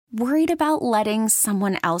Worried about letting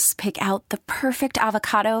someone else pick out the perfect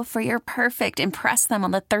avocado for your perfect impress them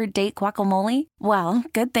on the third date guacamole? Well,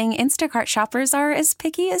 good thing Instacart shoppers are as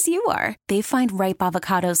picky as you are. They find ripe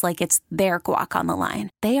avocados like it's their guac on the line.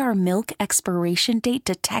 They are milk expiration date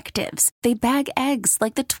detectives. They bag eggs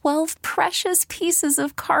like the 12 precious pieces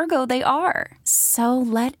of cargo they are. So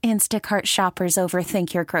let Instacart shoppers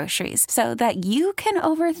overthink your groceries so that you can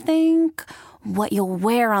overthink what you'll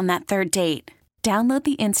wear on that third date. Download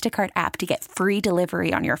the Instacart app to get free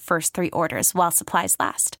delivery on your first 3 orders while supplies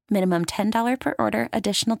last. Minimum $10 per order.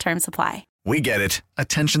 Additional terms apply. We get it.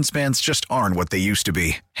 Attention spans just aren't what they used to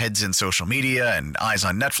be. Heads in social media and eyes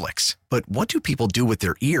on Netflix. But what do people do with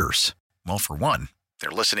their ears? Well, for one, they're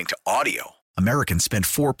listening to audio. Americans spend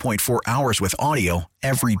 4.4 hours with audio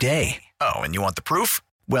every day. Oh, and you want the proof?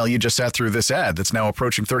 Well, you just sat through this ad that's now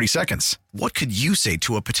approaching 30 seconds. What could you say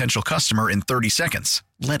to a potential customer in 30 seconds?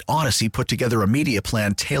 Let Odyssey put together a media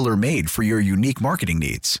plan tailor-made for your unique marketing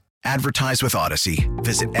needs. Advertise with Odyssey.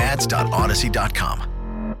 Visit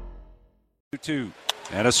ads.odyssey.com. 2-2.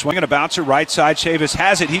 And a swing and a bouncer right side. Chavis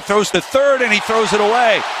has it. He throws to third and he throws it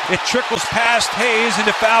away. It trickles past Hayes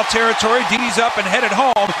into foul territory. Dini's up and headed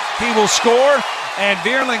home. He will score, and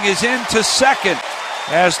Vierling is into second,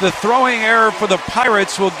 as the throwing error for the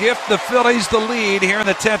Pirates will gift the Phillies the lead here in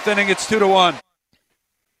the 10th inning. It's 2-1.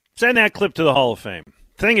 Send that clip to the Hall of Fame.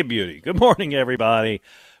 Thing of beauty. Good morning, everybody.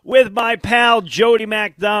 With my pal Jody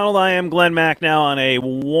McDonald, I am Glenn Macnow on a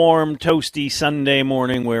warm, toasty Sunday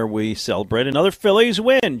morning where we celebrate another Phillies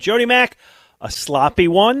win. Jody Mac, a sloppy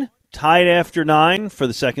one, tied after 9 for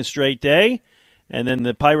the second straight day. And then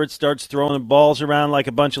the Pirates starts throwing the balls around like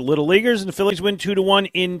a bunch of little leaguers, and the Phillies win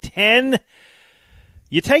 2-1 in 10.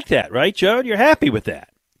 You take that, right, Joe? You're happy with that.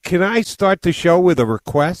 Can I start the show with a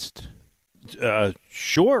request?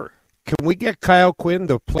 Sure. Can we get Kyle Quinn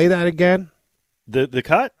to play that again? The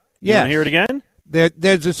cut? Yes. You want to hear it again?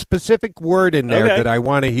 There's a specific word in there that I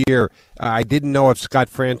want to hear. I didn't know if Scott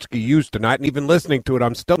Fransky used or not, and even listening to it,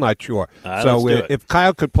 I'm still not sure. So if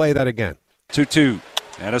Kyle could play that again. 2-2.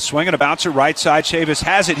 And a swing and a bouncer right side. Chavis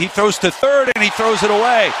has it. He throws to third and he throws it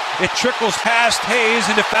away. It trickles past Hayes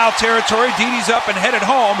into foul territory. Dini's up and headed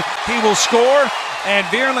home. He will score, and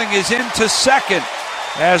Vierling is into second,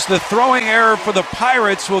 as the throwing error for the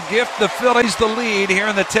Pirates will gift the Phillies the lead here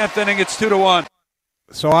in the 10th inning. It's 2-1.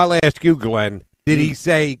 So I'll ask you, Glenn, did he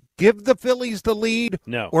say give the Phillies the lead?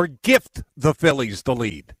 No. Or gift the Phillies the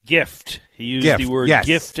lead? Gift. He used the word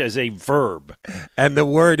gift as a verb. And the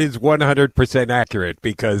word is 100% accurate,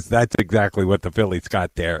 because that's exactly what the Phillies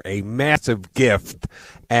got there. A massive gift.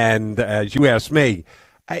 And as you asked me,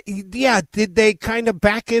 did they kind of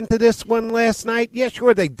back into this one last night? Yeah,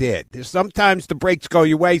 sure they did. Sometimes the breaks go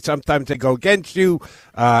your way. Sometimes they go against you.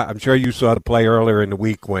 I'm sure you saw the play earlier in the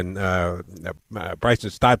week when Bryson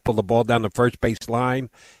Stott pulled the ball down the first base line,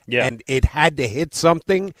 and it had to hit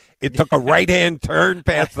something. It took a right-hand turn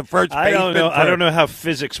past the first baseman. I don't know how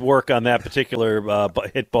physics work on that particular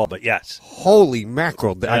hit ball, but yes. Holy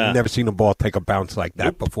mackerel. I've never seen a ball take a bounce like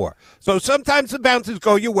that before. So sometimes the bounces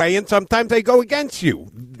go your way, and sometimes they go against you.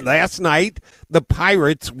 Last night, the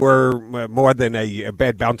Pirates were more than a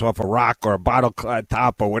bad bounce off a rock or a bottle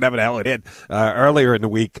top or whatever the hell it hit earlier in the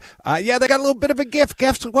week. They got a little bit of a gift.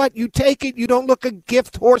 Guess what? You take it. You don't look a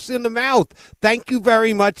gift horse in the mouth. Thank you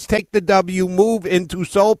very much. Take the W. Move into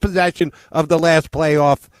sole possession of the last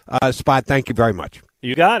playoff spot. Thank you very much.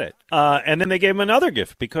 You got it. And then they gave him another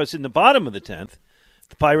gift, because in the bottom of the 10th,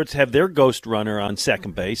 the Pirates have their ghost runner on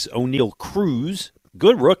second base, O'Neal Cruz.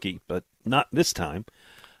 Good rookie, but not this time.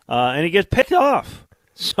 And he gets picked off.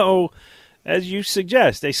 So, as you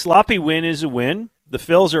suggest, a sloppy win is a win. The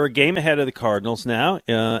Phils are a game ahead of the Cardinals now,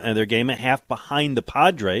 and they're a game and a half behind the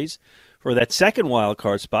Padres for that second wild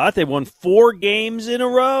card spot. They won 4 games in a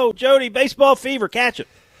row. Jody, baseball fever, catch it.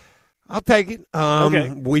 I'll take it.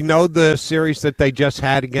 Okay. We know the series that they just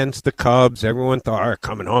had against the Cubs. Everyone thought,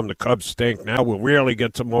 coming home, the Cubs stink. Now we'll really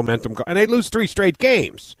get some momentum. And they lose 3 straight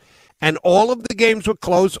games. And all of the games were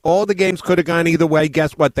close. All the games could have gone either way.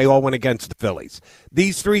 Guess what? They all went against the Phillies.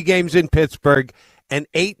 These 3 games in Pittsburgh, an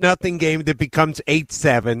 8-0 game that becomes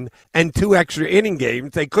 8-7, and 2 extra inning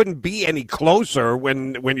games. They couldn't be any closer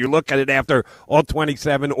when you look at it after all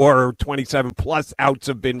 27 or 27-plus outs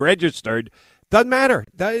have been registered. Doesn't matter.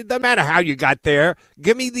 Doesn't matter how you got there.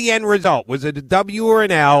 Give me the end result. Was it a W or an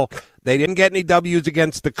L? They didn't get any W's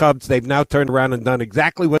against the Cubs. They've now turned around and done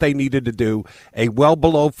exactly what they needed to do. A well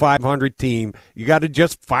below 500 team. You got to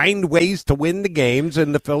just find ways to win the games,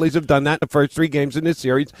 and the Phillies have done that in the first 3 games in this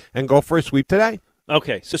series and go for a sweep today.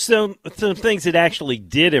 Okay, so some things that actually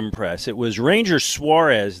did impress. It was Ranger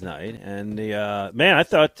Suarez night, and I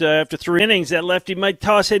thought after 3 innings that lefty might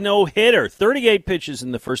toss a no-hitter. 38 pitches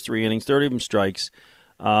in the first 3 innings, 30 of them strikes.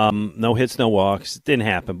 No hits, no walks. It didn't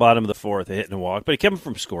happen. Bottom of the fourth, a hit and a walk, but he kept him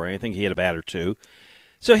from scoring. I think he had a bat or two.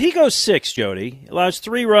 So he goes 6, Jody. Allows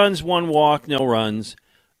 3 runs, 1 walk, no runs.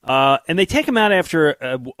 And they take him out after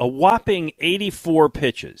a whopping 84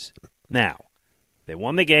 pitches. Now, they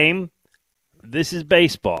won the game. This is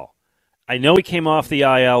baseball. I know he came off the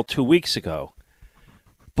IL 2 weeks ago.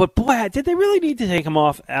 But, boy, did they really need to take him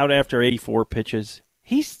out after 84 pitches?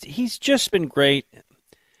 He's just been great.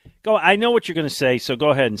 I know what you're going to say, so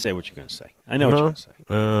go ahead and say what you're going to say. I know what you're going to say.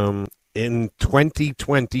 In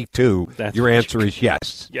 2022, your answer is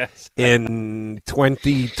yes. Yes. In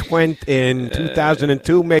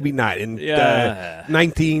 2002, maybe not. In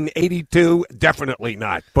 1982, definitely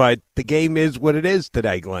not. But the game is what it is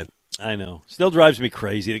today, Glenn. I know. Still drives me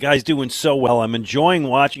crazy. The guy's doing so well. I'm enjoying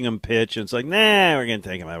watching him pitch. And it's like, we're going to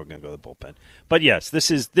take him out. We're going to go to the bullpen. But yes,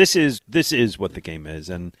 this is what the game is,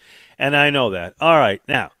 and I know that. All right,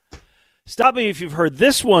 now. Stop me if you've heard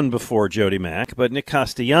this one before, Jody Mack, but Nick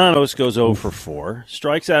Castellanos goes 0 for 4,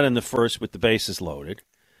 strikes out in the first with the bases loaded,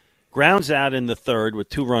 grounds out in the third with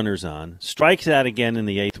 2 runners on, strikes out again in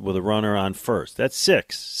the 8th with a runner on first. That's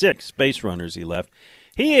 6 base runners he left.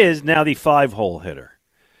 He is now the 5-hole hitter.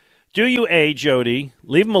 Do you, A, Jody,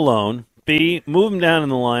 leave him alone, B, move him down in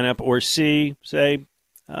the lineup, or C, say,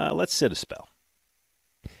 let's sit a spell?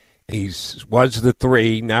 He was the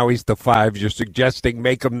 3. Now he's the 5. You're suggesting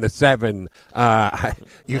make him the 7.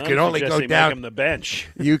 You can only go down. Make him the bench.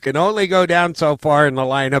 You can only go down so far in the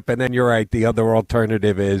lineup, and then you're right. The other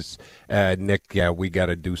alternative is Nick. Yeah, we got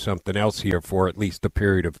to do something else here for at least a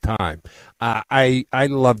period of time. I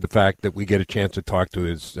love the fact that we get a chance to talk to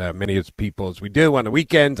as many as people as we do on the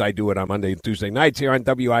weekends. I do it on Monday and Tuesday nights here on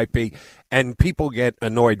WIP, and people get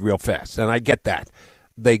annoyed real fast, and I get that.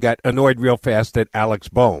 They got annoyed real fast at Alex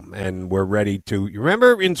Bohm, and we're ready to. You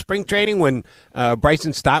remember in spring training when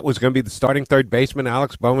Bryson Stott was going to be the starting third baseman,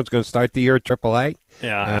 Alex Bohm was going to start the year at AAA?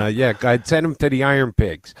 Yeah. I'd send him to the Iron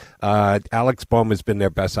Pigs. Alex Bohm has been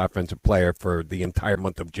their best offensive player for the entire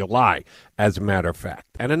month of July, as a matter of fact.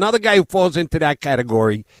 And another guy who falls into that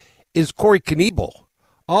category is Corey Knebel.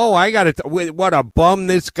 Oh, I got it. What a bum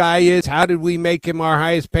this guy is. How did we make him our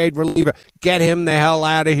highest paid reliever? Get him the hell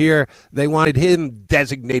out of here. They wanted him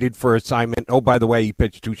designated for assignment. Oh, by the way, he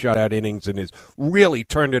pitched 2 shutout innings and has really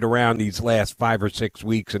turned it around these last 5 or 6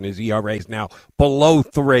 weeks, and his ERA is now below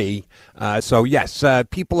 3. So, yes,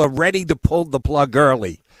 people are ready to pull the plug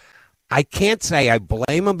early. I can't say I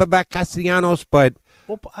blame him about Castellanos, but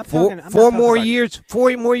four more years and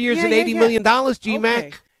 $80 million, G-Mac.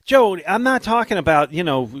 Okay. Joe, I'm not talking about, give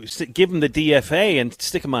him the DFA and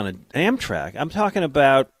stick him on an Amtrak. I'm talking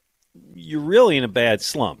about you're really in a bad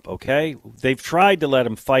slump, okay? They've tried to let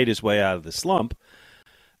him fight his way out of the slump.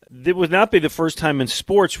 It would not be the first time in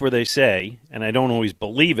sports where they say, and I don't always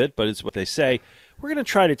believe it, but it's what they say, we're going to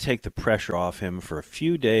try to take the pressure off him for a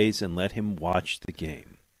few days and let him watch the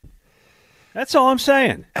game. That's all I'm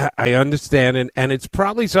saying. I understand, and it's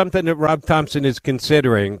probably something that Rob Thompson is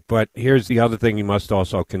considering, but here's the other thing you must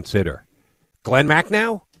also consider. Glenn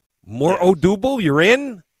Macnow? More Odubel? You're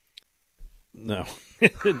in? No.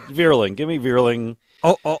 Vierling. Give me Vierling.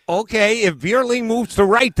 Oh, okay. If Vierling moves to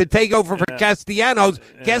right to take over for Castellanos,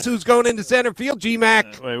 guess who's going into center field, G-Mac?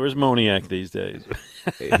 Wait, where's Moniak these days?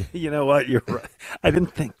 You know what? You're right. I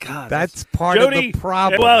didn't think, God. That's part Jody, of the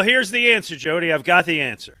problem. Well, here's the answer, Jody. I've got the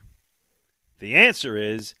answer. The answer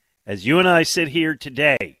is, as you and I sit here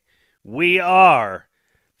today, we are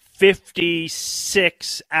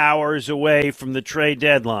 56 hours away from the trade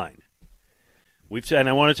deadline. We've said, and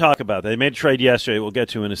I want to talk about that. They made a trade yesterday. We'll get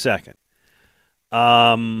to in a second.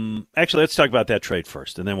 Actually, let's talk about that trade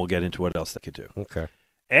first, and then we'll get into what else they could do. Okay.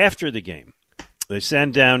 After the game, they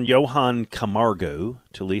send down Johan Camargo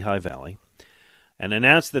to Lehigh Valley and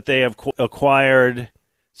announced that they have acquired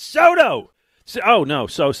Soto.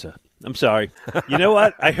 Sosa. I'm sorry. You know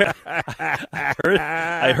what? I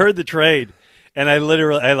heard the trade, and I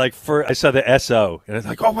saw the SO, and I was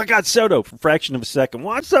like, oh my God, Soto! For a fraction of a second,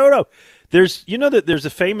 what Soto? There's a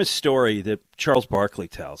famous story that Charles Barkley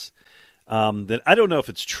tells that I don't know if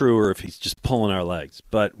it's true or if he's just pulling our legs,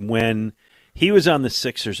 but when he was on the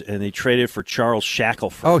Sixers and they traded for Charles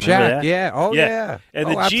Shackelford. Oh, Shaq, yeah. Oh, yeah. And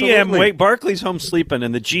the GM, Barkley's home sleeping,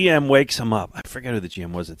 and the GM wakes him up. I forget who the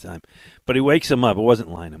GM was at the time, but he wakes him up. It wasn't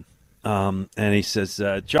Lynham. And he says,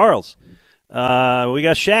 Charles, we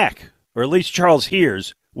got Shaq, or at least Charles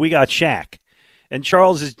hears we got Shaq. And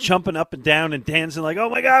Charles is jumping up and down and dancing like, oh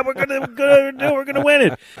my God, we're gonna win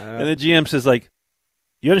it. And the GM says, like,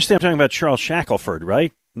 You understand I'm talking about Charles Shackelford,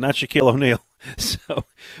 right? Not Shaquille O'Neal. So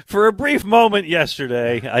for a brief moment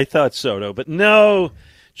yesterday, I thought Soto. But no,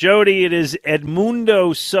 Jody, it is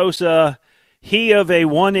Edmundo Sosa. He of a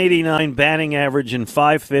 189 batting average and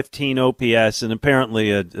 515 OPS and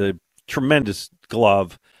apparently a tremendous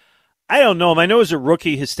glove. I don't know him. I know as a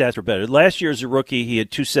rookie his stats were better. Last year as a rookie he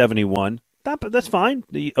had 271. That's fine.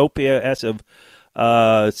 The OPS of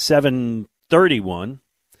 731.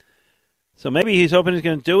 So maybe he's hoping he's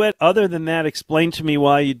going to do it. Other than that, explain to me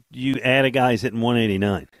why you add a guy who's hitting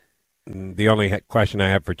 189. The only question I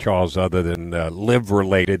have for Charles, other than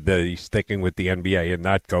live-related, that he's sticking with the NBA and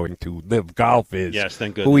not going to live golf, is yes,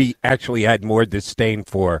 thank goodness. Who he actually had more disdain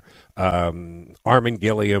for, Armin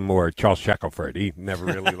Gilliam or Charles Shackelford. He never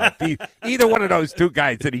really liked either one of those two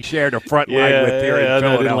guys that he shared a front line with here in Philadelphia.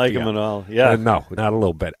 I didn't like him at all. Yeah, no, not a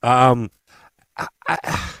little bit. I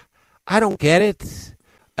don't get it.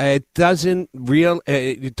 It doesn't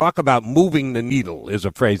you talk about moving the needle is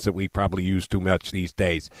a phrase that we probably use too much these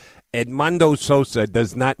days. Edmundo Sosa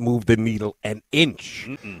does not move the needle an inch.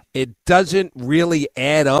 It doesn't really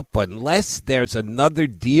add up unless there's another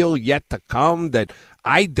deal yet to come that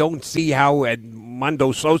I don't see how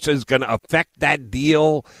Edmundo Sosa is going to affect that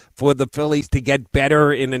deal for the Phillies to get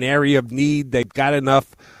better in an area of need. They've got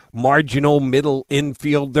enough marginal middle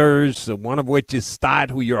infielders, one of which is Stott,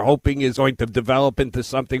 who you're hoping is going to develop into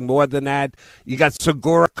something more than that. You got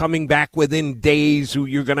Segura coming back within days, who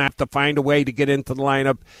you're going to have to find a way to get into the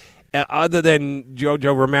lineup. Other than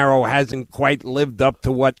Jojo Romero hasn't quite lived up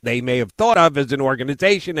to what they may have thought of as an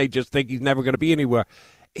organization. They just think he's never going to be anywhere.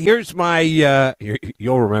 Here's my,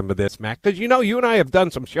 you'll remember this, Mac, because you and I have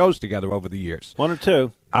done some shows together over the years. One or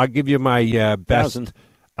two. I'll give you my best. 1,000.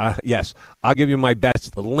 Yes, I'll give you my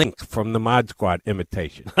best link from the Mod Squad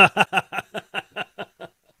imitation.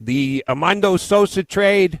 The Edmundo Sosa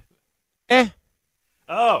trade, Oh,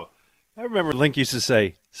 I remember Link used to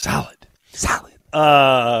say, solid.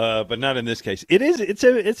 But not in this case.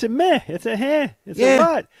 It's a meh. It's a heh. It's a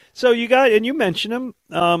lot. So you got, and you mentioned him,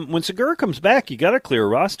 when Segura comes back, you got to clear a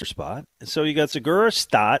roster spot. So you got Segura,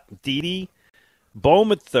 Stott, Didi,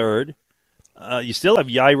 Bohm at third. You still have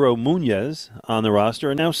Yairo Munoz on the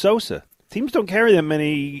roster, and now Sosa. Teams don't carry that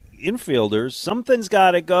many infielders. Something's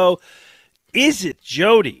got to go. Is it,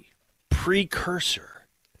 Jody, precursor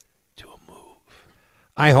to a move?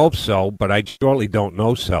 I hope so, but I surely don't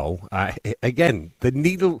know so. Again, the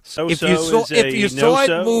needle. If you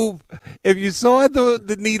saw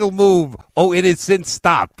the needle move, it has since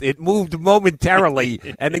stopped. It moved momentarily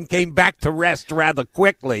and then came back to rest rather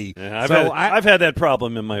quickly. Yeah, I've had that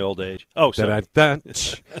problem in my old age. Oh, sorry.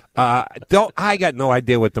 I got no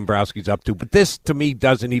idea what Dombrowski's up to, but this to me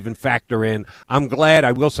doesn't even factor in. I'm glad,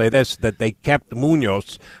 I will say this, that they kept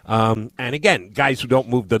Munoz. And again, guys who don't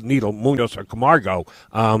move the needle, Munoz or Camargo.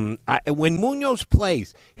 When Munoz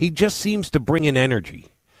plays, he just seems to bring in energy.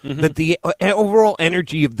 That the overall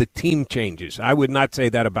energy of the team changes. I would not say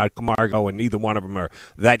that about Camargo, and neither one of them are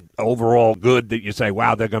that overall good that you say,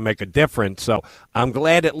 wow, they're going to make a difference. So I'm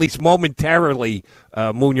glad at least momentarily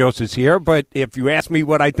Munoz is here. But if you ask me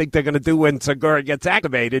what I think they're going to do when Segura gets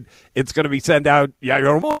activated, it's going to be send out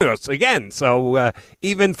Yairo Munoz again. So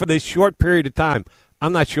even for this short period of time,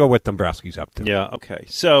 I'm not sure what Dombrowski's up to. Yeah, okay.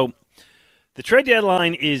 So the trade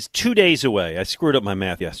deadline is 2 days away. I screwed up my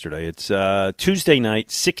math yesterday. It's Tuesday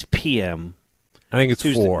night, 6 p.m. I think it's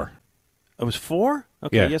Tuesday. 4. It was 4?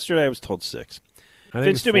 Okay, yeah. Yesterday I was told 6.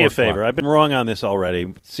 Vince, do me a favor. I've been wrong on this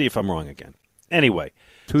already. See if I'm wrong again. Anyway.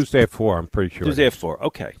 Tuesday at 4, I'm pretty sure. Tuesday at 4,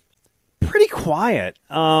 okay. Pretty quiet.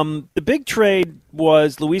 The big trade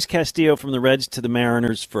was Luis Castillo from the Reds to the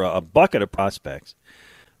Mariners for a bucket of prospects.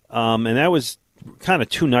 And that was kind of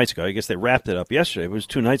 2 nights ago. I guess they wrapped it up yesterday. It was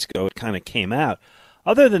 2 nights ago. It kind of came out.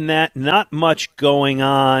 Other than that, not much going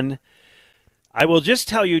on. I will just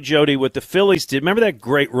tell you, Jody, what the Phillies did. Remember that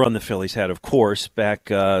great run the Phillies had, of course, back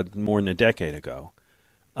more than a decade ago.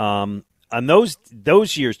 On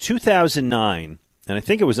those years, 2009, and I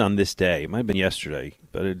think it was on this day. It might have been yesterday.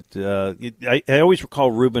 But I always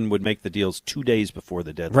recall Ruben would make the deals 2 days before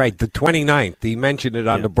the deadline. Right, the 29th. He mentioned it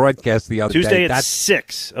on the broadcast the other Tuesday day. Tuesday at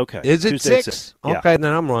 6. Okay. Is it Tuesday 6? Yeah. Okay,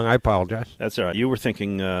 then I'm wrong. I apologize. That's all right. You were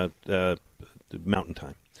thinking Mountain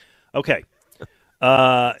Time. Okay.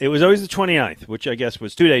 It was always the 29th, which I guess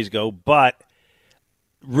was 2 days ago. But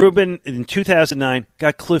Ruben, in 2009,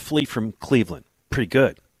 got Cliff Lee from Cleveland. Pretty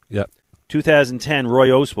good. Yep. 2010, Roy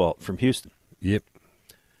Oswalt from Houston. Yep.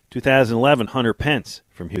 2011, Hunter Pence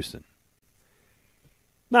from Houston.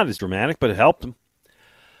 Not as dramatic, but it helped him.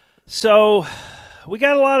 So we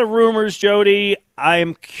got a lot of rumors, Jody.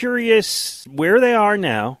 I'm curious where they are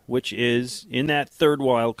now, which is in that third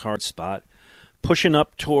wild card spot. pushing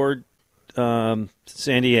up toward San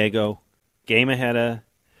Diego, game ahead of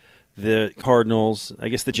the Cardinals. I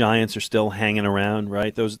guess the Giants are still hanging around,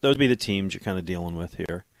 right? Those would be the teams you're kind of dealing with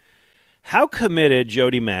here. How committed,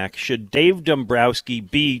 Jody Mack, should Dave Dombrowski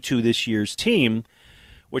be to this year's team?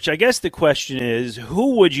 Which I guess the question is,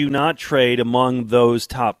 who would you not trade among those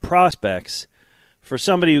top prospects for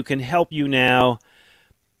somebody who can help you now?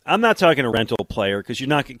 I'm not talking a rental player because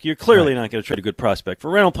you're clearly not going to trade a good prospect for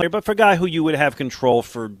a rental player, but for a guy who you would have control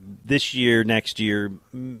for this year, next year,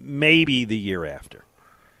 maybe the year after.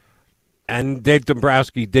 And Dave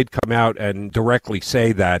Dombrowski did come out and directly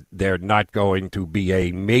say that they're not going to be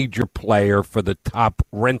a major player for the top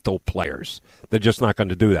rental players. They're just not going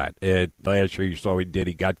to do that. Last year you saw he did.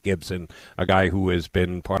 He got Gibson, a guy who has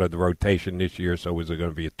been part of the rotation this year, so is it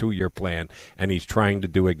going to be a 2-year plan, and he's trying to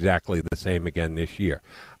do exactly the same again this year.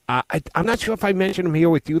 I'm not sure if I mentioned him here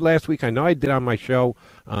with you last week. I know I did on my show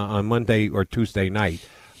on Monday or Tuesday night.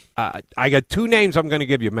 I got 2 names I'm going to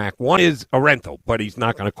give you, Mac. One is a rental, but he's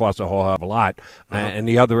not going to cost a whole hell of a lot. And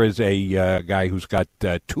the other is a guy who's got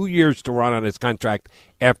 2 years to run on his contract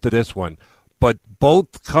after this one. But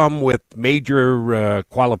both come with major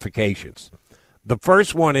qualifications. The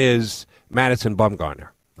first one is Madison Bumgarner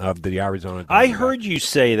of the Arizona. I heard you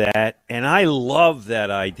say that, and I love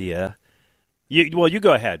that idea. You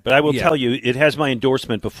go ahead, but I will tell you it has my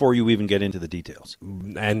endorsement before you even get into the details.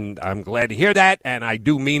 And I'm glad to hear that, and I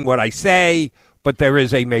do mean what I say, but there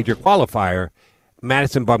is a major qualifier.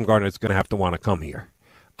 Madison Bumgarner is going to have to want to come here.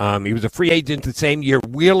 He was a free agent the same year.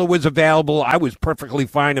 Wheeler was available. I was perfectly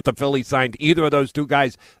fine if the Phillies signed either of those 2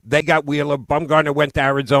 guys. They got Wheeler. Bumgarner went to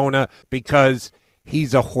Arizona because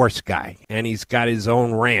he's a horse guy, and he's got his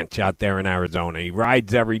own ranch out there in Arizona. He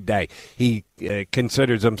rides every day. He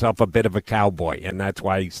considers himself a bit of a cowboy, and that's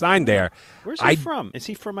why he signed there. Where's he from? Is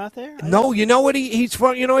he from out there? No, you know what he's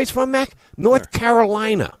from? You know he's from, Mac? North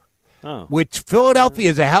Carolina. Oh. Which Philadelphia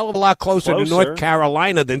is a hell of a lot closer to North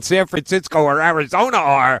Carolina than San Francisco or Arizona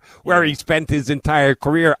are, where he spent his entire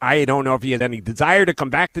career. I don't know if he has any desire to come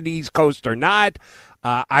back to the East Coast or not.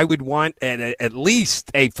 I would want at least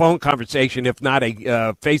a phone conversation, if not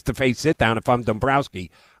a face-to-face sit-down if I'm Dombrowski.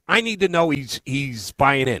 I need to know he's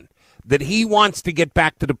buying in, that he wants to get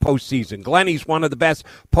back to the postseason. Glenn, he's one of the best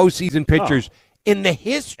postseason pitchers in the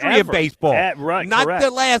history of baseball. Not correct. The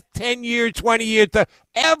last 10 years, 20 years,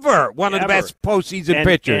 ever one of the best postseason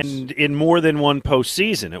pitchers. And in more than one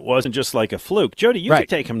postseason. It wasn't just like a fluke. Jody, you could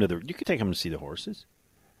take him to see the horses.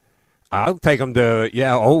 I'll take him to,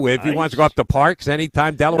 if he wants to go up to parks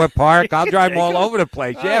anytime, Delaware Park, I'll drive him all over the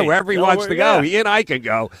place. Yeah, wherever he wants to go. He and I can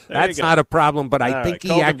go. That's not a problem, but I think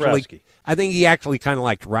he actually kind of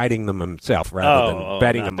likes riding them himself rather than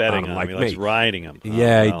betting them on them like me. He likes riding them.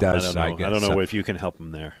 Yeah, he does. I guess. I don't know if you can help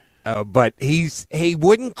him there. But he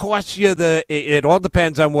wouldn't cost you it all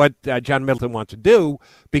depends on what John Middleton wants to do,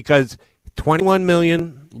 because $21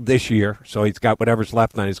 million this year, so he's got whatever's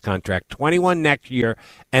left on his contract. $21 next year,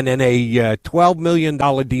 and then a $12 million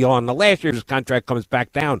deal on the last year's contract comes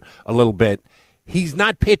back down a little bit. He's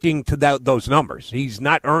not pitching to those numbers. He's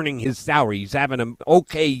not earning his salary. He's having an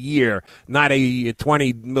okay year, not a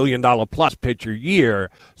 $20 million plus pitcher year.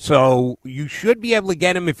 So you should be able to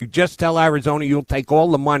get him if you just tell Arizona you'll take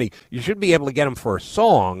all the money. You should be able to get him for a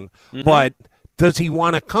song, but does he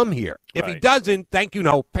want to come here? If he doesn't, thank you,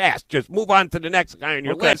 no, pass. Just move on to the next guy on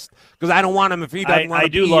your list, because I don't want him if he doesn't want to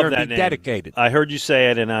be here and be dedicated. I heard you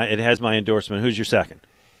say it, and it has my endorsement. Who's your second?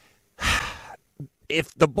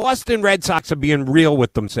 If the Boston Red Sox are being real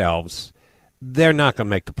with themselves, they're not going to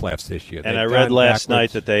make the playoffs this year. And I read last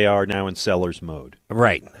night that they are now in seller's mode.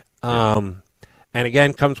 Right. And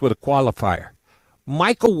again, comes with a qualifier.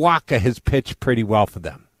 Michael Wacha has pitched pretty well for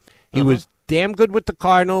them. He was damn good with the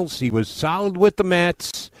Cardinals. He was solid with the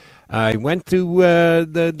Mets. He went to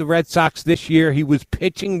the Red Sox this year. He was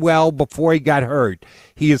pitching well before he got hurt.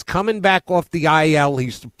 He is coming back off the IL.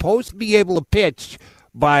 He's supposed to be able to pitch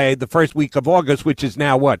by the first week of August, which is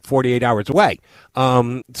now, 48 hours away.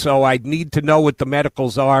 So I need to know what the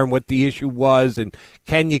medicals are and what the issue was, and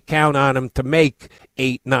can you count on him to make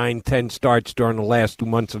 8, 9, 10 starts during the last 2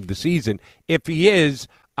 months of the season? If he is,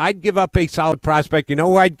 I'd give up a solid prospect. You know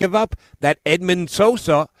who I'd give up? That Edmund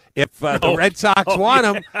Sosa. If the Red Sox want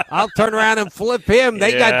him, I'll turn around and flip him.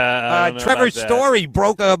 They got Trevor Story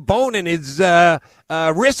broke a bone in his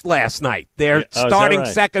wrist last night. They're starting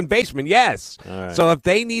second baseman, yes. Right. So if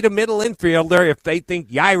they need a middle infielder, if they think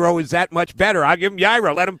Yairo is that much better, I'll give him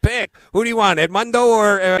Yairo. Let him pick. Who do you want, Edmundo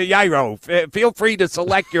or Yairo? Feel free to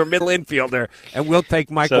select your middle infielder, and we'll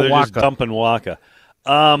take Michael Wacha. So they're just dumping Wacha.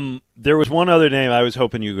 There was one other name I was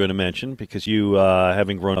hoping you were going to mention, because you,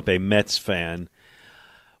 having grown up a Mets fan,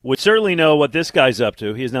 would certainly know what this guy's up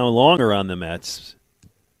to. He is no longer on the Mets,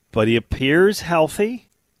 but he appears healthy,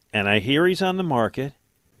 and I hear he's on the market.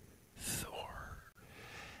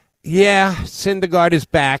 Yeah, Syndergaard is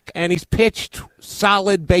back, and he's pitched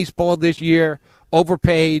solid baseball this year.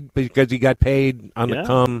 Overpaid because he got paid on the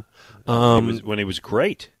come. When he was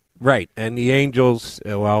great. Right, and the Angels,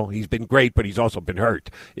 well, he's been great, but he's also been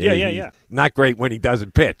hurt. Yeah. Not great when he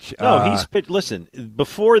doesn't pitch. No, he's pitched. Listen,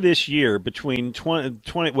 before this year, between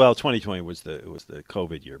 2020 was the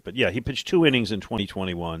COVID year, but yeah, he pitched 2 innings in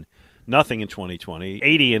 2021, nothing in 2020,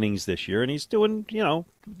 80 innings this year, and he's doing,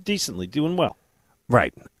 decently, doing well.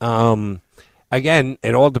 Right. Again,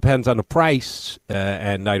 it all depends on the price,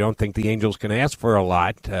 and I don't think the Angels can ask for a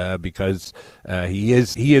lot because he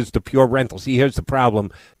is the pure rentals. Here's the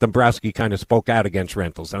problem. Dombrowski kind of spoke out against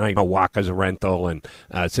rentals, and I know Walker's a rental and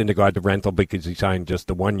Syndergaard the rental because he signed just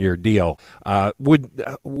a 1-year deal.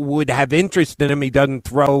 Would have interest in him. He doesn't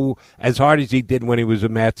throw as hard as he did when he was a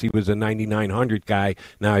Mets. He was a 9,900 guy.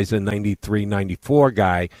 Now he's a 93, 94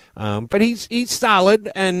 guy. But he's solid,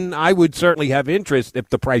 and I would certainly have interest if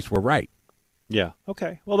the price were right. Yeah.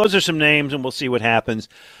 Okay. Well, those are some names, and we'll see what happens.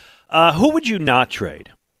 Who would you not trade?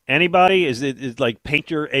 Anybody? Is it like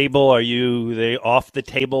Painter, Abel? Are they off the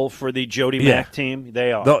table for the Jody Mack team?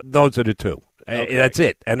 They are. Those are the two. Okay. That's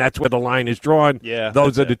it, and that's where the line is drawn. Yeah.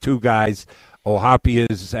 Those are the two guys. Ohapi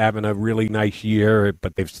is having a really nice year,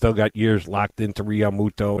 but they've still got years locked into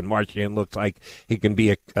Realmuto, and Marchand looks like he can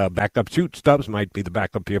be a backup shoot. Stubbs might be the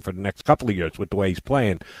backup here for the next couple of years with the way he's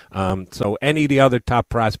playing. So any of the other top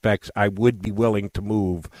prospects, I would be willing to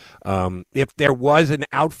move. If there was an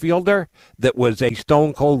outfielder that was a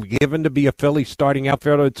stone cold given to be a Philly starting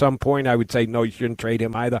outfielder at some point, I would say, no, you shouldn't trade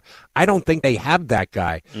him either. I don't think they have that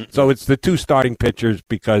guy. Mm-hmm. So it's the two starting pitchers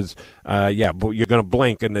because, but you're going to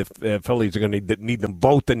blink, and the Phillies are going to need them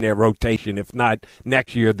both in their rotation, if not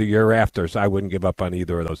next year, the year after. So I wouldn't give up on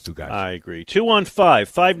either of those two guys. I agree.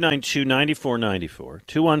 215-592-9494.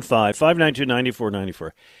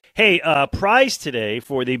 215-592-9494. Hey, prize today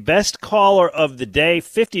for the best caller of the day,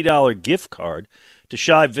 $50 gift card to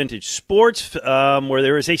Shibe Vintage Sports, where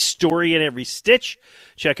there is a story in every stitch.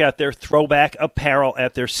 Check out their throwback apparel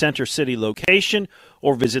at their Center City location,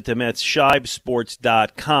 or visit them at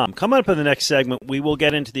shibesports.com. Coming up in the next segment, we will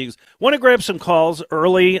get into the – want to grab some calls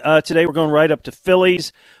early today. We're going right up to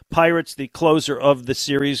Phillies. Pirates, the closer of the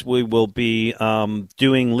series, we will be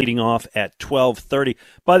leading off at 12:30.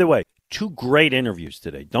 By the way, 2 great interviews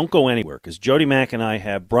today. Don't go anywhere because Jody Mack and I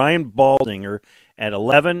have Brian Baldinger at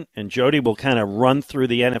 11, and Jody will kind of run through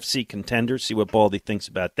the NFC contenders, see what Baldy thinks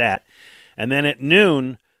about that. And then at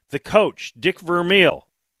noon, the coach, Dick Vermeil.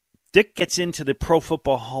 Dick gets into the Pro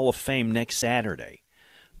Football Hall of Fame next Saturday.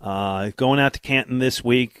 Going out to Canton this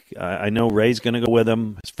week. I know Ray's going to go with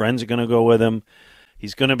him. His friends are going to go with him.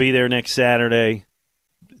 He's going to be there next Saturday.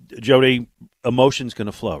 Jody, emotion's going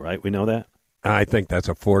to flow, right? We know that? I think that's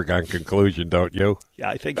a foregone conclusion, don't you? Yeah,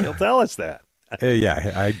 I think he'll tell us that.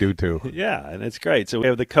 Yeah, I do too. Yeah, and it's great. So we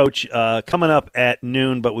have the coach coming up at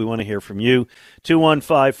noon, but we want to hear from you.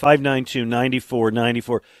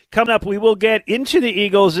 215-592-9494. Coming up, we will get into the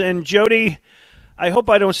Eagles. And, Jody, I hope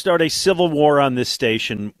I don't start a civil war on this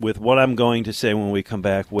station with what I'm going to say when we come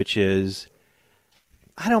back, which is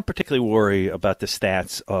I don't particularly worry about the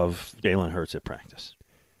stats of Jalen Hurts at practice.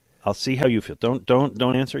 I'll see how you feel.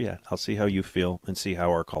 Don't answer yet. I'll see how you feel and see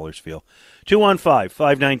how our callers feel.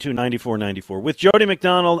 215-592-9494. With Jody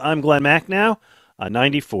McDonald, I'm Glenn Mack now on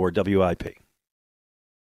 94 WIP.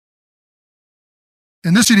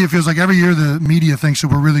 In this city, it feels like every year the media thinks that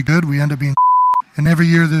we're really good. We end up being and every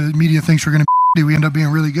year the media thinks we're going to we end up being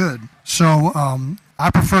really good. So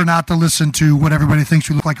I prefer not to listen to what everybody thinks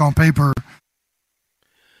we look like on paper.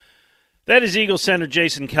 That is Eagles center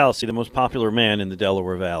Jason Kelce, the most popular man in the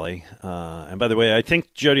Delaware Valley. And by the way, I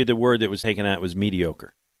think, Jody, the word that was taken out was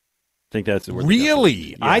mediocre. I think that's the word.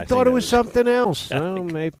 Really? Yeah, I thought it was something else. Oh,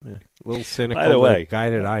 maybe a little cynical. By the way,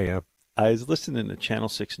 guy that I am. I was listening to Channel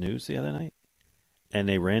 6 News the other night, and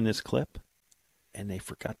they ran this clip, and they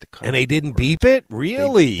forgot to cut it. And they didn't beep it?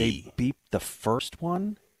 Really? They beeped the first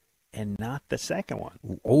one and not the second one.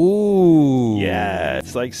 Ooh. Yeah,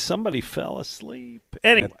 it's like somebody fell asleep.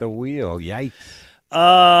 Anyway. At the wheel. Yikes.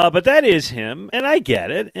 But that is him, and I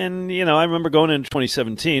get it. And, I remember going into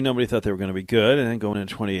 2017, nobody thought they were going to be good. And then going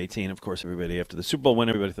into 2018, of course, everybody after the Super Bowl win,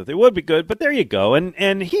 everybody thought they would be good. But there you go.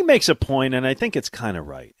 And he makes a point, and I think it's kind of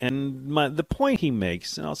right. And the point he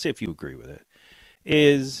makes, and I'll see if you agree with it,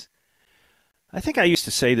 is I think I used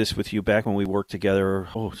to say this with you back when we worked together,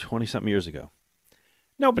 20-something years ago.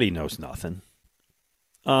 Nobody knows nothing.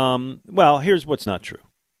 Well, here's what's not true.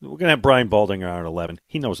 We're going to have Brian Baldinger on at 11.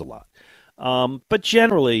 He knows a lot. But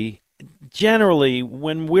generally,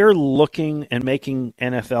 when we're looking and making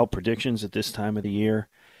NFL predictions at this time of the year,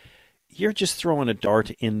 you're just throwing a dart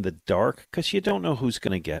in the dark because you don't know who's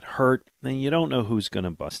going to get hurt and you don't know who's going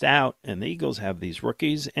to bust out. And the Eagles have these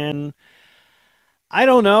rookies, and I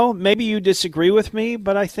don't know. Maybe you disagree with me,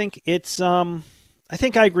 but I think I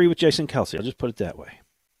think I agree with Jason Kelce. I'll just put it that way.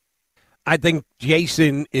 I think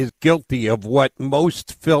Jason is guilty of what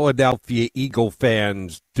most Philadelphia Eagle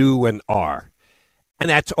fans do and are, and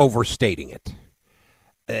that's overstating it.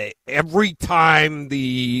 Every time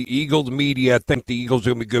the Eagles media think the Eagles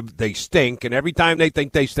are going to be good, they stink. And every time they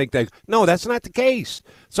think they stink, no, that's not the case.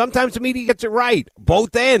 Sometimes the media gets it right.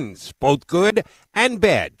 Both ends, both good and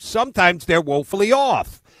bad. Sometimes they're woefully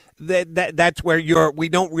off. That's where we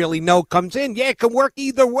don't really know comes in. Yeah, it can work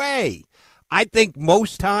either way. I think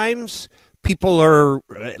most times people are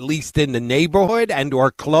at least in the neighborhood and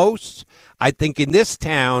or close. I think in this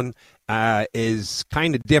town is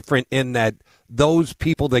kind of different in that those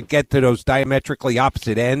people that get to those diametrically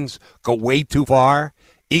opposite ends go way too far.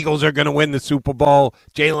 Eagles are going to win the Super Bowl.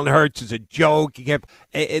 Jalen Hurts is a joke. The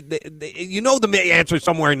answer is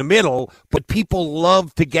somewhere in the middle, but people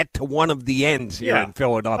love to get to one of the ends here in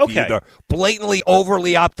Philadelphia. Either blatantly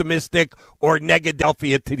overly optimistic or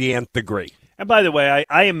negadelphia to the nth degree. And by the way,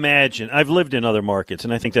 I imagine, I've lived in other markets,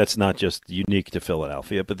 and I think that's not just unique to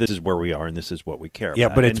Philadelphia, but this is where we are, and this is what we care about. Yeah,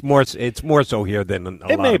 but it's more so here than a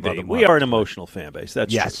lot of other markets. We are an emotional fan base.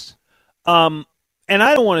 That's yes. True. And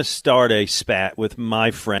I don't want to start a spat with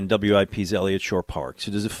my friend WIP's Elliot Shore-Parks,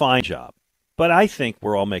 who does a fine job, but I think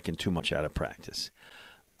we're all making too much out of practice.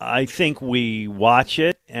 I think we watch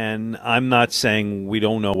it, and I'm not saying we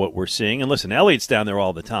don't know what we're seeing. And listen, Elliot's down there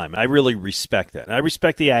all the time. I really respect that. And I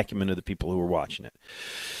respect the acumen of the people who are watching it.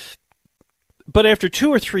 But after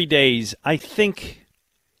 2 or 3 days, I think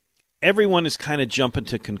everyone is kind of jumping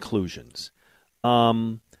to conclusions.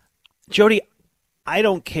 Jody, I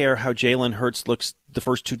don't care how Jalen Hurts looks the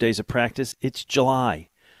first 2 days of practice. It's July.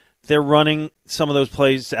 They're running some of those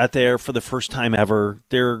plays out there for the first time ever.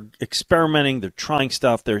 They're experimenting. They're trying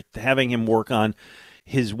stuff. They're having him work on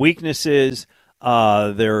his weaknesses.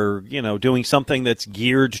 They're, doing something that's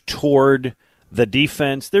geared toward the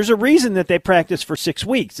defense. There's a reason that they practice for 6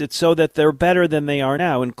 weeks. It's so that they're better than they are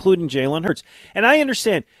now, including Jalen Hurts. And I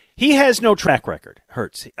understand he has no track record,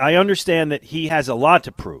 Hurts. I understand that he has a lot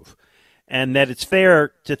to prove and that it's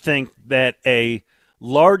fair to think that a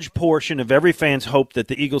large portion of every fan's hope that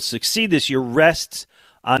the Eagles succeed this year rests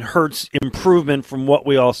on Hurts' improvement from what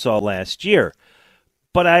we all saw last year.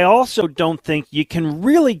 But I also don't think you can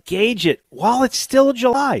really gauge it while it's still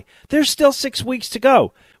July. There's still 6 weeks to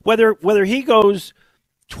go. Whether he goes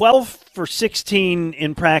 12 for 16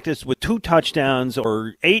 in practice with 2 touchdowns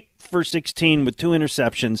or 8 for 16 with 2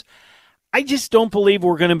 interceptions, I just don't believe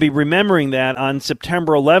we're going to be remembering that on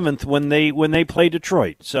September 11th when they play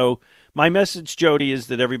Detroit. So my message, Jody, is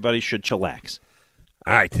that everybody should chillax.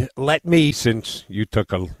 All right. Let me, since you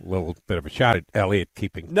took a little bit of a shot at Elliot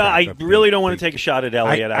keeping. No, I really don't want to take a shot at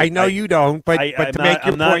Elliot. I know you don't, but to make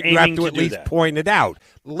your point, you have to at least point it out.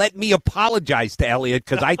 Let me apologize to Elliot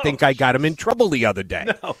because I think I got him in trouble the other day.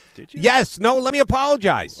 No, did you? Yes. No, let me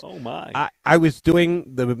apologize. Oh, my. I was doing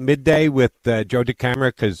the midday with Joe DeCamera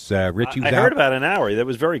because Richie was out. I heard about an hour. That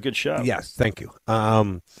was a very good show. Yes, thank you.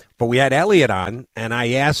 But we had Elliot on, and I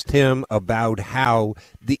asked him about how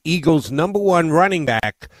the Eagles' number 1 running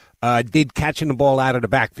back did catching the ball out of the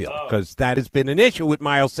backfield because that has been an issue with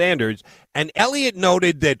Miles Sanders. And Elliot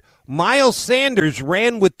noted that Miles Sanders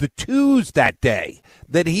ran with the 2s that day,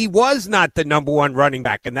 that he was not the number 1 running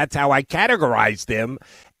back, and that's how I categorized him.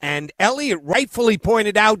 And Elliot rightfully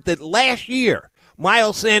pointed out that last year,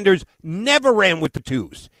 Miles Sanders never ran with the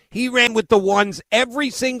 2s. He ran with the 1s every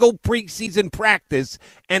single preseason practice,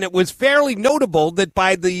 and it was fairly notable that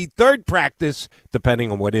by the 3rd practice,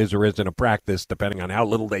 depending on what is or isn't a practice, depending on how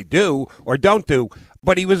little they do or don't do,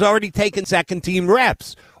 but he was already taking second-team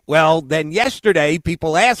reps. Well, then yesterday,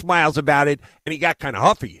 people asked Miles about it, and he got kind of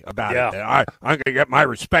huffy about it. I'm going to get my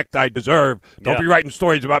respect I deserve. Don't be writing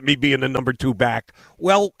stories about me being the number 2 back.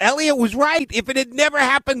 Well, Elliot was right. If it had never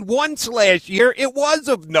happened once last year, it was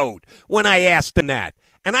of note when I asked him that.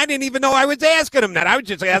 And I didn't even know I was asking him that. I was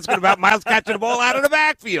just asking about Miles catching the ball out of the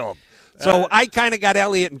backfield. So I kind of got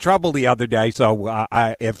Elliot in trouble the other day. So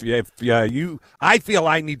I feel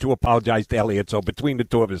I need to apologize to Elliot. So between the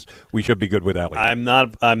two of us, we should be good with Elliot.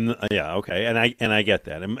 Okay, and I get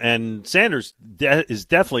that. And Sanders is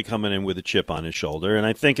definitely coming in with a chip on his shoulder, and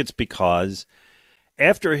I think it's because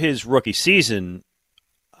after his rookie season,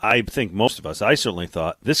 I think most of us, I certainly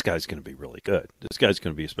thought, this guy's going to be really good. This guy's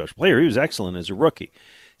going to be a special player. He was excellent as a rookie.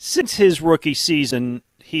 Since his rookie season,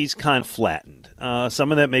 he's kind of flattened.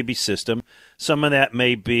 Some of that may be system. Some of that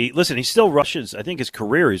may be – listen, he still rushes. I think his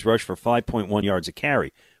career he's rushed for 5.1 yards a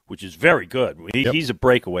carry, which is very good. He's a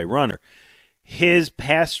breakaway runner. His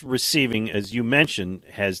pass receiving, as you mentioned,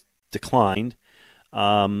 has declined.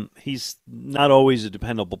 He's not always a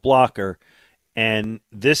dependable blocker. And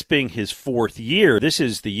this being his fourth year, this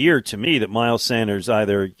is the year to me that Miles Sanders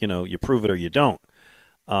either, you prove it or you don't.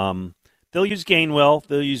 They'll use Gainwell,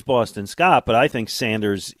 they'll use Boston Scott, but I think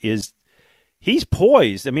Sanders he's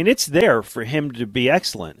poised. I mean, it's there for him to be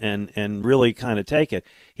excellent and really kind of take it.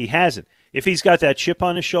 He hasn't. If he's got that chip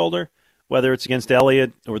on his shoulder, whether it's against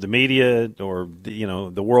Elliott or the media or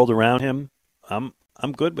the world around him,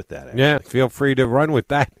 I'm good with that. Actually. Yeah, feel free to run with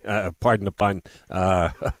that. Pardon the pun,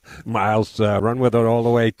 Miles. Run with it all the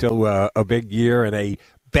way till a big year and a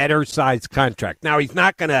better-sized contract. Now, he's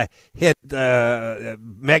not going to hit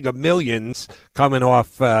mega millions coming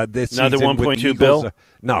off this another season. Another $1.2 bill?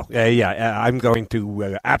 No, I'm going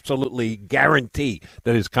to absolutely guarantee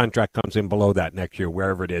that his contract comes in below that next year,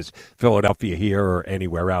 wherever it is, Philadelphia here or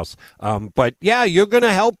anywhere else. But, yeah, you're going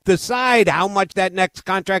to help decide how much that next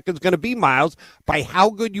contract is going to be, Miles, by how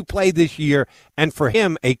good you play this year. And for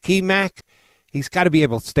him, a key, Mac, he's got to be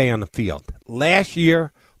able to stay on the field. Last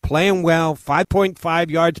year, playing well, 5.5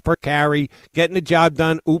 yards per carry, getting the job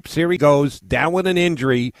done. Oops, here he goes, down with an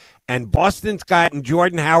injury. And Boston Scott and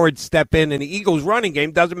Jordan Howard step in, and the Eagles' running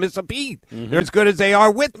game doesn't miss a beat. Mm-hmm. They're as good as they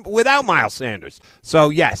are without Miles Sanders. So,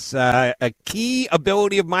 yes, a key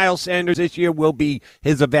ability of Miles Sanders this year will be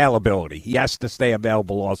his availability. He has to stay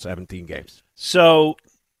available all 17 games. So,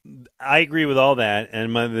 I agree with all that.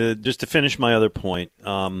 And just to finish my other point,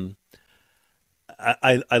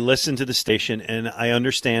 I listen to the station, and I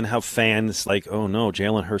understand how fans like, oh, no,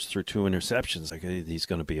 Jalen Hurts threw 2 interceptions. Like, he's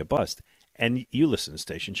going to be a bust. And you listen to the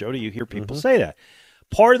station, Jody, you hear people say that.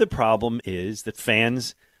 Part of the problem is that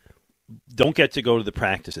fans don't get to go to the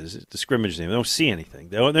practices, the scrimmages. They don't see anything.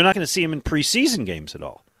 They're not going to see him in preseason games at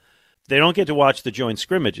all. They don't get to watch the joint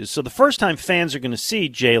scrimmages. So the first time fans are going to see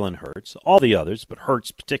Jalen Hurts, all the others, but Hurts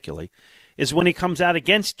particularly, is when he comes out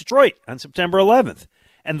against Detroit on September 11th.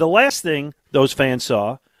 And the last thing those fans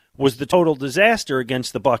saw was the total disaster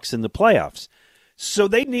against the Bucs in the playoffs. So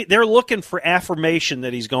they're looking for affirmation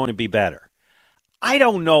that he's going to be better. I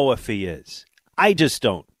don't know if he is. I just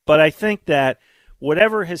don't. But I think that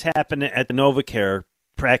whatever has happened at the NovaCare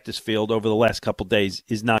practice field over the last couple of days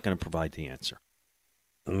is not going to provide the answer.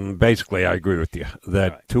 Basically, I agree with you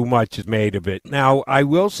that too much is made of it. Now, I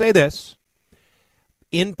will say this.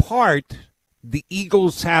 In part, the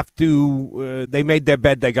Eagles have to, they made their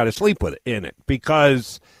bed, they got to sleep with it in it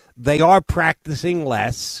because they are practicing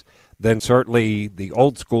less than certainly the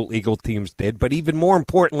old school Eagle teams did, but even more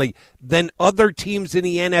importantly, than other teams in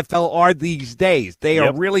the NFL are these days. They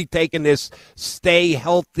are really taking this stay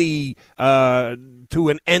healthy to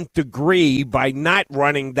an nth degree by not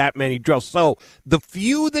running that many drills. So the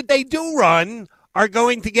few that they do run are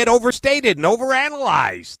going to get overstated and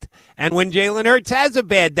overanalyzed. And when Jalen Hurts has a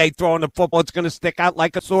bad day throwing the football, it's going to stick out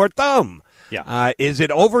like a sore thumb. Yeah. Is it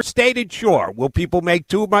overstated? Sure. Will people make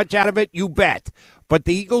too much out of it? You bet. But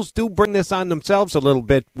the Eagles do bring this on themselves a little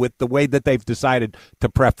bit with the way that they've decided to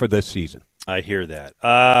prep for this season. I hear that.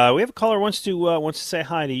 We have a caller who wants to say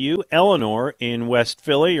hi to you. Eleanor in West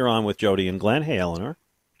Philly. You're on with Jody and Glenn. Hey, Eleanor.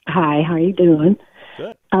 Hi, how you doing?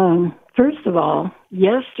 Good. First of all,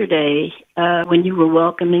 yesterday when you were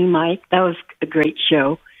welcoming Mike, that was a great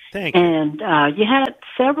show. Thank you. And you had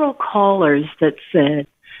several callers that said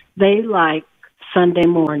they like Sunday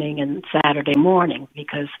morning and Saturday morning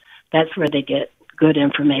because that's where they get good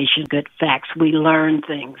information, good facts. We learn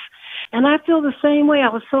things. And I feel the same way. I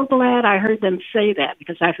was so glad I heard them say that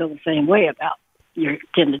because I feel the same way about your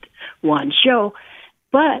 10 to 1 show.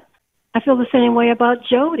 But I feel the same way about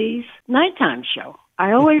Jody's nighttime show.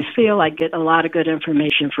 I always feel I get a lot of good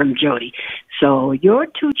information from Jody. So your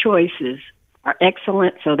 2 choices are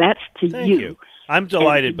excellent. So that's to Thank you. I'm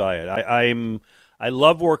delighted by it. I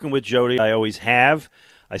love working with Jody. I always have.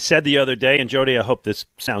 I said the other day, and Jody, I hope this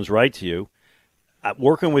sounds right to you.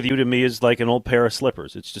 Working with you to me is like an old pair of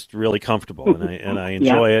slippers. It's just really comfortable, and I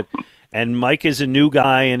enjoy it. And Mike is a new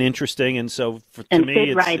guy and interesting, and so to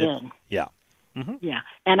me, it's in. Yeah, mm-hmm. Yeah.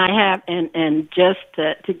 And I have, and just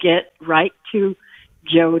to get right to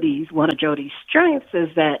one of Jody's strengths is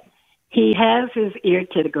that he has his ear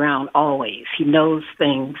to the ground always. He knows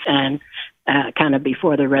things, and kind of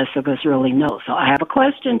before the rest of us really know. So I have a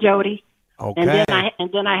question, Jody, okay,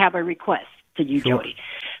 and then I have a request to you, sure. Jody.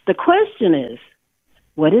 The question is,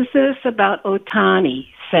 what is this about Ohtani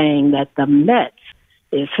saying that the Mets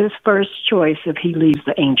is his first choice if he leaves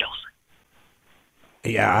the Angels?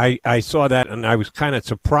 Yeah, I saw that, and I was kind of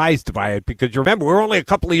surprised by it because, you remember, we're only a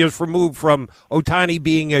couple of years removed from Ohtani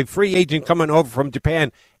being a free agent coming over from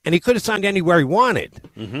Japan, and he could have signed anywhere he wanted.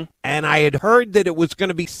 Mm-hmm. And I had heard that it was going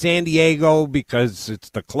to be San Diego because it's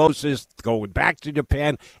the closest, going back to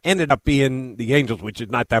Japan. Ended up being the Angels, which is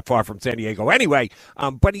not that far from San Diego anyway.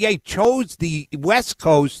 But he chose the West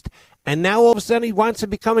Coast, and now all of a sudden he wants to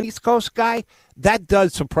become an East Coast guy. That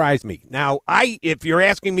does surprise me. Now, if you're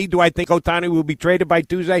asking me, do I think Ohtani will be traded by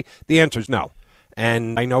Tuesday? The answer is no.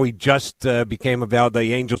 And I know he just became available.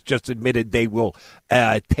 The Angels just admitted they will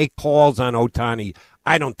take calls on Ohtani.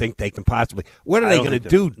 I don't think they can possibly. What are they going to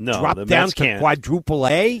do? Drop down to quadruple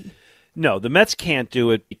A? No, the Mets can't do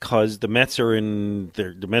it because the Mets are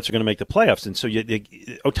the Mets are going to make the playoffs, and so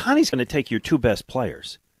Ohtani's going to take your two best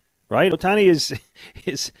players. Right, Ohtani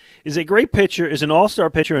is a great pitcher, is an all-star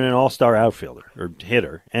pitcher and an all-star outfielder or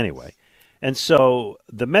hitter anyway, and so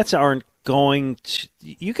the Mets aren't going to.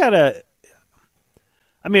 You gotta.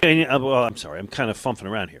 I mean, well, I'm sorry, I'm kind of fumphing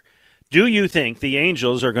around here. Do you think the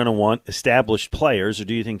Angels are going to want established players, or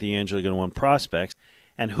do you think the Angels are going to want prospects?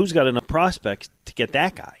 And who's got enough prospects to get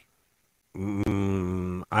that guy?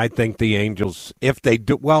 I think the Angels, if they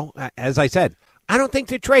do, well, as I said, I don't think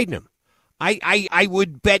they're trading him. I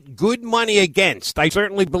would bet good money against. I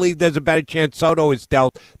certainly believe there's a better chance Soto is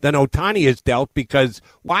dealt than Ohtani is dealt because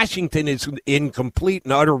Washington is in complete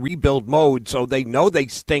and utter rebuild mode, so they know they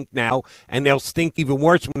stink now, and they'll stink even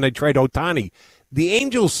worse when they trade Ohtani. The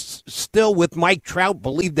Angels still, with Mike Trout,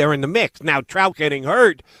 believe they're in the mix. Now, Trout getting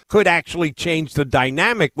hurt could actually change the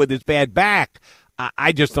dynamic with his bad back.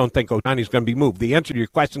 I just don't think Ohtani's going to be moved. The answer to your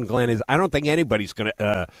question, Glenn, is I don't think anybody's going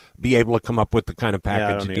to be able to come up with the kind of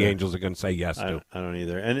package that the Angels are going to say yes to. I don't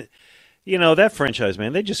either. And, that franchise,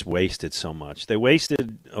 man, they just wasted so much. They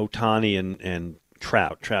wasted Ohtani and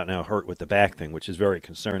Trout. Trout now hurt with the back thing, which is very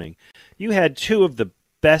concerning. You had two of the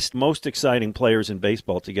best, most exciting players in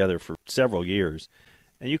baseball together for several years,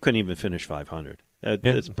 and you couldn't even finish 500.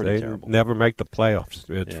 It's pretty terrible. Never make the playoffs.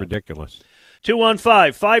 It's ridiculous.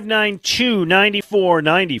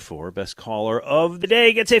 215-592-9494. Best caller of the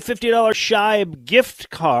day gets a $50 Shibe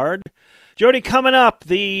gift card. Jody, coming up,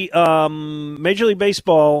 the Major League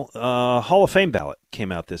Baseball Hall of Fame ballot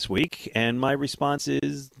came out this week, and my response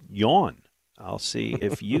is yawn. I'll see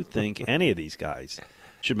if you think any of these guys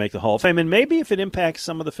should make the Hall of Fame, and maybe if it impacts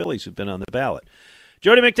some of the Phillies who've been on the ballot.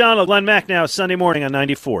 Jody McDonald, Glenn Macnow, Sunday morning on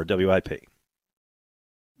 94 WIP.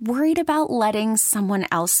 Worried about letting someone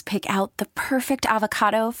else pick out the perfect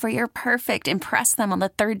avocado for your perfect impress them on the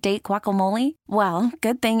third date guacamole? Well,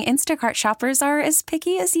 good thing Instacart shoppers are as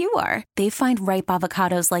picky as you are. They find ripe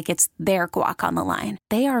avocados like it's their guac on the line.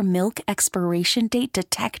 They are milk expiration date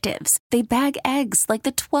detectives. They bag eggs like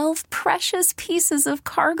the 12 precious pieces of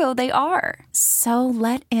cargo they are. So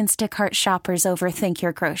let Instacart shoppers overthink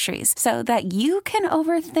your groceries so that you can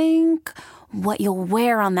overthink what you'll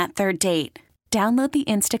wear on that third date. Download the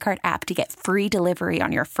Instacart app to get free delivery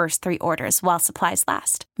on your first 3 orders while supplies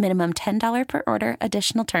last. Minimum $10 per order.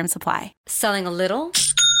 Additional terms apply. Selling a little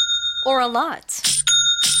or a lot?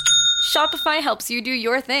 Shopify helps you do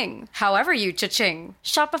your thing, however you cha-ching.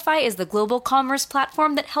 Shopify is the global commerce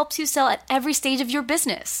platform that helps you sell at every stage of your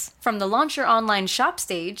business. From the launch your online shop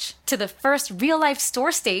stage, to the first real-life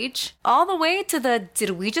store stage, all the way to the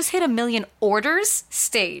did we just hit 1 million orders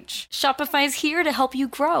stage. Shopify is here to help you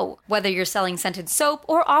grow. Whether you're selling scented soap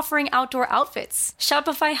or offering outdoor outfits,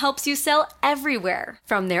 Shopify helps you sell everywhere.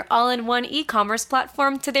 From their all-in-one e-commerce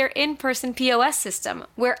platform to their in-person POS system,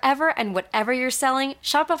 wherever and whatever you're selling,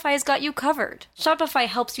 Shopify's got you covered. Shopify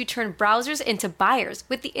helps you turn browsers into buyers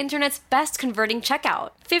with the internet's best converting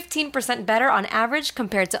checkout. 15% better on average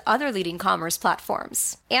compared to other leading commerce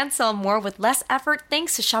platforms. And sell more with less effort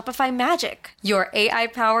thanks to Shopify Magic, your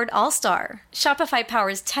AI-powered all-star. Shopify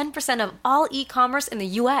powers 10% of all e-commerce in the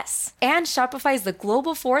U.S. And Shopify is the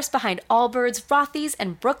global force behind Allbirds, Rothy's,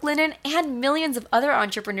 and Brooklinen, and millions of other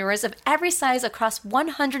entrepreneurs of every size across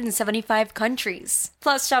 175 countries.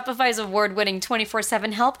 Plus, Shopify's award-winning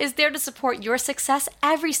 24/7 help is there to support your success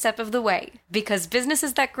every step of the way. Because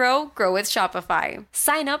businesses that grow, grow with Shopify.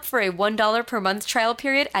 Sign up for a $1 per month trial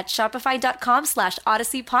period at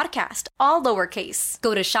shopify.com/Odyssey Podcast, all lowercase.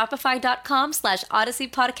 Go to shopify.com/Odyssey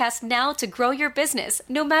Podcast now to grow your business,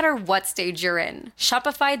 no matter what stage you're in.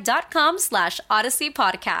 Shopify.com/Odyssey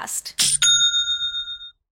Podcast.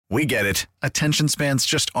 We get it. Attention spans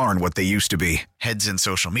just aren't what they used to be. Heads in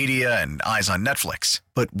social media and eyes on Netflix.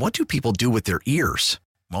 But what do people do with their ears?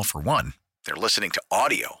 Well, for one, they're listening to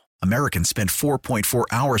audio. Americans spend 4.4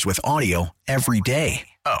 hours with audio every day.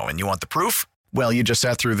 Oh, and you want the proof? Well, you just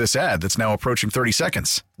sat through this ad that's now approaching 30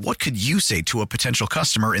 seconds. What could you say to a potential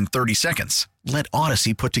customer in 30 seconds? Let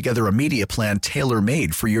Odyssey put together a media plan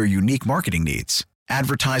tailor-made for your unique marketing needs.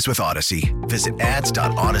 Advertise with Odyssey. Visit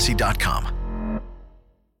ads.odyssey.com.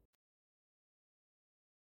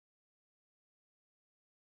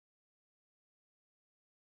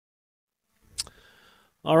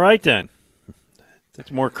 All right, then.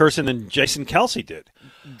 That's more cursing than Jason Kelsey did.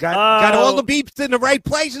 Got all the beeps in the right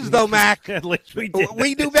places, though, Mac. At least we did.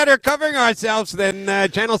 We do better covering ourselves than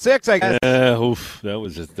Channel 6, I guess. That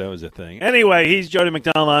was a thing. Anyway, he's Jody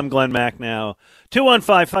McDonald. I'm Glenn Mack now.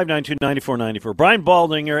 215-592-9494. Brian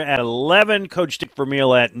Baldinger at 11. Coach Dick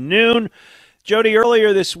Vermeil at noon. Jody,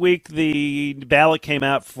 earlier this week, the ballot came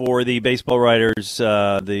out for the Baseball Writers,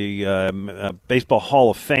 Baseball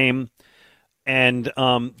Hall of Fame. And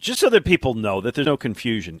just so that people know that there's no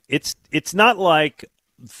confusion, it's not like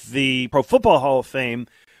the Pro Football Hall of Fame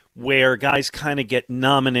where guys kind of get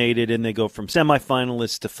nominated and they go from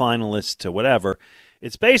semifinalists to finalists to whatever.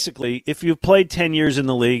 It's basically if you've played 10 years in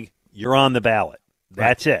the league, you're on the ballot.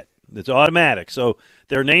 That's it. It's automatic. So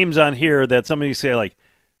there are names on here that somebody say like,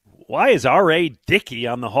 why is R.A. Dickey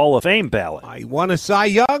on the Hall of Fame ballot? I want a Cy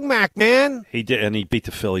Young, Mac, man. He did, and he beat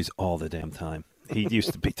the Phillies all the damn time. He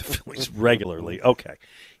used to beat the Phillies regularly. Okay.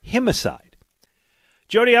 Him aside.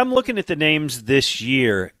 Jody, I'm looking at the names this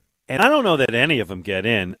year, and I don't know that any of them get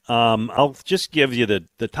in. I'll just give you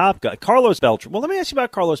the top guy, Carlos Beltran. Well, let me ask you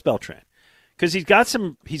about Carlos Beltran, because he's got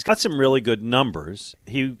some really good numbers.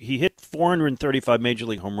 He hit 435 Major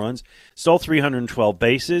League home runs, stole 312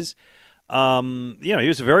 bases. He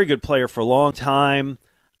was a very good player for a long time.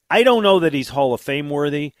 I don't know that he's Hall of Fame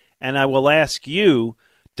worthy, and I will ask you,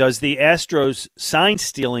 does the Astros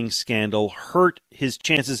sign-stealing scandal hurt his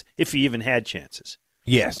chances, if he even had chances?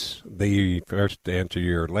 Yes. The first answer to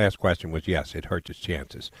your last question was yes, it hurt his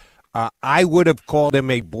chances. I would have called him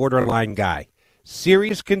a borderline guy.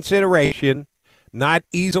 Serious consideration, not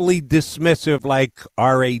easily dismissive like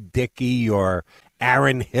R.A. Dickey or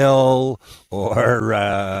Aaron Hill or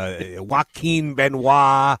Joaquin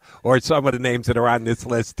Benoit or some of the names that are on this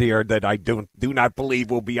list here that I do not believe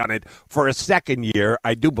will be on it for a second year.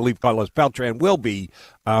 I do believe Carlos Beltran will be,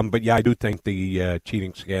 but yeah, I do think the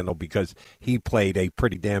cheating scandal, because he played a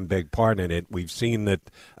pretty damn big part in it. We've seen that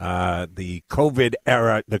the steroid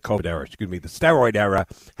era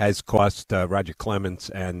has cost Roger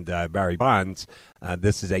Clemens and Barry Bonds.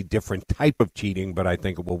 This is a different type of cheating, but I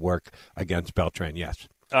think it will work against Beltran, yes.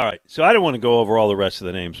 All right, so I don't want to go over all the rest of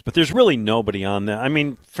the names, but there's really nobody on there. I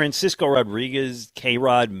mean, Francisco Rodriguez,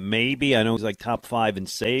 K-Rod, maybe. I know he's like top 5 in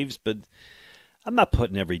saves, but I'm not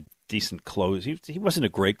putting every decent close. He wasn't a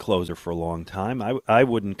great closer for a long time. I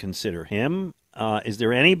wouldn't consider him. Is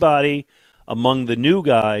there anybody among the new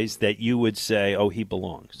guys that you would say, oh, he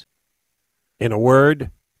belongs? In a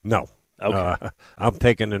word, no. Okay. I'm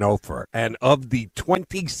taking an oath for it. And of the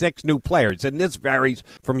 26 new players, and this varies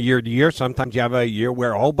from year to year. Sometimes you have a year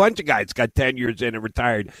where a whole bunch of guys got 10 years in and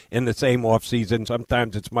retired in the same offseason.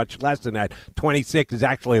 Sometimes it's much less than that. 26 is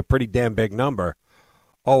actually a pretty damn big number.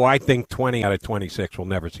 Oh, I think 20 out of 26 will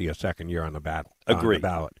never see a second year on the ballot. Agreed.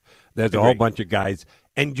 There's a whole bunch of guys.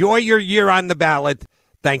 Enjoy your year on the ballot.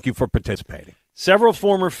 Thank you for participating. Several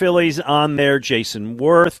former Phillies on there. Jason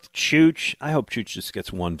Worth, Chooch. I hope Chooch just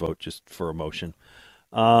gets one vote just for emotion.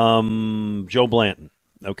 Joe Blanton.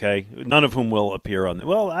 Okay. None of whom will appear on.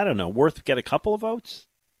 Well, I don't know. Worth get a couple of votes?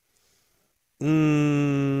 Yeah.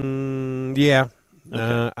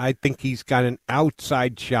 Okay. I think he's got an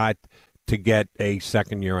outside shot to get a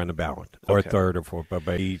second year on the ballot, or third or fourth,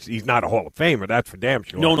 but he's not a Hall of Famer, that's for damn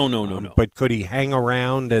sure. No. But could he hang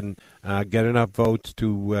around and get enough votes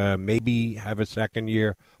to maybe have a second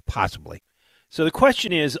year? Possibly. So the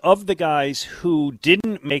question is, of the guys who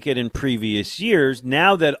didn't make it in previous years,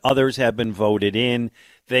 now that others have been voted in,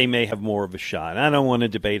 they may have more of a shot. I don't want to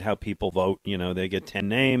debate how people vote. You know, they get 10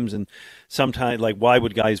 names, and sometimes, like, why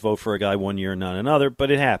would guys vote for a guy one year and not another?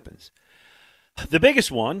 But it happens. The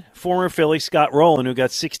biggest one, former Philly Scott Rowland, who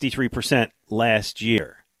got 63% last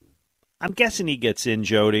year. I'm guessing he gets in,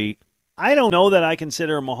 Jody. I don't know that I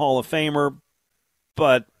consider him a Hall of Famer,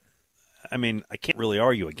 but, I mean, I can't really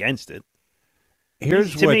argue against it.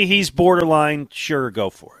 To me, he's borderline, sure, go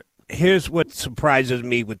for it. Here's what surprises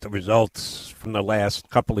me with the results from the last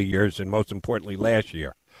couple of years, and most importantly last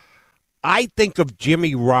year. I think of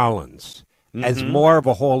Jimmy Rollins as more of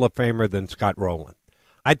a Hall of Famer than Scott Rowland.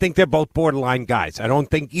 I think they're both borderline guys. I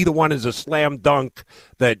don't think either one is a slam dunk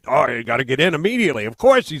that, you got to get in immediately. Of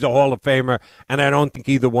course he's a Hall of Famer, and I don't think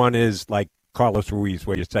either one is like Carlos Ruiz,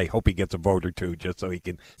 where you say, hope he gets a vote or two, just so he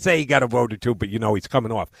can say he got a vote or two, but you know he's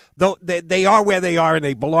coming off. Though they are where they are, and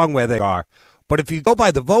they belong where they are. But if you go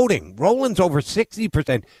by the voting, Rolen's over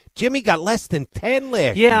 60%. Jimmy got less than 10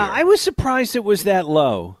 last year. Yeah, I was surprised it was that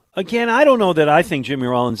low. Again, I don't know that I think Jimmy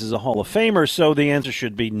Rollins is a Hall of Famer, so the answer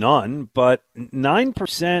should be none. But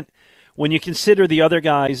 9%, when you consider the other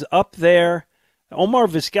guys up there, Omar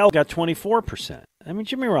Vizquel got 24%. I mean,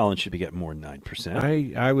 Jimmy Rollins should be getting more than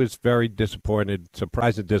 9%. I was very disappointed,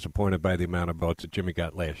 surprised and disappointed by the amount of votes that Jimmy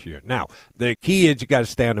got last year. Now, the key is you got to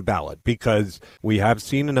stay on the ballot because we have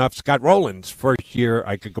seen enough. Scott Rowland's first year,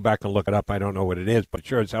 I could go back and look it up. I don't know what it is, but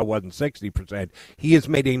sure as hell wasn't 60%. He has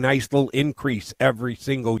made a nice little increase every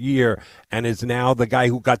single year and is now the guy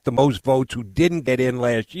who got the most votes who didn't get in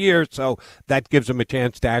last year, so that gives him a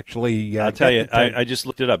chance to actually I'll tell you, I just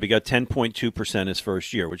looked it up. He got 10.2% his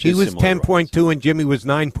first year, which he is was similar to 10.2 and Jimmy was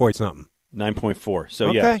 9 point something. 9.4. So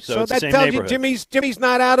okay. yeah, so it's that the same tells you neighborhood. Jimmy's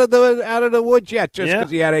not out of the woods yet, just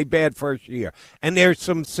because he had a bad first year. And there's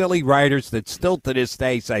some silly writers that still to this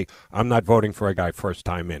day say, "I'm not voting for a guy first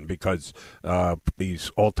time in because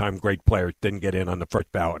these all-time great players didn't get in on the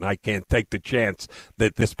first ballot, and I can't take the chance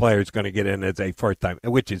that this player is going to get in as a first time,"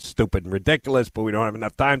 which is stupid and ridiculous. But we don't have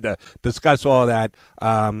enough time to discuss all that.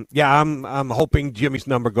 I'm hoping Jimmy's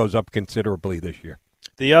number goes up considerably this year.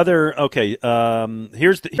 The other, here are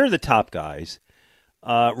the top guys.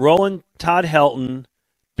 Roland, Todd Helton,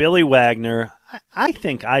 Billy Wagner. I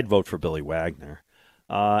think I'd vote for Billy Wagner.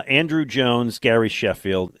 Andrew Jones, Gary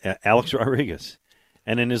Sheffield, Alex Rodriguez.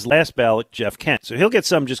 And in his last ballot, Jeff Kent. So he'll get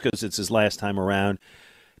some just because it's his last time around.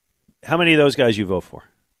 How many of those guys you vote for?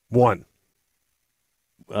 One.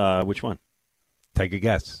 Which one? Take a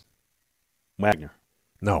guess. Wagner.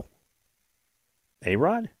 No.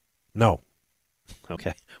 A-Rod? No.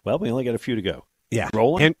 Okay. Well, we only got a few to go. Yeah.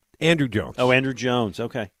 Roland? Andrew Jones. Oh, Andrew Jones.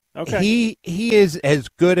 Okay. He is as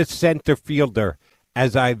good a center fielder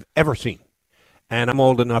as I've ever seen. And I'm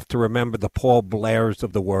old enough to remember the Paul Blairs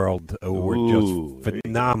of the world who were just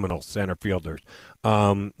phenomenal center fielders.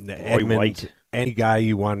 Edmund, White. Any guy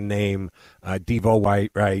you want to name, Devo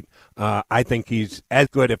White, right? I think he's as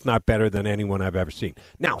good, if not better, than anyone I've ever seen.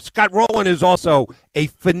 Now, Scott Rowland is also a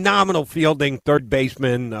phenomenal fielding third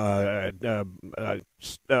baseman, a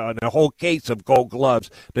whole case of gold gloves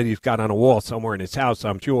that he's got on a wall somewhere in his house,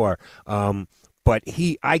 I'm sure. But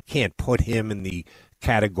I can't put him in the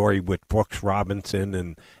category with Brooks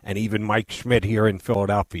Robinson and even Mike Schmidt here in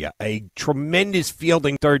Philadelphia. A tremendous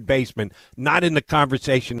fielding third baseman, not in the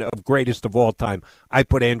conversation of greatest of all time. I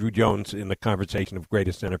put Andrew Jones in the conversation of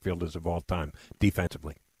greatest center fielders of all time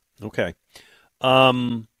defensively. Okay.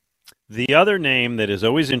 The other name that is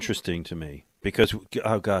always interesting to me, because,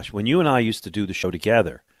 oh gosh, when you and I used to do the show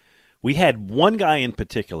together, we had one guy in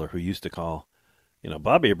particular who used to call,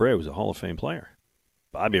 Bobby Abreu was a Hall of Fame player.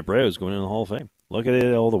 Bobby Abreu is going in the Hall of Fame. Look at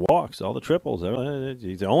it, all the walks, all the triples.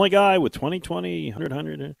 He's the only guy with 20,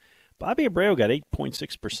 100. Bobby Abreu got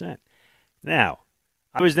 8.6%. Now,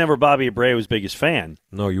 I was never Bobby Abreu's biggest fan.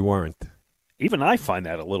 No, you weren't. Even I find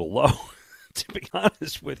that a little low, to be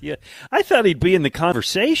honest with you. I thought he'd be in the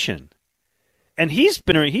conversation. And he's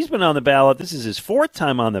been on the ballot. This is his fourth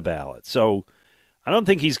time on the ballot. So I don't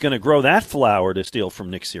think he's going to grow that flower to steal from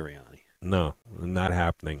Nick Sirianni. No, not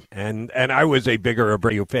happening. And I was a bigger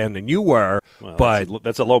Abreu fan than you were, but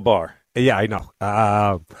that's a low bar. Yeah, I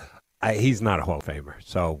know. He's not a Hall of Famer.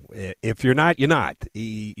 So if you're not, you're not.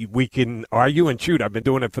 We can argue and shoot. I've been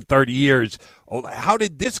doing it for 30 years. Oh, how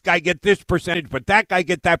did this guy get this percentage, but that guy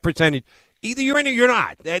get that percentage? Either you're in or you're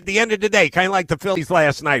not. At the end of the day, kind of like the Phillies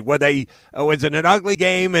last night, where they was it an ugly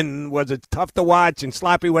game and was it tough to watch and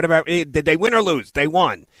sloppy, whatever. Did they win or lose? They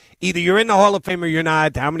won. Either you're in the Hall of Fame or you're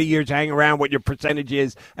not. How many years hang around, what your percentage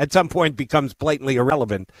is, at some point becomes blatantly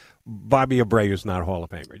irrelevant. Bobby Abreu is not a Hall of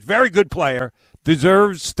Famer. He's a very good player,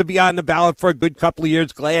 deserves to be on the ballot for a good couple of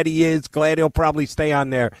years. Glad he is. Glad he'll probably stay on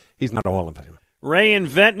there. He's not a Hall of Famer. Ray and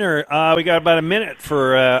Ventnor, we got about a minute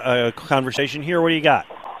for a conversation here. What do you got?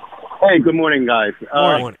 Hey, good morning, guys.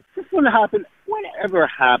 Morning. Whatever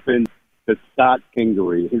happened to Scott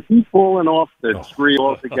Kingery? Has he fallen off the tree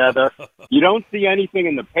altogether? You don't see anything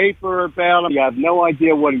in the paper about him. You have no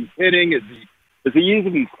idea what he's hitting. Is he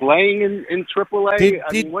even playing in AAA?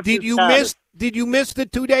 Did you miss the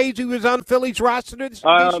 2 days he was on Philly's roster this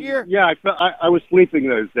year? Yeah, I was sleeping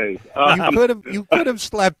those days. You could have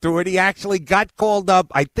slept through it. He actually got called up.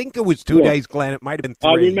 I think it was 2 days, Glenn. It might have been 3.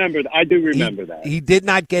 I do remember that. He did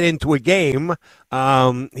not get into a game.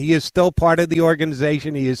 He is still part of the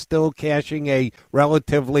organization. He is still cashing a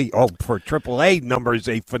relatively, for AAA numbers,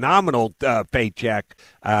 a phenomenal paycheck.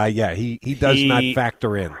 He does not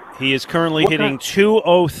factor in. He is currently hitting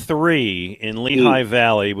 .203 in Lehigh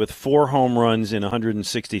Valley with 4 home runs in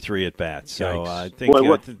 163 at-bats. So I think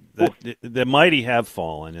the mighty have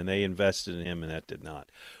fallen, and they invested in him, and that did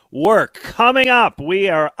not work. Coming up, we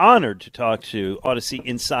are honored to talk to Odyssey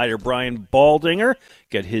insider Brian Baldinger,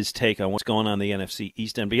 get his take on what's going on in the NFC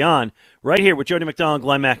East and beyond, right here with Jody McDonald,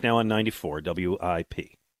 Glenn Mack, now on 94 WIP.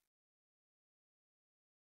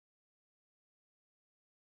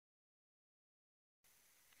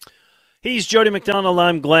 He's Jody McDonald.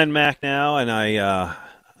 I'm Glenn Mack now, and I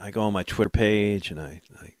go on my Twitter page, and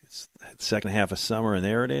it's the second half of summer, and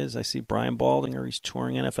there it is. I see Brian Baldinger. He's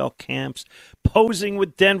touring NFL camps, posing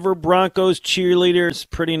with Denver Broncos cheerleaders.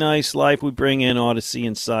 Pretty nice life. We bring in Odyssey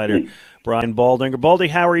insider Brian Baldinger. Baldy,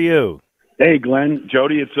 how are you? Hey, Glenn.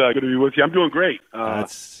 Jody, it's good to be with you. I'm doing great.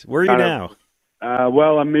 Where are you now?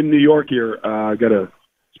 Well, I'm in New York here. I got to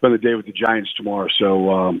spend the day with the Giants tomorrow,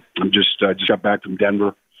 so I'm just got back from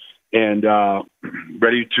Denver. And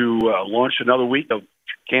ready to launch another week of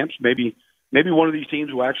camps. Maybe one of these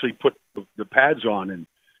teams will actually put the pads on and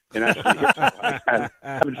actually I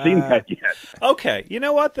haven't seen that yet. Okay, you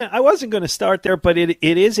know what? I wasn't going to start there, but it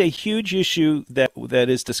is a huge issue that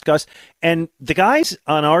is discussed. And the guys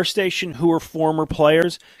on our station who are former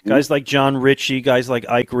players, guys like John Ritchie, guys like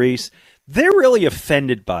Ike Reese, they're really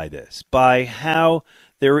offended by this, by how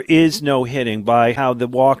there is no hitting, by how the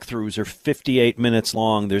walkthroughs are 58 minutes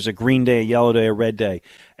long. There's a green day, a yellow day, a red day.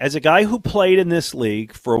 As a guy who played in this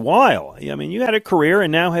league for a while, I mean, you had a career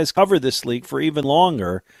and now has covered this league for even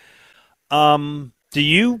longer. Is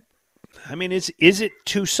it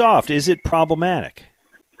too soft? Is it problematic?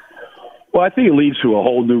 Well, I think it leads to a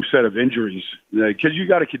whole new set of injuries because you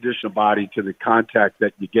got to condition a body to the contact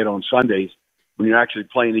that you get on Sundays when you're actually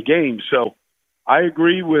playing the game. So I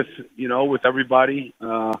agree with everybody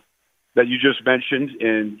that you just mentioned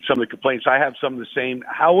and some of the complaints. I have some of the same.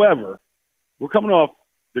 However, we're coming off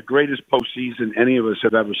the greatest postseason any of us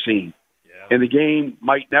have ever seen. Yeah. And the game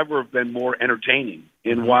might never have been more entertaining.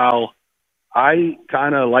 And while I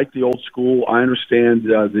kind of like the old school, I understand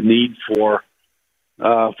the need for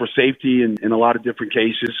safety in a lot of different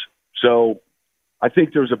cases. So I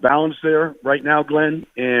think there's a balance there right now, Glenn,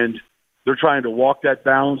 and they're trying to walk that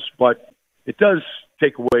balance, but it does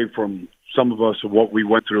take away from some of us of what we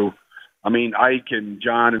went through. I mean, Ike and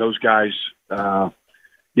John and those guys,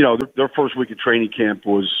 their first week of training camp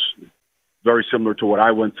was very similar to what I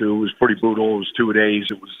went through. It was pretty brutal. It was 2 days.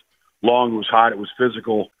 It was long. It was hot. It was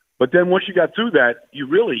physical. But then once you got through that, you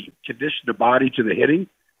really conditioned the body to the hitting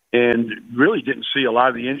and really didn't see a lot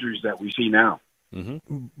of the injuries that we see now.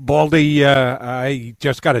 Mm-hmm. Baldy, I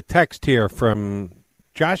just got a text here from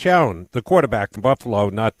Josh Allen, the quarterback from Buffalo,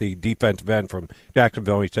 not the defensive end from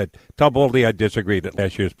Jacksonville. He said, tell Baldy I disagree that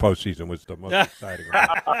last year's postseason was the most exciting.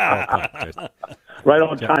 Right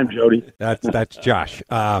on time, Jody. That's Josh.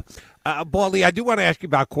 Baldy, I do want to ask you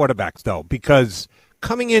about quarterbacks, though, because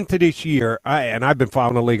coming into this year, I've been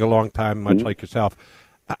following the league a long time, much like yourself,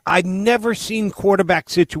 I've never seen quarterback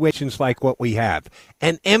situations like what we have.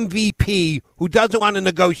 An MVP who doesn't want to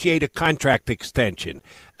negotiate a contract extension.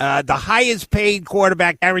 The highest paid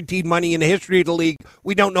quarterback guaranteed money in the history of the league.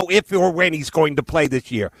 We don't know if or when he's going to play this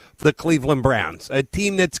year for the Cleveland Browns. A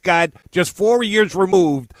team that's got just 4 years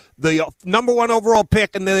removed the number 1 overall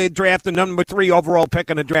pick in the draft, the number 3 overall pick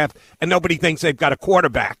in the draft, and nobody thinks they've got a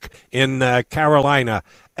quarterback in Carolina.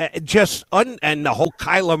 And the whole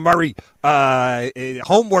Kyler Murray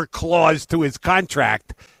homework clause to his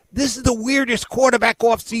contract. This is the weirdest quarterback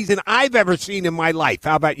offseason I've ever seen in my life.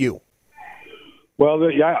 How about you? Well,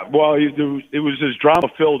 it was as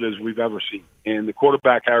drama-filled as we've ever seen. And the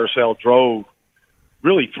quarterback carousel drove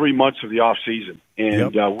really 3 months of the offseason.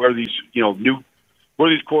 And where these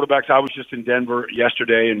quarterbacks, I was just in Denver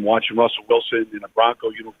yesterday and watching Russell Wilson in a Bronco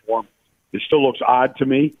uniform. It still looks odd to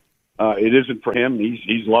me. It isn't for him.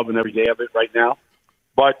 He's loving every day of it right now.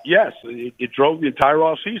 But, yes, it drove the entire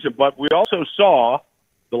offseason. But we also saw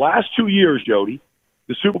the last 2 years, Jody,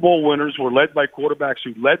 the Super Bowl winners were led by quarterbacks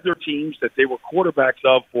who led their teams that they were quarterbacks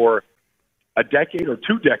of for a decade or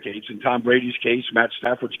 2 decades, in Tom Brady's case, Matt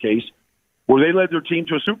Stafford's case, where they led their team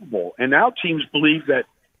to a Super Bowl. And now teams believe that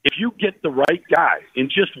if you get the right guy in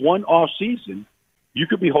just one offseason, you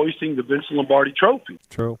could be hoisting the Vince Lombardi trophy.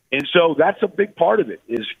 True. And so that's a big part of it,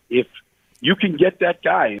 is if you can get that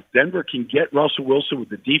guy, if Denver can get Russell Wilson with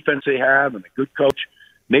the defense they have and a good coach,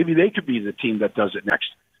 maybe they could be the team that does it next.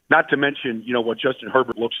 Not to mention, what Justin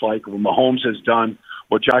Herbert looks like, what Mahomes has done,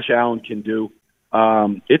 what Josh Allen can do.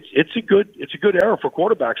 It's a good era for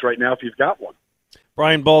quarterbacks right now if you've got one.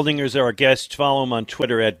 Brian Baldinger is our guest. Follow him on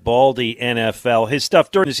Twitter at BaldyNFL. His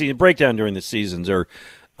stuff during the season, breakdown during the seasons are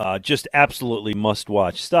Just absolutely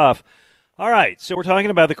must-watch stuff. All right, so we're talking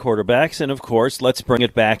about the quarterbacks, and of course, let's bring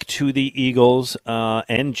it back to the Eagles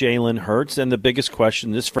and Jalen Hurts. And the biggest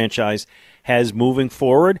question this franchise has moving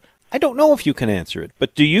forward, I don't know if you can answer it,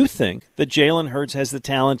 but do you think that Jalen Hurts has the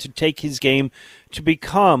talent to take his game to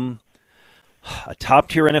become a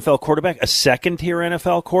top-tier NFL quarterback, a second-tier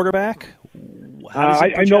NFL quarterback?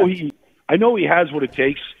 I know he has what it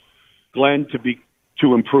takes, Glenn,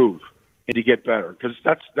 to improve and to get better, because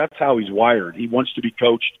that's how he's wired. He wants to be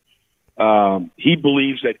coached. He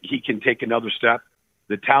believes that he can take another step.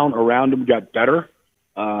 The talent around him got better.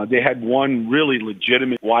 They had one really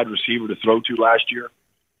legitimate wide receiver to throw to last year.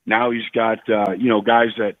 Now he's got guys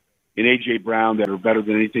that in A.J. Brown that are better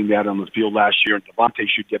than anything they had on the field last year, and Devontae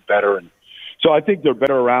should get better. And so I think they're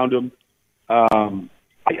better around him.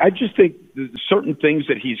 I just think there's certain things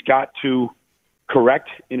that he's got to correct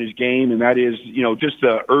in his game, and that is, just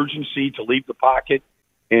the urgency to leave the pocket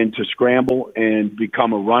and to scramble and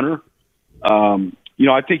become a runner.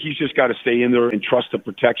 I think he's just got to stay in there and trust the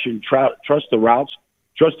protection, trust the routes,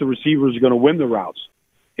 trust the receivers are going to win the routes.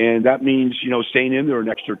 And that means, staying in there an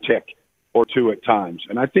extra tick or two at times.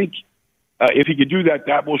 And I think if he could do that,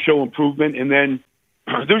 that will show improvement. And then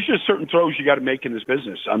there's just certain throws you got to make in this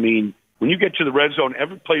business. I mean, when you get to the red zone,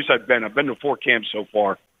 every place I've been to 4 camps so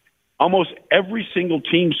far, almost every single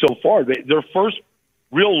team so far, their first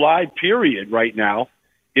real live period right now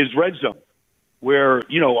is red zone, where,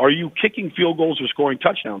 are you kicking field goals or scoring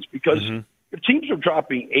touchdowns? Because if teams are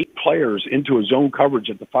dropping 8 players into a zone coverage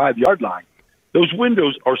at the 5-yard line, those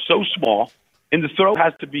windows are so small, and the throw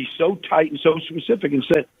has to be so tight and so specific. In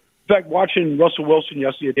fact, watching Russell Wilson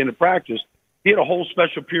yesterday at the end of practice, he had a whole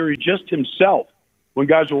special period just himself when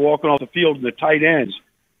guys were walking off the field and the tight ends,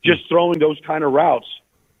 just throwing those kind of routes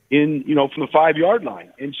in, from the 5-yard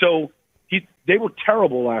line. And so they were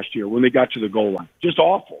terrible last year when they got to the goal line, just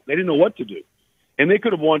awful. They didn't know what to do. And they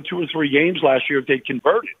could have won 2 or 3 games last year if they'd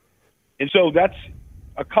converted. And so that's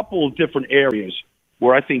a couple of different areas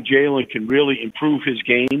where I think Jalen can really improve his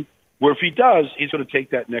game, where if he does, he's going to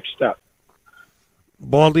take that next step.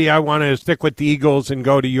 Baldy, I want to stick with the Eagles and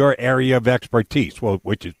go to your area of expertise,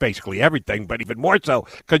 which is basically everything, but even more so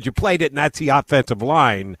because you played it, and that's the offensive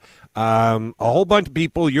line. A whole bunch of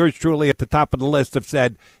people, yours truly at the top of the list, have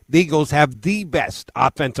said the Eagles have the best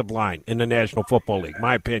offensive line in the National Football League,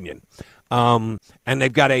 my opinion. And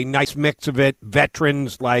they've got a nice mix of it,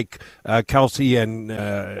 veterans like Kelsey and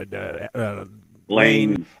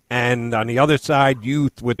Lane, and on the other side,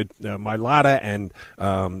 youth with Mailata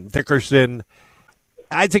and Dickerson.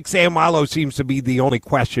 Isaac Seumalo seems to be the only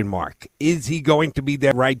question mark. Is he going to be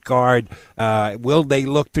their right guard? Will they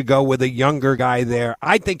look to go with a younger guy there?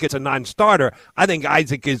 I think it's a non-starter. I think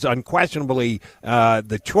Isaac is unquestionably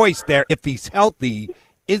the choice there if he's healthy.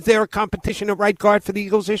 Is there a competition at right guard for the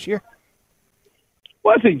Eagles this year?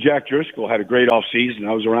 Well, I think Jack Driscoll had a great offseason.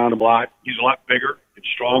 I was around him a lot. He's a lot bigger and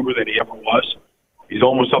stronger than he ever was. He's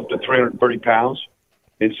almost up to 330 pounds.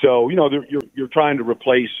 And so, you're trying to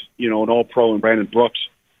replace, an all-pro and Brandon Brooks,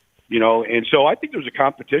 and so I think there's a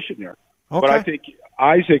competition there. Okay. But I think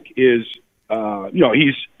Isaac is,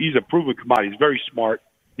 he's a proven commodity. He's very smart.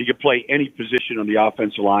 He can play any position on the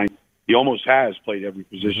offensive line. He almost has played every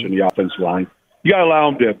position on the offensive line. You got to allow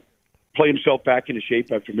him to play himself back into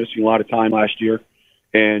shape after missing a lot of time last year.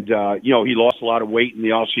 And, he lost a lot of weight in the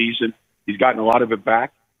offseason. He's gotten a lot of it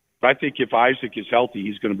back. But I think if Isaac is healthy,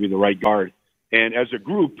 he's going to be the right guard. And as a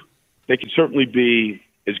group, they can certainly be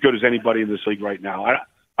as good as anybody in this league right now.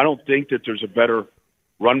 I don't think that there's a better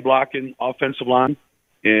run-blocking offensive line.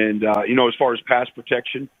 And, as far as pass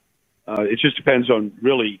protection, it just depends on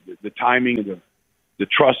really the timing and the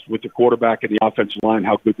trust with the quarterback and the offensive line,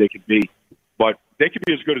 how good they can be. But they can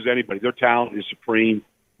be as good as anybody. Their talent is supreme.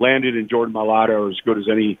 Landon and Jordan Mailata are as good as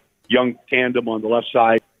any young tandem on the left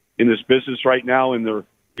side in this business right now, and they're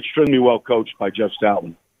extremely well coached by Jeff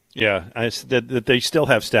Stoutland. Yeah, that they still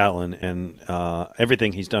have Stoutland, and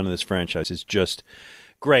everything he's done in this franchise is just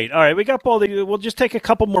great. All right, we got Baldy. We'll just take a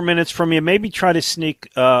couple more minutes from you. Maybe try to sneak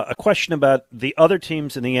a question about the other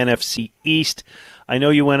teams in the NFC East. I know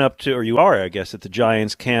you went up to, or you are, I guess, at the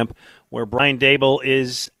Giants camp, where Brian Daboll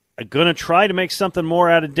is going to try to make something more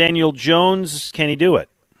out of Daniel Jones. Can he do it?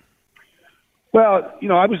 Well,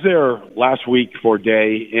 I was there last week for a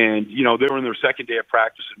day, and, they were in their second day of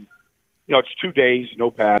practice, and it's 2 days, no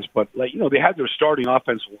pads, but they had their starting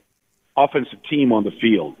offensive team on the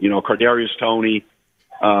field. Kadarius Toney,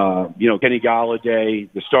 Kenny Golladay,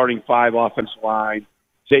 the starting 5 offensive line,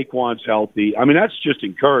 Saquon's healthy. I mean, that's just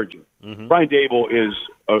encouraging. Mm-hmm. Brian Daboll is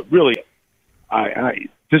really,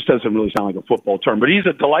 this doesn't really sound like a football term, but he's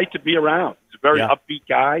a delight to be around. He's a very upbeat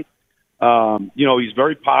guy. He's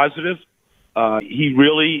very positive. He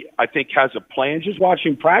really, I think, has a plan. Just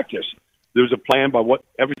watching practice, there's a plan by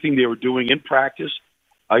everything they were doing in practice.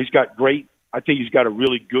 He's got a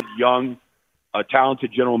really good, young,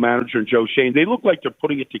 talented general manager in Joe Shane. They look like they're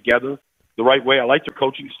putting it together the right way. I like their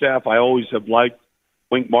coaching staff. I always have liked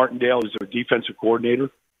Wink Martindale as their defensive coordinator.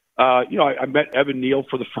 I met Evan Neal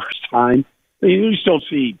for the first time. You just don't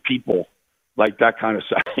see people like that kind of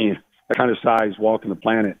size walking the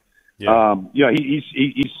planet. Yeah.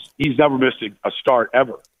 He's never missed a start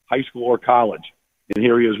ever, high school or college, and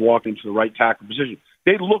here he is walking to the right tackle position.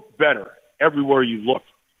 They look better everywhere you look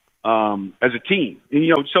as a team,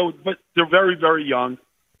 but they're very, very young,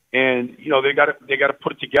 and they got to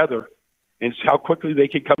put it together, and how quickly they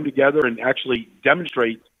can come together and actually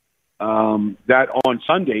demonstrate that on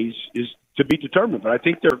Sundays is to be determined. But I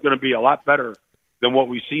think they're going to be a lot better than what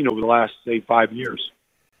we've seen over the last, say, 5 years.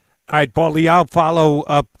 All right, Paulie, I'll follow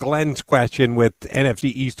up Glenn's question with NFC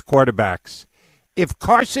East quarterbacks. If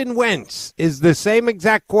Carson Wentz is the same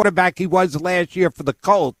exact quarterback he was last year for the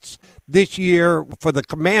Colts, this year for the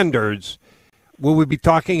Commanders, will we be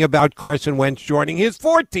talking about Carson Wentz joining his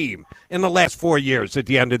fourth team in the last 4 years at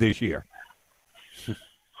the end of this year?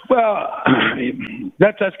 Well,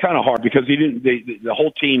 that's kind of hard because the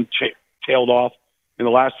whole team tailed off in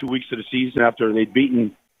the last 2 weeks of the season after they'd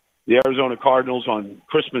beaten the Arizona Cardinals on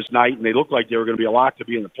Christmas night, and they looked like they were going to be a lot to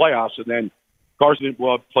be in the playoffs. And then Carson didn't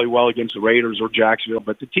play well against the Raiders or Jacksonville,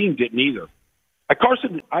 but the team didn't either. I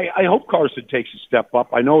hope Carson takes a step up.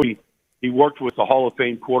 I know he worked with the Hall of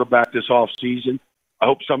Fame quarterback this offseason. I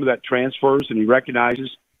hope some of that transfers and he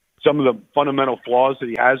recognizes some of the fundamental flaws that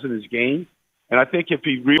he has in his game. And I think if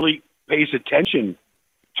he really pays attention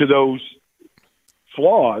to those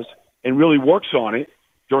flaws and really works on it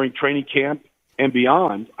during training camp and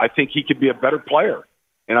beyond, I think he could be a better player.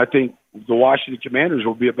 And I think the Washington Commanders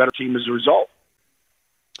will be a better team as a result.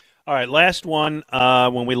 All right, last one.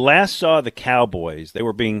 When we last saw the Cowboys, they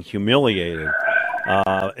were being humiliated,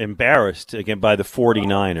 embarrassed again by the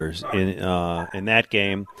 49ers in that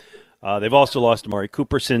game. They've also lost Amari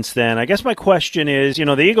Cooper since then. I guess my question is,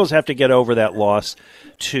 the Eagles have to get over that loss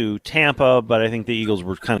to Tampa, but I think the Eagles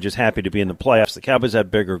were kind of just happy to be in the playoffs. The Cowboys had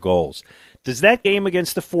bigger goals. Does that game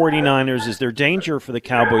against the 49ers, is there danger for the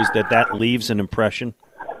Cowboys that leaves an impression?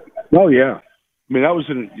 Oh, yeah. I mean, that was,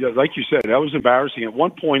 like you said, that was embarrassing. At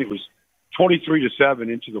one point, it was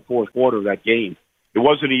 23-7 into the fourth quarter of that game. It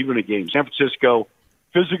wasn't even a game. San Francisco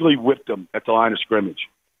physically whipped them at the line of scrimmage.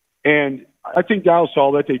 And I think Dallas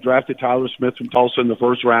saw that. They drafted Tyler Smith from Tulsa in the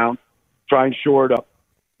first round, try and shore it up.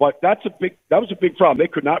 But that was a big problem. They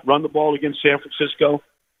could not run the ball against San Francisco.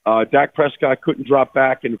 Dak Prescott couldn't drop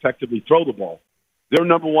back and effectively throw the ball. Their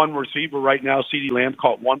number one receiver right now, CeeDee Lamb,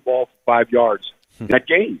 caught one ball for 5 yards in that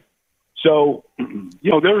game. So,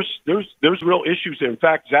 there's real issues there. In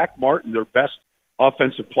fact, Zach Martin, their best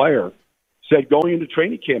offensive player, said going into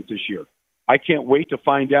training camp this year, I can't wait to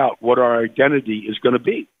find out what our identity is going to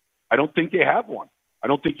be. I don't think they have one. I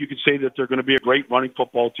don't think you could say that they're going to be a great running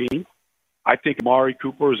football team. I think Amari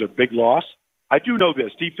Cooper is a big loss. I do know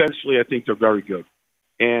this. Defensively, I think they're very good.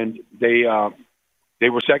 And they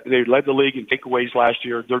were second. They led the league in takeaways last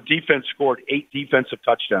year. Their defense scored 8 defensive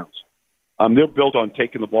touchdowns. They're built on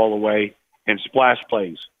taking the ball away and splash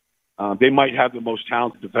plays. They might have the most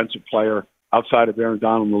talented defensive player outside of Aaron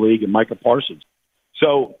Donald in the league and Micah Parsons.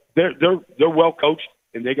 So they're well coached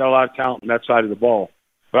and they got a lot of talent on that side of the ball.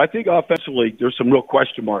 But I think offensively, there's some real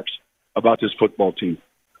question marks about this football team.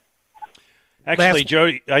 Actually,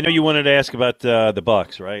 Jody, I know you wanted to ask about the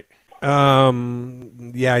Bucs, right?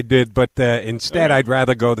 Yeah, I did, but instead I'd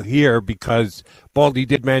rather go here because Baldy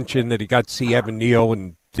did mention that he got to see Evan Neal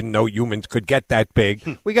and didn't know humans could get that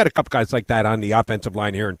big. We got a couple guys like that on the offensive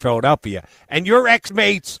line here in Philadelphia. And your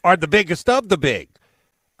ex-mates are the biggest of the big,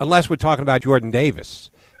 unless we're talking about Jordan Davis.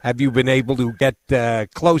 Have you been able to get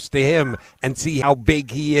close to him and see how big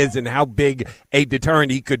he is and how big a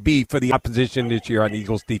deterrent he could be for the opposition this year on the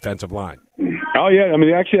Eagles' defensive line? Oh, yeah. I mean,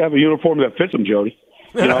 they actually have a uniform that fits them, Jody.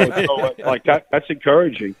 So, like that's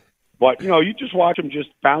encouraging. But, you just watch him just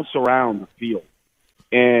bounce around the field.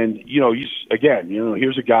 And,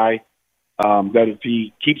 here's a guy that if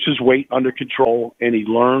he keeps his weight under control and he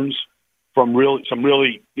learns from some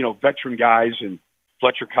really veteran guys and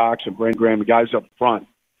Fletcher Cox and Brent Graham, the guys up front,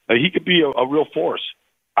 he could be a real force.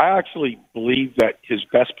 I actually believe that his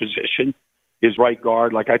best position is right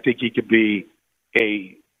guard. Like, I think he could be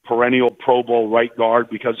a perennial Pro Bowl right guard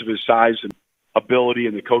because of his size and ability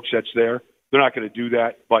and the coach that's there. They're not going to do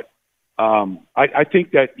that. But I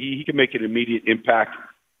think that he can make an immediate impact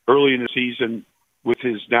early in the season with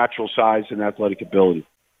his natural size and athletic ability.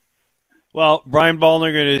 Well, Brian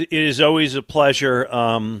Baldinger, it is always a pleasure.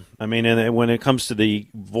 And when it comes to the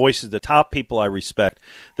voices, the top people I respect,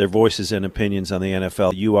 their voices and opinions on the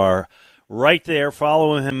NFL, you are right there.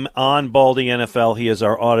 Follow him on Baldy NFL. He is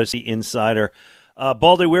our Odyssey insider.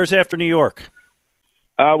 Baldy, where's after New York?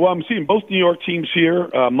 Well, I'm seeing both New York teams here.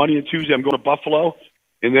 Monday and Tuesday, I'm going to Buffalo.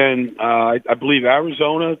 And then I believe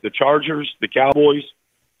Arizona, the Chargers, the Cowboys,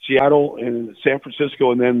 Seattle, and San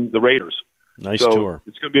Francisco, and then the Raiders. Nice tour.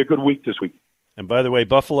 It's going to be a good week this week. And by the way,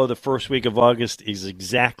 Buffalo, the first week of August is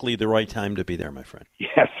exactly the right time to be there, my friend.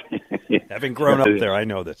 Yes. Having grown up there, I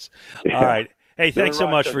know this. All right. Hey, thanks so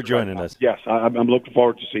much for joining us. Yes, I'm looking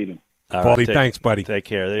forward to seeing him. Baldy, thanks, buddy. Take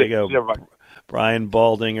care. There you go. Brian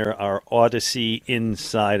Baldinger, our Odyssey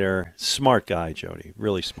insider. Smart guy, Jody.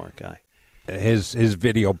 Really smart guy. His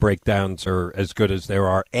video breakdowns are as good as there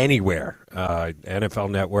are anywhere. NFL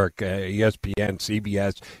Network, ESPN,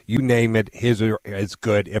 CBS, you name it, his are as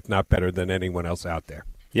good, if not better, than anyone else out there.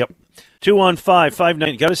 Yep.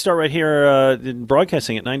 215-59. Got to start right here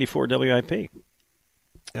broadcasting at 94 WIP.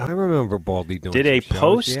 I remember Baldy doing Did a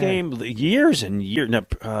post-game years and years,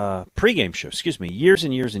 pregame show, years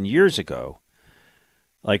and years and years ago.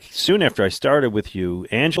 Like, soon after I started with you,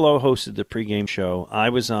 Angelo hosted the pregame show. I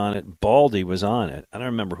was on it. Baldy was on it. I don't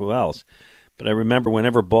remember who else. But I remember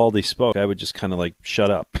whenever Baldy spoke, I would just kind of, like,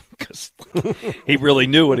 shut up because he really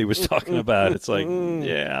knew what he was talking about. It's like,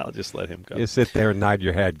 yeah, I'll just let him go. You sit there and nod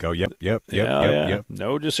your head, go, yep.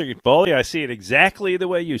 No disagreement. Baldy, I see it exactly the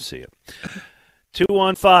way you see it.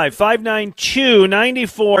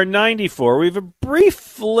 215-592-9494. We have a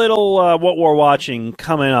brief little what we're watching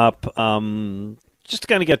coming up. Just to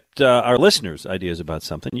kind of get our listeners' ideas about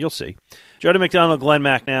something. You'll see. Jody McDonald, Glenn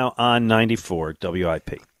Mack now on 94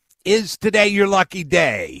 WIP. Is today your lucky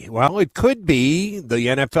day? Well, it could be the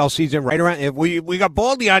NFL season right around. If we got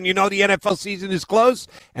Baldy on, you know the NFL season is close.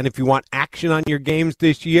 And if you want action on your games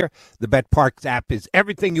this year, the BetParx app is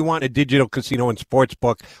everything you want, a digital casino and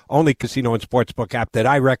sportsbook. Only casino and sportsbook app that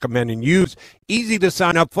I recommend and use. Easy to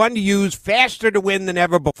sign up, fun to use, faster to win than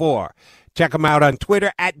ever before. Check them out on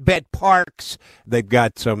Twitter at BetParx. They've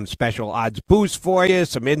got some special odds boosts for you,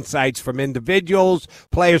 some insights from individuals,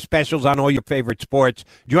 player specials on all your favorite sports.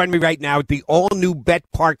 Join me right now at the all-new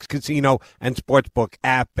BetParx Casino and Sportsbook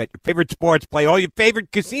app. Bet your favorite sports, play all your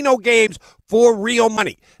favorite casino games for real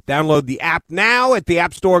money. Download the app now at the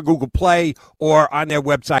App Store, Google Play, or on their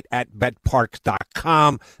website at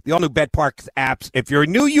betparx.com. The all-new BetParx apps. If you're a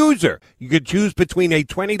new user, you could choose between a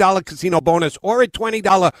 $20 casino bonus or a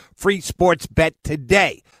 $20 free sports bet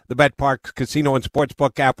today. The BetParx Casino and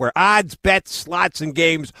Sportsbook app, where odds, bets, slots, and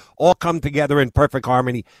games all come together in perfect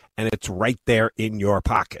harmony, and it's right there in your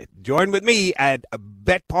pocket. Join with me at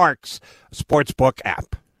BetParx Sportsbook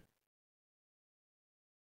app.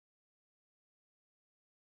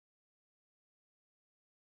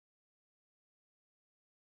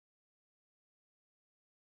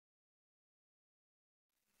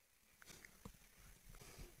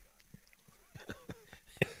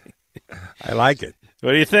 I like it.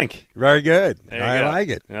 What do you think? Very good. I like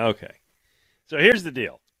it. Okay. So here's the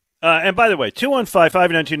deal. And by the way,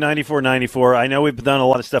 215-592-9494. I know we've done a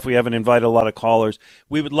lot of stuff. We haven't invited a lot of callers.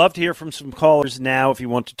 We would love to hear from some callers now if you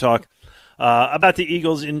want to talk about the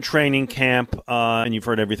Eagles in training camp. And you've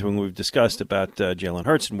heard everything we've discussed about Jalen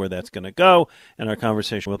Hurts and where that's going to go, and our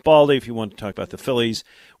conversation with Baldy. If you want to talk about the Phillies'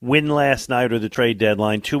 win last night or the trade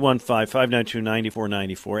deadline,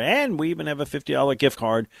 215-592-9494. And we even have a $50 gift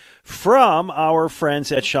card from our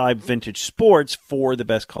friends at Scheib Vintage Sports for the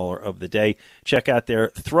best caller of the day. Check out their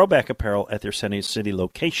throwback apparel at their City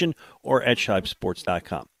location or at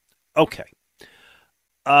scheibsports.com. Okay.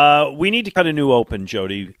 We need to cut a new open,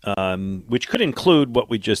 Jody, which could include what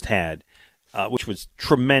we just had, which was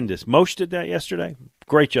tremendous. Moshe did that yesterday.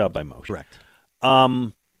 Great job by Moshe. Correct.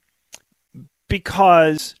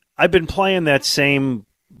 Because I've been playing that same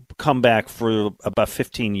comeback for about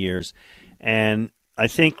 15 years, and I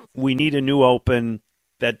think we need a new open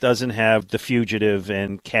that doesn't have The Fugitive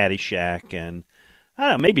and Caddyshack and, I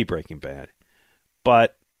don't know, maybe Breaking Bad.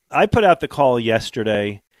 But I put out the call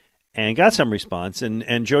yesterday and got some response.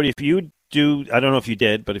 And Jody, if you do, I don't know if you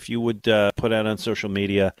did, but if you would put out on social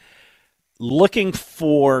media, looking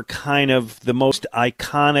for kind of the most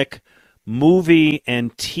iconic movie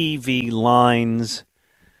and TV lines,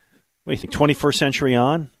 what do you think, 21st century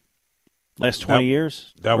on? Last 20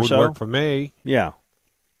 years? That would work for me. Yeah.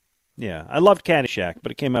 Yeah. I loved Caddyshack,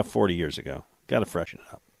 but it came out 40 years ago. Got to freshen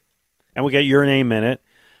it up. And we got your name in it.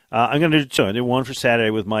 I'm going to do two. I did one for Saturday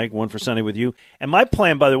with Mike, one for Sunday with you. And my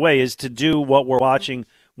plan, by the way, is to do what we're watching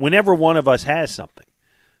whenever one of us has something.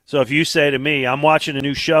 So if you say to me, I'm watching a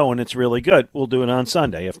new show and it's really good, we'll do it on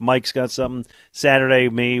Sunday. If Mike's got something, Saturday,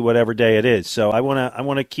 me, whatever day it is. So I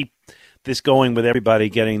want to keep this going with everybody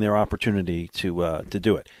getting their opportunity to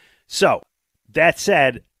do it. So that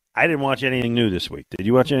said, I didn't watch anything new this week. Did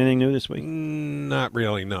you watch anything new this week? Not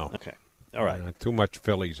really, no. Okay. All right. Too much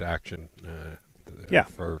Phillies action yeah.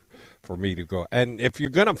 for me to go. And if you're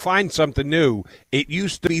going to find something new, it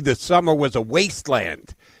used to be the summer was a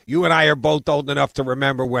wasteland. You and I are both old enough to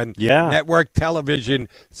remember when network television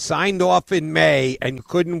signed off in May and you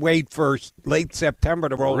couldn't wait for late September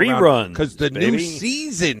to roll around because the new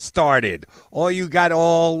season started. All you got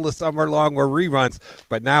all the summer long were reruns.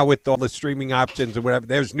 But now with all the streaming options and whatever,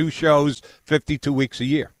 there's new shows 52 weeks a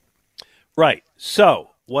year. Right. So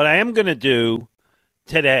what I am going to do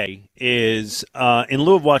today is, in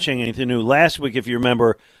lieu of watching anything new, last week, if you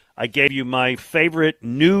remember, I gave you my favorite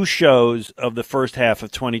new shows of the first half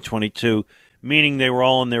of 2022, meaning they were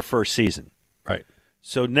all in their first season. Right.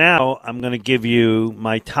 So now I'm going to give you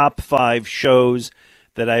my top 5 shows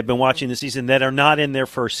that I've been watching this season that are not in their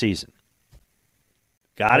first season.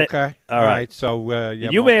 Got it? Okay. All right. So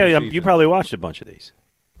you probably watched a bunch of these.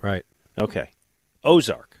 Right. Okay.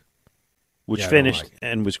 Ozark, which finished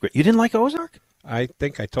and was great. You didn't like Ozark? I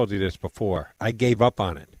think I told you this before. I gave up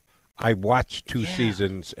on it. I watched 2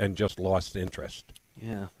 seasons and just lost interest.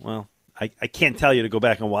 Yeah, well, I can't tell you to go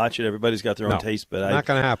back and watch it. Everybody's got their own taste, but not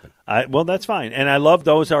going to happen. Well, that's fine. And I loved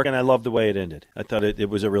Ozark, and I loved the way it ended. I thought it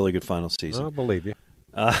was a really good final season. I'll believe you.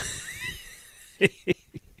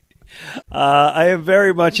 I am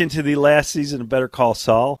very much into the last season of Better Call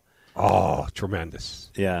Saul. Oh, tremendous.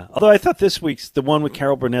 Yeah. Although I thought the one with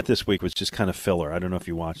Carol Burnett this week was just kind of filler. I don't know if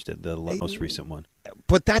you watched it, the most recent one.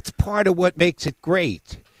 But that's part of what makes it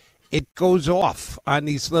great. It goes off on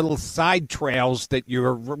these little side trails that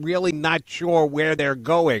you're really not sure where they're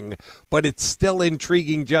going, but it's still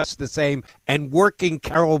intriguing just the same. And working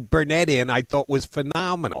Carol Burnett in, I thought, was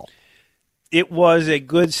phenomenal. It was a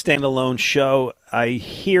good standalone show. I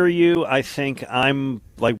hear you. I think I'm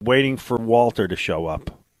like waiting for Walter to show up.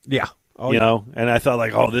 Yeah. You know, and I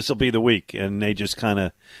thought this will be the week, and they just kind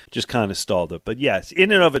of stalled it. But yes,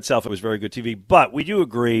 in and of itself, it was very good TV. But we do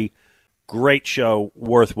agree, great show,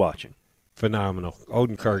 worth watching. Phenomenal.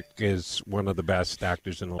 Odenkirk is one of the best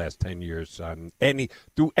actors in the last 10 years on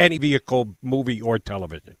through any vehicle, movie or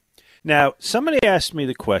television. Now, somebody asked me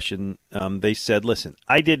the question. They said, "Listen,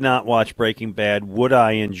 I did not watch Breaking Bad. Would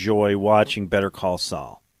I enjoy watching Better Call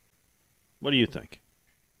Saul?" What do you think?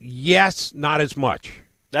 Yes, not as much.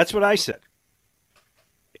 That's what I said.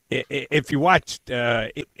 If you watched,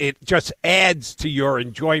 it just adds to your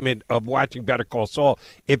enjoyment of watching Better Call Saul.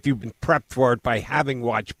 If you've been prepped for it by having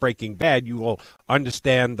watched Breaking Bad, you will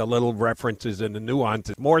understand the little references and the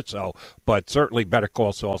nuances more so. But certainly Better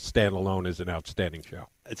Call Saul standalone is an outstanding show.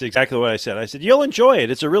 That's exactly what I said. I said, you'll enjoy it.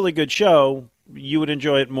 It's a really good show. You would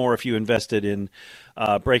enjoy it more if you invested in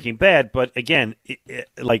Breaking Bad. But again,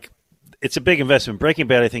 it's a big investment. Breaking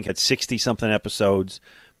Bad, I think, had 60-something episodes.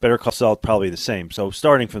 Better Call Saul, probably the same. So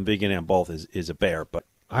starting from the beginning on both is a bear. But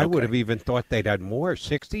I would have even thought they'd had more.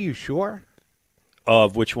 60, you sure?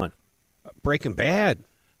 Of which one? Breaking Bad.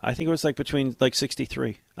 I think it was between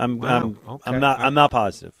 63. I'm not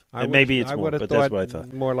positive. Maybe it's more, but that's what I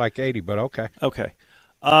thought. More like 80, but okay. Okay.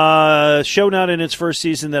 Show not in its first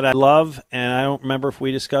season that I love, and I don't remember if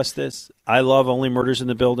we discussed this. I love Only Murders in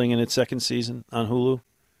the Building in its second season on Hulu.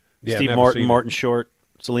 Yeah, Steve Martin Short.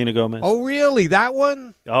 Selena Gomez. Oh, really? That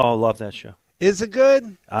one? Oh, I love that show. Is it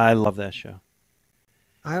good? I love that show.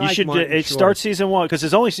 It starts season 1 because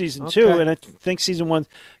it's only season 2, and I think season 1.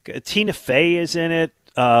 Tina Fey is in it.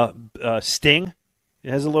 Sting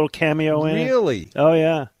has a little cameo in it. Really? Oh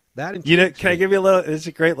yeah. That. Can I give you a little? It's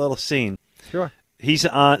a great little scene. Sure.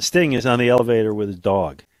 Sting is on the elevator with his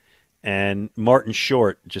dog, and Martin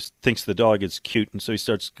Short just thinks the dog is cute, and so he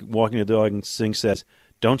starts walking the dog, and Sting says,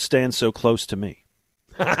 "Don't stand so close to me."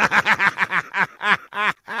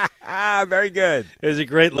 Very good. It was a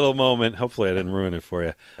great little moment. Hopefully, I didn't ruin it for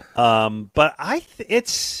you. But I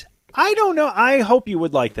don't know. I hope you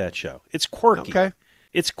would like that show. It's quirky. Okay.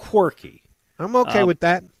 It's quirky. I'm okay with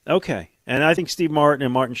that. Okay. And I think Steve Martin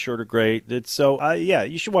and Martin Short are great. You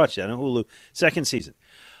should watch that on Hulu. Second season.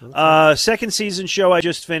 Okay. Second season show I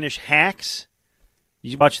just finished, Hacks.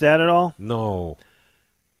 Did you watch that at all? No.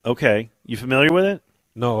 Okay. You familiar with it?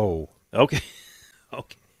 No. Okay.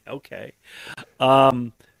 Okay.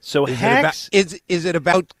 So Hacks is it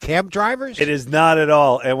about cab drivers? It is not at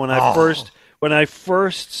all. And when I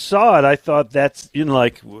first saw it, I thought that's I'm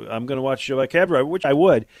going to watch a show about cab driver, which I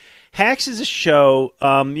would. Hacks is a show.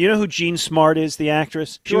 You know who Jean Smart is, the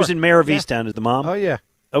actress? She was in Mayor of Easttown as the mom. Oh yeah.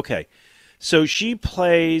 Okay. So she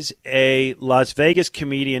plays a Las Vegas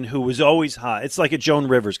comedian who was always hot. It's like a Joan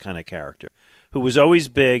Rivers kind of character, who was always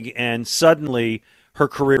big, and suddenly her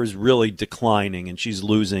career is really declining, and she's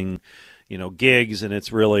losing, gigs, and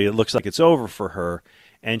it looks like it's over for her.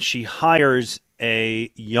 And she hires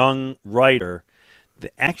a young writer.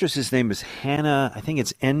 The actress's name is Hannah, I think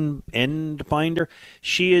it's Endbinder.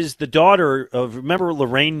 She is the daughter of, remember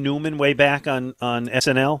Lorraine Newman way back on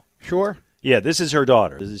SNL? Sure. Yeah, this is her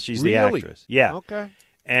daughter. She's the Really? actress. Yeah. Okay.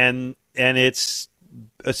 And it's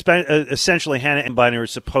essentially Hannah Endbinder is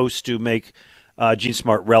supposed to make Jean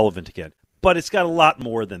Smart relevant again. But it's got a lot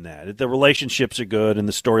more than that. The relationships are good, and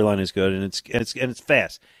the storyline is good, and it's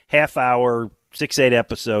fast. Half hour, 6-8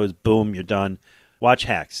 episodes, boom, you're done. Watch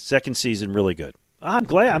Hacks. Second season, really good. I'm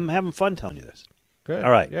glad. I'm having fun telling you this. Good. All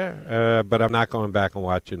right. Yeah, but I'm not going back and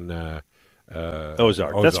watching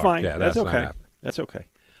Ozark. That's fine. Yeah, that's not okay. happening. That's okay.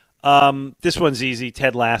 This one's easy.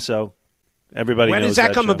 Ted Lasso. Everybody When knows is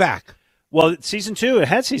that coming show. back? Well, season 2. It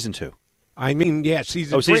had season 2. I mean, yeah,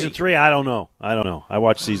 season 3. Season 3? I don't know. I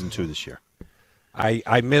watched season 2 this year.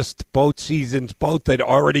 I missed both seasons. Both had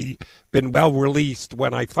already been well released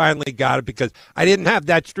when I finally got it because I didn't have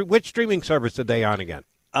that. Which streaming service are they on again?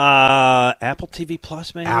 Apple TV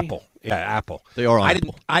Plus, maybe? Apple. Yeah, Apple. They are on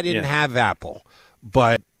Apple. I didn't have Apple,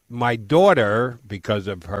 but my daughter, because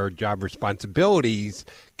of her job responsibilities,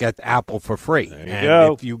 gets Apple for free. There you and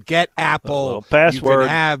go. if you get Apple, you password. can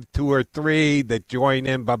have 2 or 3 that join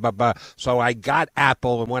in, blah, blah, blah. So I got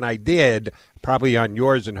Apple, and when I did, probably on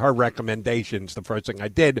yours and her recommendations, the first thing I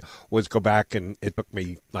did was go back, and it took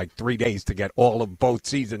me like 3 days to get all of both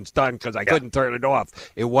seasons done because I couldn't turn it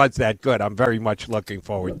off. It was that good. I'm very much looking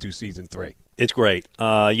forward to season 3. It's great.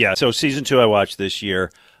 So season 2 I watched this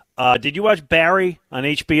year. Did you watch Barry on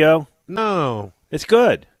HBO? No. It's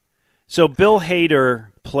good. So Bill Hader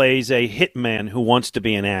plays a hitman who wants to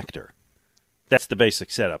be an actor. That's the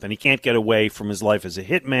basic setup. And he can't get away from his life as a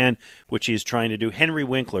hitman, which he is trying to do. Henry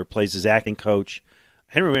Winkler plays his acting coach.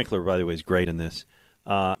 Henry Winkler, by the way, is great in this.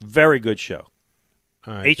 Very good show.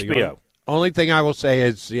 All right, HBO. Only thing I will say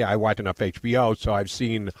is, I watch enough HBO, so I've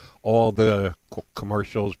seen all the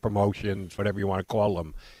commercials, promotions, whatever you want to call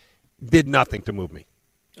them. Did nothing to move me.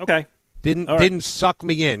 Okay. Didn't suck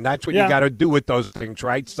me in. That's what you got to do with those things,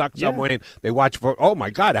 right? Suck someone in. They watch for, oh my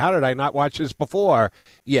God, how did I not watch this before?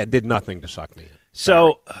 Yeah, did nothing to suck me in.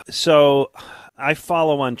 So I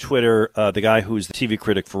follow on Twitter the guy who's the TV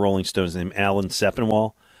critic for Rolling Stones named Alan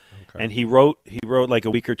Sepinwall. Okay. And he wrote like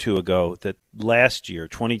a week or two ago that last year,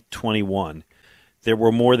 2021, there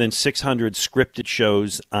were more than 600 scripted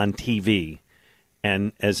shows on TV.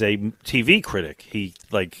 And as a TV critic,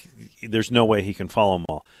 there's no way he can follow them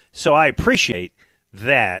all. So I appreciate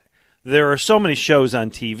that there are so many shows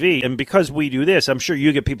on TV, and because we do this, I'm sure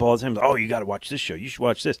you get people all the time, oh, you got to watch this show, you should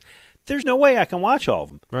watch this. There's no way I can watch all of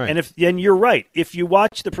them. Right. And you're right. If you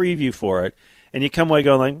watch the preview for it and you come away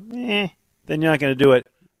going like, then you're not going to do it.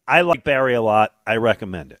 I like Barry a lot. I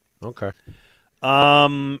recommend it. Okay.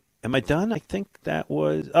 Am I done? I think that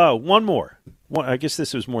was one more. I guess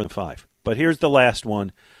this was more than 5. But here's the last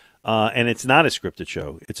one, and it's not a scripted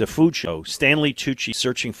show. It's a food show. Stanley Tucci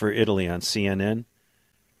Searching for Italy on CNN.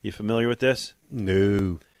 You familiar with this?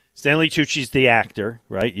 No. Stanley Tucci's the actor,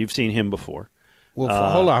 right? You've seen him before.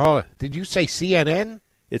 Well, hold on. Did you say CNN?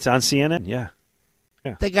 It's on CNN, yeah.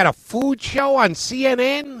 They got a food show on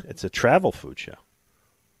CNN? It's a travel food show.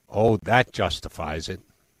 Oh, that justifies it.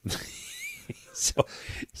 So,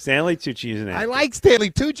 Stanley Tucci is an actor. I like Stanley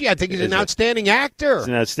Tucci. I think he's an outstanding actor. He's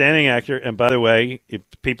an outstanding actor. And by the way, if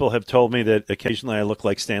people have told me that occasionally I look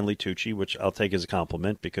like Stanley Tucci, which I'll take as a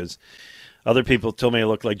compliment because other people told me I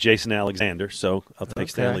look like Jason Alexander. So I'll take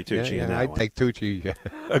Stanley Tucci in that I'd one. take Tucci.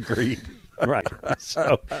 Agreed. Right.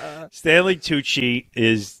 So Stanley Tucci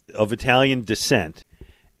is of Italian descent.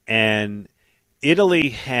 And Italy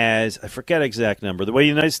has, I forget the exact number. The way the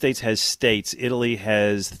United States has states, Italy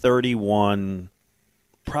has 31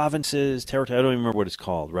 provinces, territory. I don't even remember what it's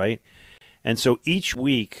called, right? And so each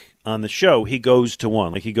week on the show, he goes to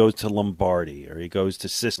one. Like he goes to Lombardy, or he goes to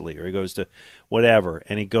Sicily, or he goes to whatever.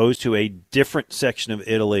 And he goes to a different section of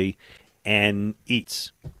Italy and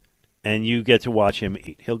eats. And you get to watch him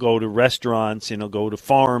eat. He'll go to restaurants, and he'll go to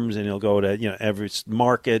farms, and he'll go to every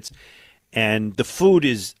markets. And the food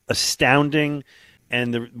is astounding.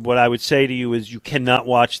 And what I would say to you is you cannot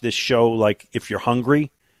watch this show like if you're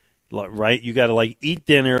hungry, right? You got to eat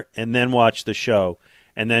dinner and then watch the show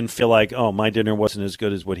and then feel like, oh, my dinner wasn't as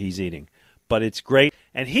good as what he's eating. But it's great.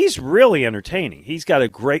 And he's really entertaining. He's got a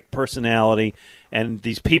great personality. And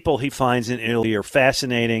these people he finds in Italy are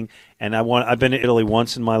fascinating. And I've been to Italy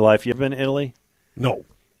once in my life. You ever been to Italy? No.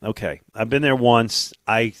 Okay. I've been there once.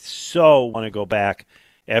 I so want to go back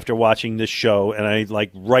after watching this show, and I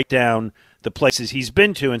write down the places he's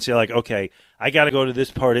been to and say, okay, I got to go to this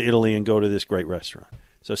part of Italy and go to this great restaurant.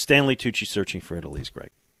 So Stanley Tucci Searching for Italy is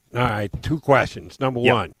great. All right, 2 questions. Number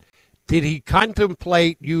one, did he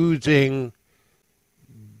contemplate using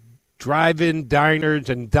Drive-In Diners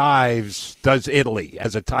and Dives Does Italy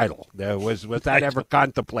as a title? Was that ever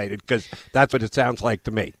contemplated? Because that's what it sounds like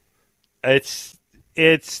to me. It's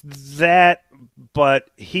that, but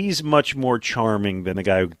he's much more charming than the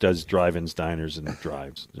guy who does drive-ins, diners, and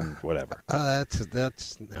drives and whatever.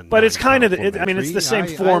 That's. But it's kind of it's the same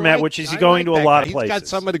format, which is going to a lot of places. He's got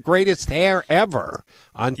some of the greatest hair ever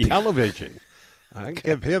on television. I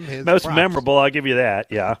give him his most props. memorable. I'll give you that.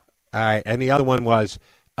 Yeah. All right, and the other one was,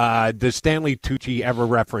 does Stanley Tucci ever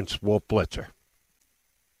reference Wolf Blitzer?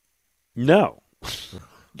 No.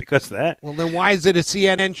 Because of that. Well, then why is it a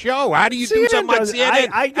CNN show? How do you do something on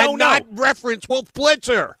CNN and not reference Wolf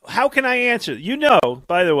Blitzer? How can I answer? You know,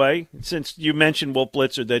 by the way, since you mentioned Wolf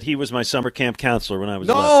Blitzer, that he was my summer camp counselor when I was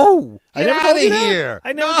 11. Get out of here.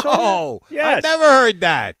 I never told you. Yes. I never heard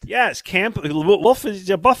that. Yes, Wolf is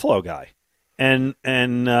a Buffalo guy. And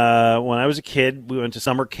when I was a kid, we went to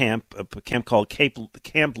summer camp, a camp called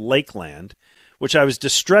Camp Lakeland, which I was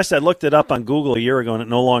distressed. I looked it up on Google a year ago, and it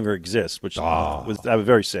no longer exists, which I was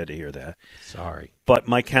very sad to hear that. Sorry. But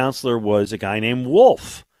my counselor was a guy named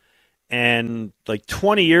Wolf. And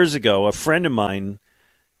 20 years ago, a friend of mine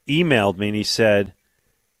emailed me, and he said,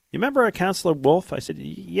 "You remember our counselor Wolf?" I said,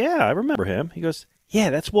 "Yeah, I remember him." He goes, "Yeah,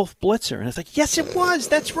 that's Wolf Blitzer." And I was like, "Yes, it was.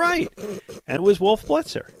 That's right." And it was Wolf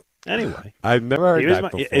Blitzer. Anyway. I've never heard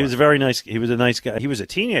that before. He was very nice. He was a nice guy. He was a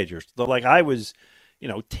teenager. I was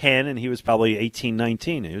 10, and he was probably 18,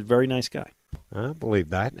 19. He was a very nice guy. I believe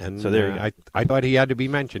that. And so there you go. I thought he had to be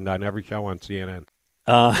mentioned on every show on CNN.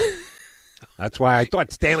 That's why I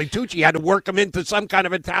thought Stanley Tucci had to work him into some kind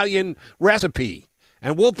of Italian recipe.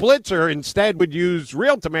 And Wolf Blitzer instead would use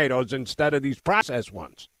real tomatoes instead of these processed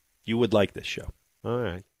ones. You would like this show. All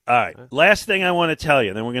right. Last thing I want to tell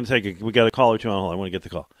you, then we're going to we got a call or two on hold. I want to get the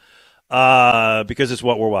call. Because it's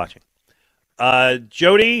what we're watching.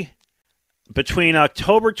 Jody, between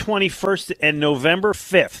October 21st and November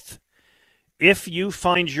 5th, if you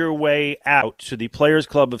find your way out to the Players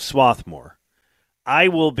Club of Swarthmore, I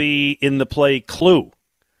will be in the play Clue.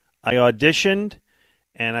 I auditioned,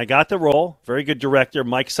 and I got the role. Very good director,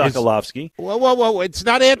 Mike Sokolovsky. Whoa. It's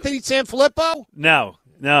not Anthony Sanfilippo? No,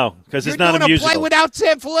 because it's not a musical. You're doing a play without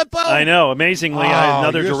Sanfilippo? I know. Amazingly,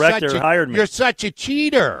 another director hired me. You're such a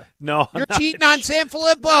cheater. No, you're cheating on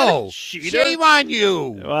Sanfilippo. Shame on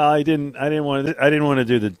you. Well, I didn't want to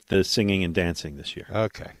do the singing and dancing this year.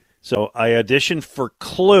 Okay. So I auditioned for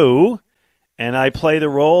Clue, and I play the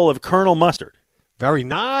role of Colonel Mustard. Very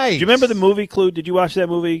nice. Do you remember the movie Clue? Did you watch that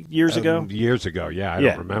movie years ago? Years ago, yeah. I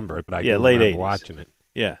don't remember it, but I late remember 80s. watching it.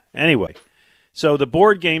 Yeah. Anyway, so the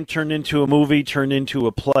board game turned into a movie, turned into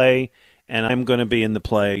a play, and I'm going to be in the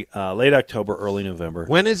play late October, early November.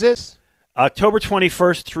 When is this? October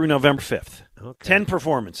 21st through November 5th. Okay. 10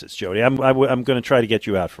 performances, Jody. I'm going to try to get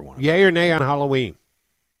you out for one. Yay or nay on Halloween?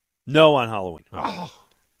 No on Halloween. Oh.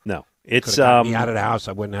 No. It's got me out of the house.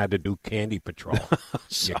 I wouldn't have had to do Candy Patrol.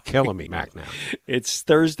 You're killing me, Mac, now. It's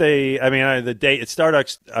Thursday. I mean, the date, it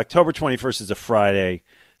started October 21st is a Friday.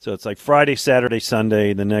 So it's like Friday, Saturday,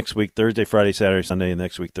 Sunday. The next week, Thursday, Friday, Saturday, Sunday. And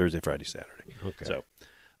next week, Thursday, Friday, Saturday. Okay. So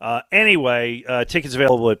anyway, tickets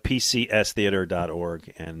available at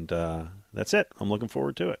pcstheater.org. And that's it. I'm looking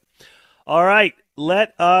forward to it. All right.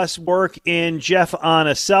 Let us work in Jeff on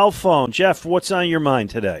a cell phone. Jeff, what's on your mind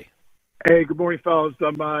today? Hey, good morning, fellas.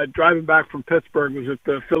 I'm driving back from Pittsburgh. Was at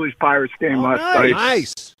the Phillies-Pirates game last night.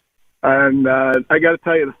 Nice. And I got to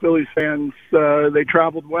tell you, the Phillies fans, they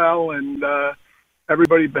traveled well, and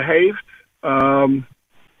everybody behaved.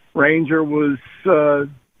 Ranger was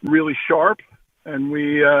really sharp, and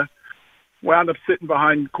we wound up sitting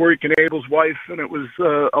behind Corey Knebel's wife, and it was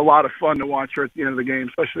a lot of fun to watch her at the end of the game,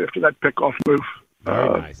 especially after that pickoff move.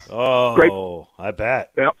 Very nice. Oh, great. I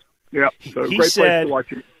bet. Yep. So He great said, place to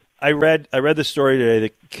watch it. I read the story today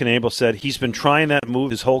that Knebel said he's been trying that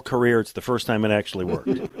move his whole career. It's the first time it actually worked.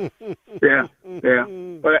 Yeah.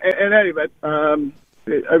 But and anyway,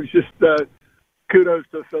 I was just kudos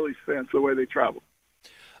to the Phillies fans for the way they traveled.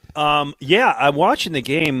 Yeah, I'm watching the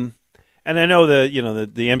game, and I know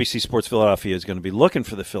the NBC Sports Philadelphia is going to be looking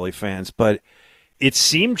for the Philly fans, but it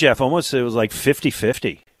seemed, Jeff, almost it was like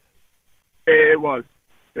 50-50. It was.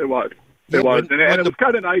 And it was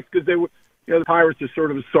kind of nice because they were. The Pirates are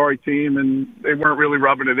sort of a sorry team, and they weren't really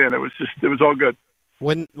rubbing it in. It was all good.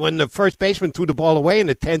 When the first baseman threw the ball away in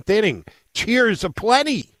the 10th inning, cheers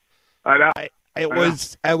aplenty. I know. It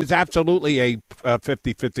was absolutely a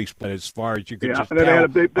 50-50 split as far as you could just and then tell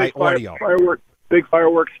they had a big audio.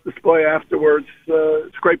 fireworks display afterwards.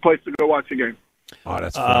 It's a great place to go watch a game. Oh,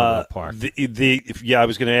 that's a phenomenal park. I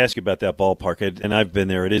was going to ask you about that ballpark, and I've been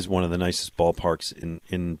there. It is one of the nicest ballparks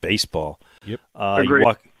in baseball. Yep.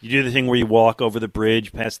 You do the thing where you walk over the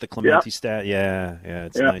bridge past the Clementi stat. Yeah,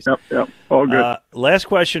 it's nice. Yep. All good. Last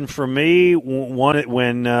question for me.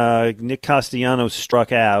 When Nick Castellanos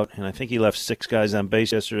struck out, and I think he left 6 guys on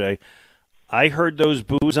base yesterday, I heard those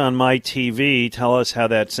boos on my TV. Tell us how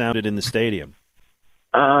that sounded in the stadium.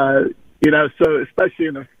 So especially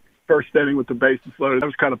in the first inning with the bases loaded, that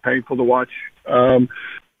was kind of painful to watch. I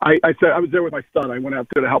said I was there with my son. I went out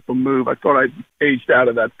there to help him move. I thought I'd aged out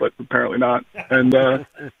of that, but apparently not. And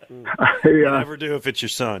you never do if it's your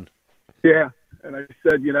son. Yeah, and I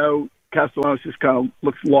said, Castellanos just kind of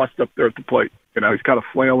looks lost up there at the plate. He's kind of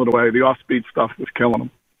flailing away. The off-speed stuff was killing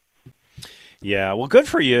him. Yeah, well, good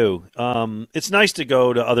for you. It's nice to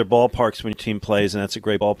go to other ballparks when your team plays, and that's a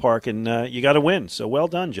great ballpark, and you got to win. So well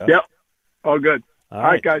done, Josh. Yep, all good. All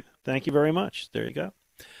right, guys. Thank you very much. There you go.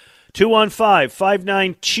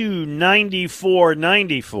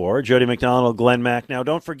 215-592-9494. Jody McDonald, Glenn Mack. Now,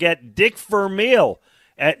 don't forget Dick Vermeil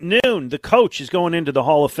at noon. The coach is going into the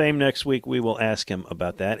Hall of Fame next week. We will ask him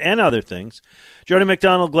about that and other things. Jody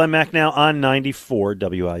McDonald, Glenn Mack now on 94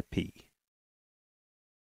 WIP.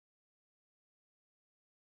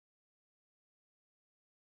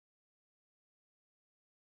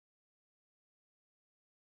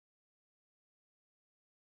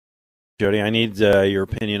 Jody, I need your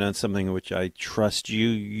opinion on something which I trust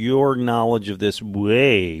your knowledge of this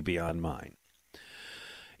way beyond mine.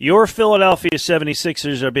 Your Philadelphia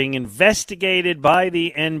 76ers are being investigated by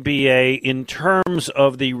the NBA in terms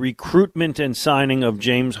of the recruitment and signing of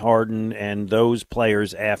James Harden and those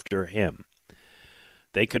players after him.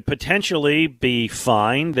 They could potentially be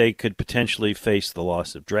fined. They could potentially face the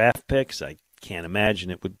loss of draft picks. I can't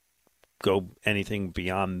imagine it would go anything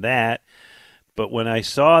beyond that. But when I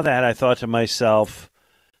saw that, I thought to myself,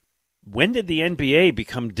 when did the NBA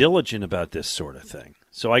become diligent about this sort of thing?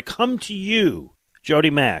 So I come to you, Jody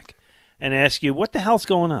Mack, and ask you, what the hell's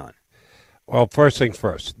going on? Well, first things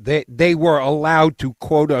first, they were allowed to,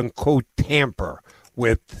 quote-unquote, tamper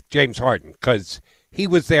with James Harden because he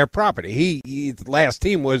was their property. His last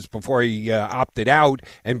team was, before he opted out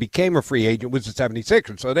and became a free agent, was the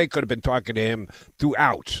 76ers, so they could have been talking to him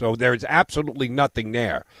throughout. So there's absolutely nothing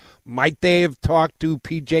there. Might they have talked to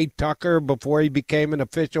P.J. Tucker before he became an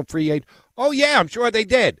official free agent? Oh, yeah, I'm sure they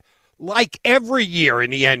did. Like every year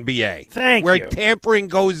in the NBA. Where tampering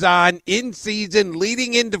goes on in season,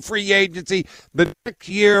 leading into free agency. The next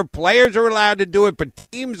year, players are allowed to do it, but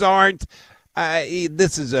teams aren't.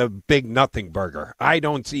 This is a big nothing burger. I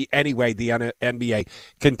don't see any way the NBA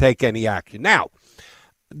can take any action. Now,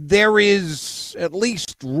 there is at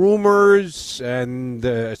least rumors and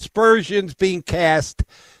aspersions being cast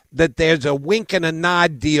that there's a wink and a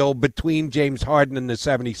nod deal between James Harden and the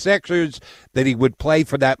 76ers, that he would play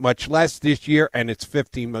for that much less this year, and it's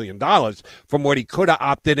 $15 million from what he could have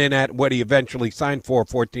opted in at, what he eventually signed for,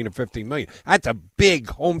 $14 or $15 million. That's a big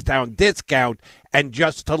hometown discount, and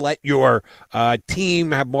just to let your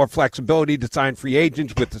team have more flexibility to sign free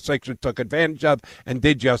agents, which the Sixers took advantage of and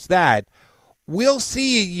did just that. We'll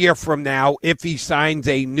see a year from now if he signs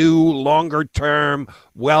a new, longer-term,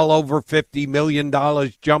 well over $50 million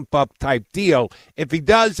jump-up type deal. If he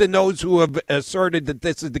does, and those who have asserted that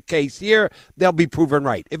this is the case here, they'll be proven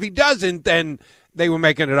right. If he doesn't, then they were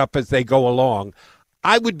making it up as they go along.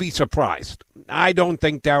 I would be surprised. I don't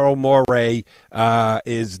think Daryl Morey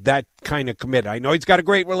is that kind of committed. I know he's got a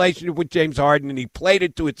great relationship with James Harden, and he played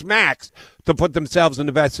it to its max to put themselves in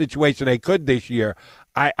the best situation they could this year.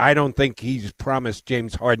 I don't think he's promised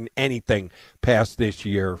James Harden anything past this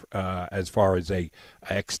year as far as a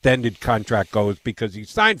extended contract goes, because he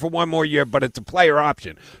signed for one more year, but it's a player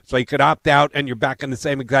option. So he could opt out, and you're back in the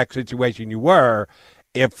same exact situation you were.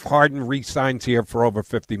 If Harden re-signs here for over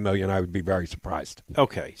 $50 million, I would be very surprised.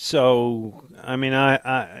 Okay, so, I mean,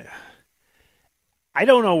 I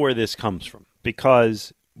don't know where this comes from,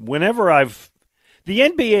 because whenever the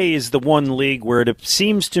NBA is the one league where it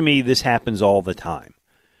seems to me this happens all the time,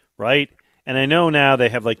 right? And I know now they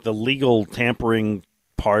have, like, the legal tampering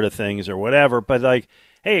part of things or whatever, but, like,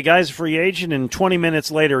 hey, a guy's a free agent, and 20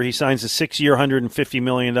 minutes later he signs a 6-year, $150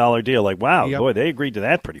 million deal. Like, wow, boy, they agreed to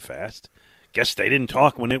that pretty fast. Guess they didn't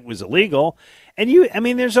talk when it was illegal. And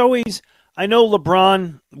there's always, I know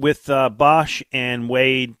LeBron with Bosh and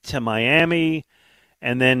Wade to Miami,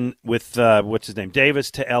 and then with,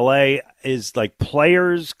 Davis to L.A. is like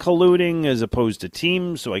players colluding as opposed to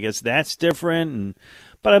teams, so I guess that's different.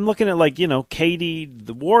 But I'm looking at KD,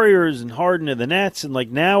 the Warriors, and Harden and the Nets, and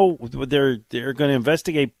now they're going to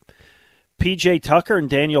investigate PJ Tucker and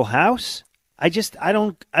Daniel House. I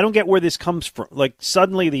don't get where this comes from.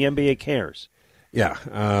 Suddenly the NBA cares. Yeah,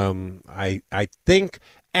 I think,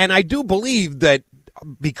 and I do believe that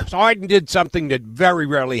because Harden did something that very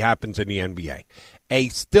rarely happens in the NBA. A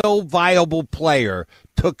still viable player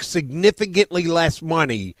took significantly less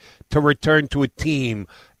money to return to a team,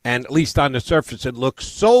 and at least on the surface it looks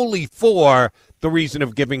solely for the reason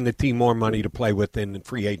of giving the team more money to play with in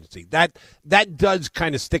free agency. That does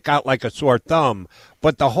kind of stick out like a sore thumb,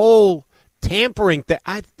 but the whole tampering thing,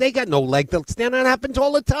 they got no leg to stand on. It happens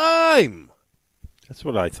all the time. That's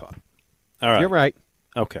what I thought. All right. You're right.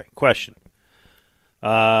 Okay, question.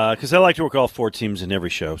 Because I like to work all 4 teams in every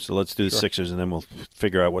show, so let's do the Sixers, and then we'll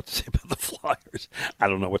figure out what to say about the Flyers. I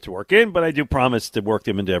don't know what to work in, but I do promise to work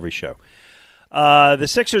them into every show. The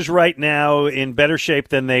Sixers right now in better shape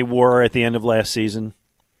than they were at the end of last season?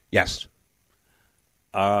 Yes.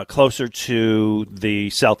 Closer to the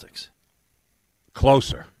Celtics?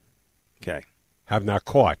 Closer. Okay. Have not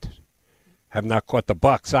caught the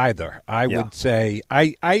Bucks either. I would say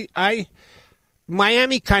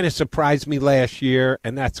Miami kind of surprised me last year,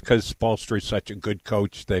 and that's because Spoelstra is such a good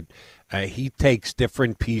coach that he takes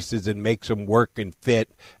different pieces and makes them work and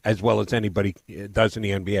fit as well as anybody does in the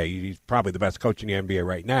NBA. He's probably the best coach in the NBA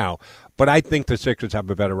right now, but I think the Sixers have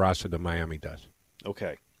a better roster than Miami does.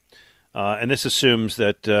 Okay. And this assumes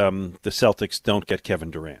that the Celtics don't get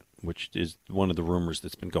Kevin Durant, which is one of the rumors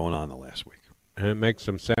that's been going on the last week. And it makes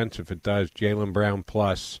some sense if it does. Jaylen Brown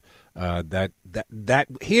plus that.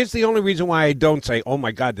 Here's the only reason why I don't say, oh,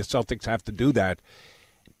 my God, the Celtics have to do that.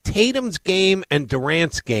 Tatum's game and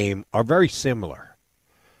Durant's game are very similar.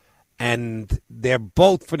 And they're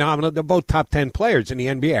both phenomenal. They're both top 10 players in the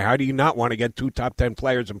NBA. How do you not want to get 2 top 10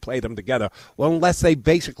 players and play them together? Well, unless they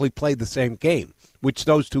basically play the same game, which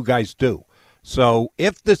those 2 guys do. So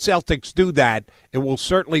if the Celtics do that, it will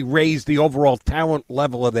certainly raise the overall talent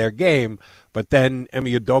level of their game. But then Ime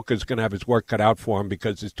Udoka is going to have his work cut out for him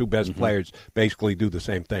because his 2 best players basically do the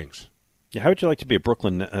same things. Yeah, how would you like to be a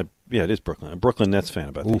Brooklyn? Yeah, it is Brooklyn. A Brooklyn Nets fan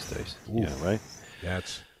about these days. Yeah, right.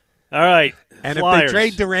 That's all right. And Flyers. if they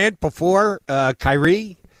trade Durant before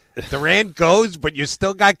Kyrie, Durant goes, but you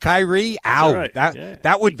still got Kyrie. Ow, right.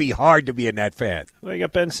 That would be hard to be a Net fan. Well, you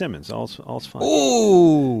got Ben Simmons. All's fine.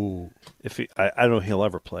 Ooh. I don't know if he'll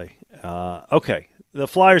ever play. Okay. The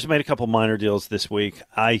Flyers made a couple minor deals this week.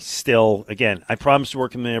 I promise to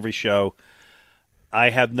work them in every show.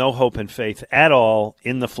 I have no hope and faith at all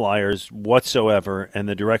in the Flyers whatsoever and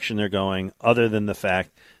the direction they're going, other than the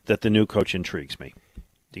fact that the new coach intrigues me.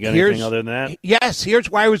 Do you got anything other than that? Yes, here's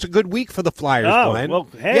why it was a good week for the Flyers, Glenn. Well,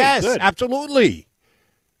 hey, yes, good. Absolutely.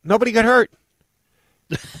 Nobody got hurt.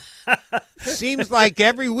 Seems like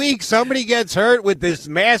every week somebody gets hurt with this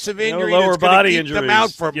massive injury lower that's going body to keep injuries. them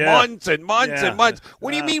out for months and months and months.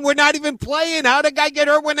 What do you mean we're not even playing? How'd a guy get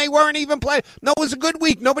hurt when they weren't even playing? No, it was a good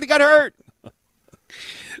week. Nobody got hurt.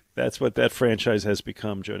 That's what that franchise has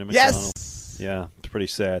become, Jody McDonald. Yes. Yeah, it's pretty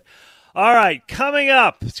sad. All right, coming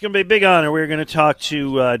up, it's going to be a big honor. We're going to talk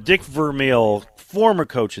to Dick Vermeil, former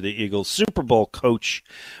coach of the Eagles, Super Bowl coach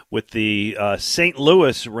with the St.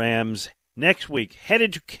 Louis Rams, next week,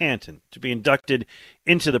 headed to Canton to be inducted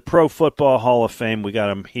into the Pro Football Hall of Fame. We got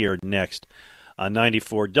him here next on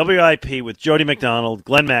 94 WIP with Jody McDonald,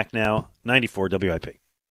 Glenn Macnow, 94 WIP.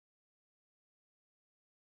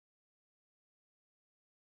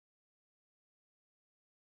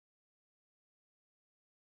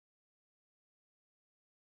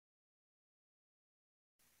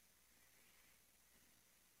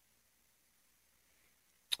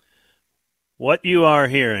 What you are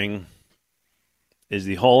hearing is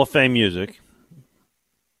the Hall of Fame music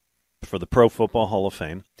for the Pro Football Hall of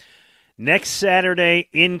Fame. Next Saturday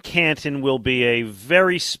in Canton will be a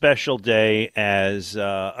very special day, as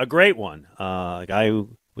a great one. A guy who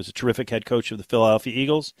was a terrific head coach of the Philadelphia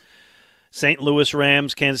Eagles, St. Louis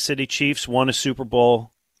Rams, Kansas City Chiefs, won a Super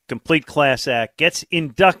Bowl, complete class act, gets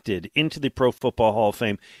inducted into the Pro Football Hall of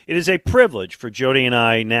Fame. It is a privilege for Jody and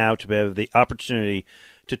I now to have the opportunity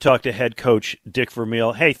to talk to head coach Dick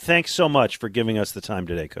Vermeil. Hey, thanks so much for giving us the time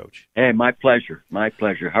today, Coach. Hey, my pleasure. My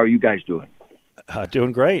pleasure. How are you guys doing?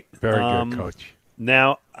 Doing great. Very good, Coach.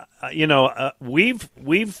 Now, we've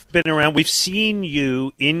been around. We've seen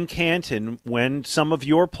you in Canton when some of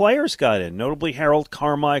your players got in, notably Harold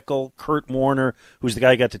Carmichael, Kurt Warner, who's the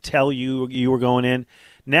guy who got to tell you were going in.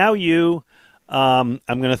 Now I'm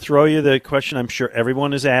going to throw you the question I'm sure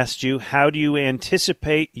everyone has asked you. How do you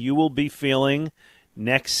anticipate you will be feeling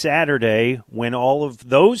next Saturday when all of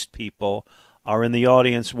those people are in the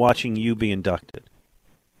audience watching you be inducted?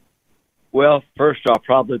 Well, first, I'll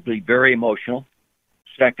probably be very emotional.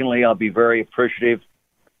 Secondly, I'll be very appreciative.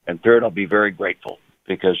 And third, I'll be very grateful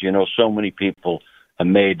because, so many people have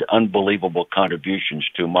made unbelievable contributions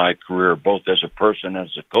to my career, both as a person and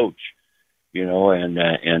as a coach,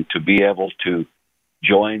 and to be able to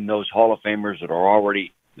join those Hall of Famers that are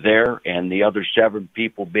already there and the other 7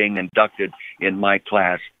 people being inducted in my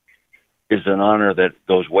class is an honor that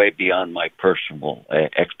goes way beyond my personal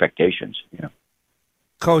expectations.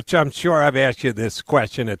 Coach, I'm sure I've asked you this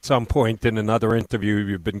question at some point in another interview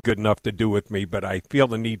you've been good enough to do with me, but I feel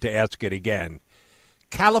the need to ask it again.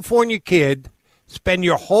 California kid, spend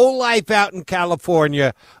your whole life out in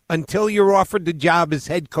California until you're offered the job as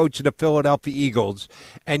head coach of the Philadelphia Eagles,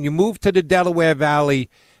 and you move to the Delaware Valley,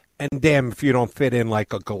 and damn if you don't fit in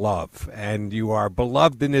like a glove. And you are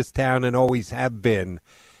beloved in this town and always have been.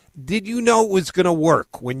 Did you know it was going to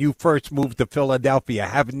work when you first moved to Philadelphia,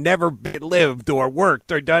 have never lived or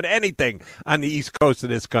worked or done anything on the East Coast of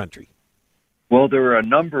this country? Well, there were a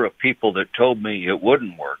number of people that told me it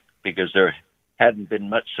wouldn't work because there hadn't been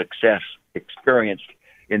much success experienced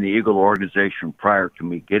in the Eagle organization prior to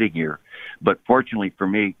me getting here. But fortunately for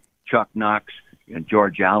me, Chuck Knox and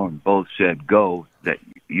George Allen both said, go, that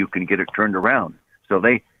you can get it turned around. So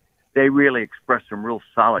they really expressed some real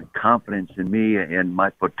solid confidence in me and my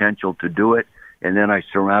potential to do it. And then I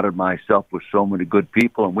surrounded myself with so many good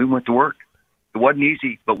people, and we went to work. It wasn't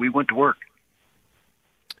easy, but we went to work.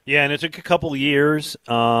 Yeah, and it took a couple of years,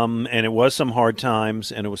 and it was some hard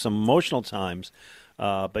times, and it was some emotional times.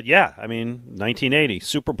 But, yeah, 1980,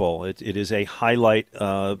 Super Bowl, it is a highlight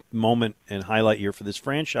moment and highlight year for this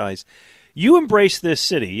franchise. You embraced this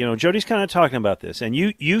city. Jody's kind of talking about this, and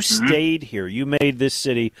you stayed here. You made this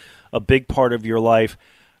city a big part of your life.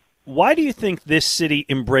 Why do you think this city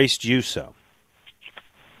embraced you so?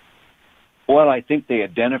 Well, I think they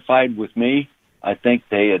identified with me. I think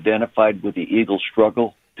they identified with the Eagles'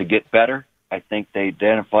 struggle to get better. I think they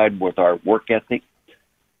identified with our work ethic.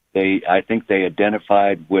 I think they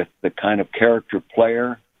identified with the kind of character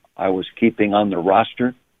player I was keeping on the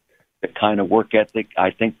roster, the kind of work ethic.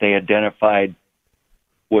 I think they identified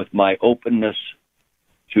with my openness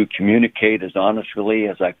to communicate as honestly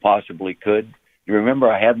as I possibly could. You remember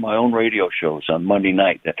I had my own radio shows on Monday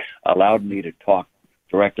night that allowed me to talk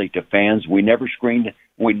directly to fans. We never screened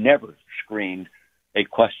a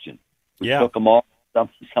question. We took them all.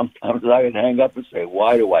 Sometimes I would hang up and say,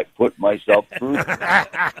 why do I put myself through this?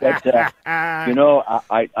 But,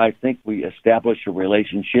 I think we established a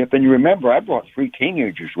relationship. And you remember, I brought 3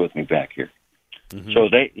 teenagers with me back here. Mm-hmm. So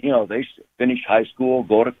they finish high school,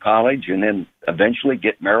 go to college, and then eventually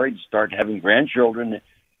get married, start having grandchildren.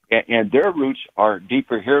 And their roots are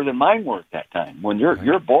deeper here than mine were at that time. When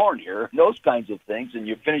you're born here, those kinds of things, and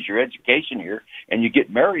you finish your education here, and you get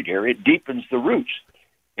married here, it deepens the roots.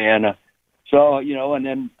 And and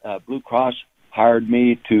then Blue Cross hired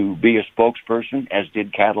me to be a spokesperson, as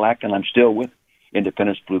did Cadillac, and I'm still with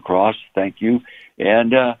Independence Blue Cross. Thank you.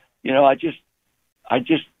 And I just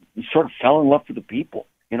sort of fell in love with the people.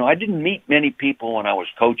 I didn't meet many people when I was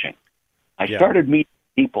coaching. I started meeting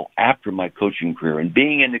people after my coaching career and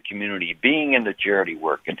being in the community, being in the charity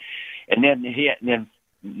work, and then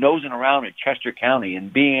nosing around in Chester County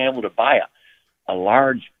and being able to buy a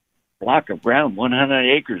large block of ground,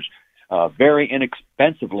 100 acres, very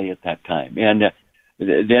inexpensively at that time, and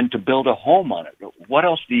then to build a home on it. What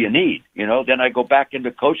else do you need? Then I go back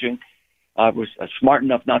into coaching. I was smart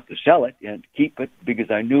enough not to sell it and keep it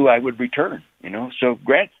because I knew I would return. So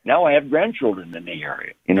now I have grandchildren in the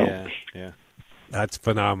area. Yeah. That's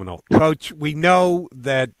phenomenal. Coach, we know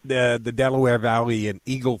that the Delaware Valley and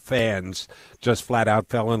Eagle fans just flat out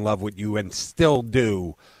fell in love with you and still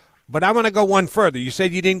do. But I want to go one further. You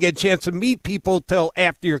said you didn't get a chance to meet people till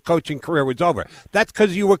after your coaching career was over. That's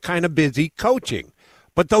because you were kind of busy coaching.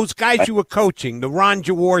 But those guys you were coaching, the Ron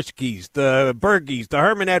Jaworskis, the Bergies, the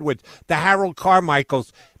Herman Edwards, the Harold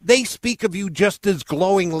Carmichaels, they speak of you just as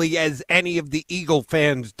glowingly as any of the Eagle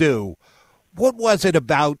fans do. What was it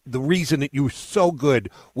about the reason that you were so good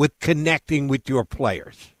with connecting with your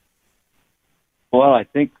players? Well, I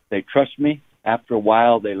think they trust me. After a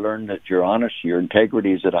while, they learn that you're honest, your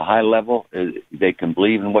integrity is at a high level. They can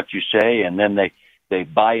believe in what you say, and then they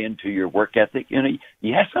buy into your work ethic.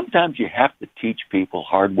 Sometimes you have to teach people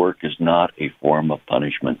hard work is not a form of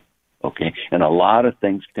punishment, okay? And a lot of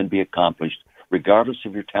things can be accomplished regardless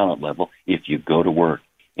of your talent level if you go to work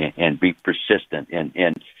and be persistent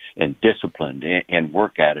and disciplined and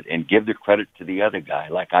work at it and give the credit to the other guy.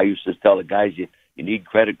 Like I used to tell the guys, you need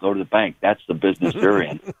credit, go to the bank. That's the business they're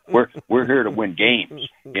in. We're here to win games.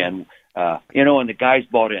 And the guys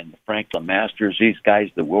bought in, the Franklin Masters, these guys,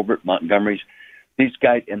 the Wilbert Montgomerys, these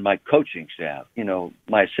guys and my coaching staff,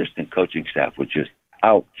 my assistant coaching staff was just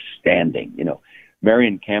outstanding.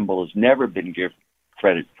 Marion Campbell has never been given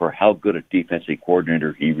credit for how good a defensive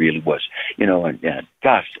coordinator he really was. And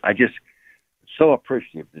gosh, I just so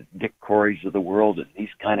appreciative of the Dick Corey's of the world and these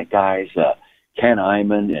kind of guys, Ken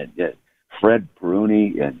Iman and Fred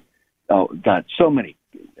Bruni and so many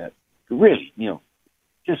really,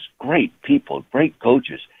 just great people, great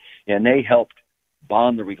coaches, and they helped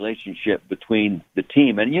bond the relationship between the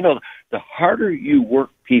team. And the harder you work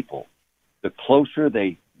people, the closer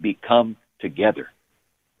they become together.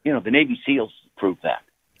 The Navy SEALs proved that.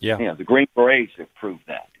 Yeah. The Green Berets have proved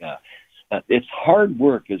that. It's hard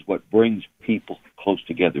work is what brings people close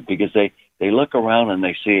together because they look around and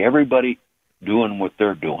they see everybody doing what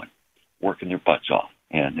they're doing, working their butts off,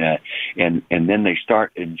 and then they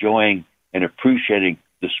start enjoying and appreciating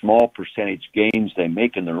the small percentage gains they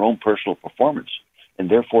make in their own personal performance, and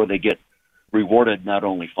therefore they get rewarded not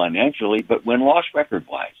only financially but win-loss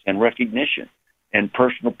record-wise and recognition and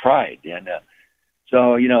personal pride. And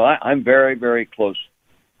so I'm very, very close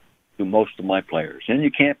to most of my players, and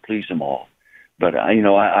you can't please them all. But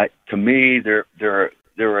to me, they're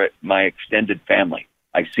my extended family.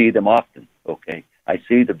 I see them often. Okay, I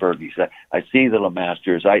see the Bergies. I see the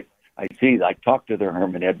LeMasters. I talk to the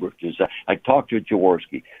Herman Edwards. I talk to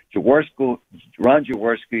Jaworski. Ron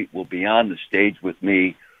Jaworski will be on the stage with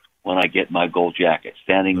me when I get my gold jacket,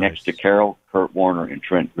 standing next to Carroll, Kurt Warner, and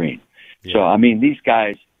Trent Green. Yeah. So these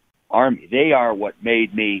guys are me. They are what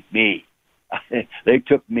made me me. They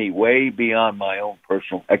took me way beyond my own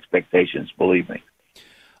personal expectations, believe me.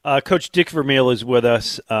 Coach Dick Vermeil is with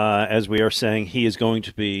us. As we are saying, he is going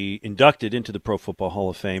to be inducted into the Pro Football Hall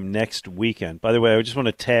of Fame next weekend. By the way, I just want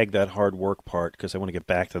to tag that hard work part because I want to get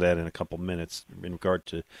back to that in a couple minutes in regard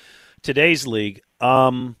to today's league.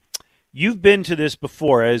 You've been to this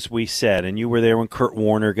before, as we said, and you were there when Kurt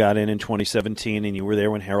Warner got in 2017, and you were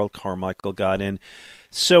there when Harold Carmichael got in.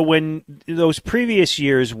 So when those previous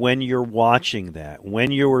years, when you're watching that,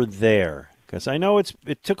 when you were there, because I know it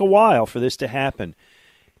took a while for this to happen,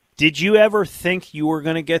 did you ever think you were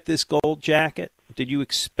going to get this gold jacket? Did you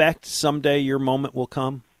expect someday your moment will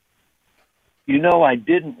come? I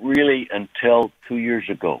didn't really until 2 years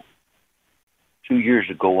ago. 2 years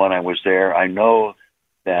ago when I was there, I know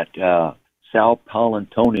that Sal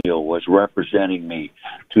Paolantonio was representing me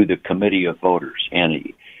to the committee of voters,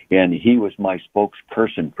 and he was my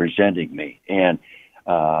spokesperson presenting me. And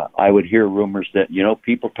I would hear rumors that,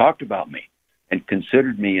 people talked about me and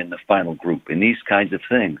considered me in the final group and these kinds of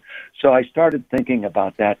things. So I started thinking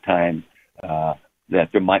about that time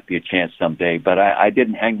that there might be a chance someday, but I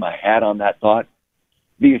didn't hang my hat on that thought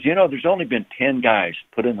because, there's only been 10 coaches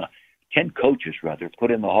put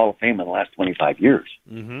in the Hall of Fame in the last 25 years.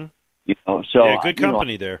 Mm-hmm. So good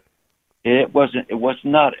company there. It was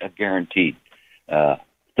not a guaranteed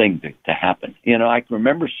thing to happen. I can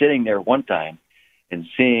remember sitting there one time and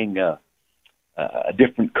seeing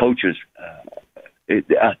different coaches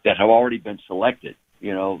that have already been selected.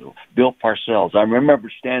 Bill Parcells. I remember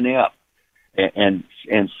standing up and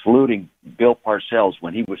saluting Bill Parcells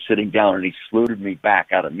when he was sitting down, and he saluted me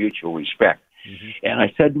back out of mutual respect. Mm-hmm. And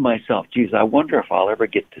I said to myself, geez, I wonder if I'll ever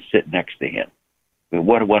get to sit next to him.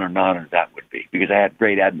 What an honor that would be, because I had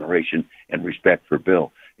great admiration and respect for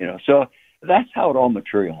Bill. So that's how it all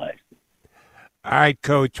materialized. All right,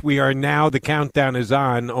 Coach, the countdown is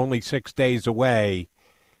on, only 6 days away.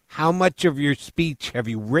 How much of your speech have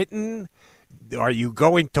you written? Are you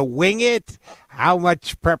going to wing it? How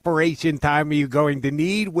much preparation time are you going to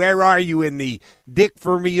need? Where are you in the Dick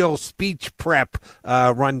Vermeil speech prep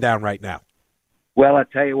rundown right now? Well, I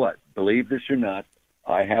tell you what, believe this or not,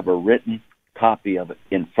 I have a written copy of it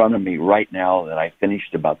in front of me right now that I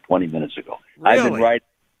finished about 20 minutes ago. Really?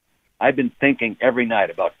 I've been thinking every night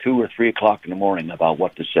about 2 or 3 o'clock in the morning about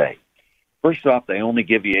what to say. First off, they only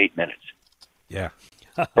give you 8 minutes. Yeah.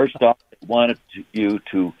 First off, they wanted you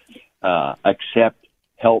to accept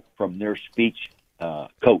help from their speech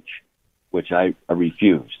coach, which I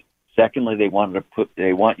refused. Secondly, they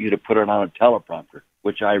want you to put it on a teleprompter,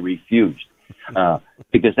 which I refused,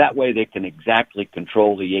 because that way they can exactly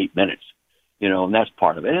control the 8 minutes, and that's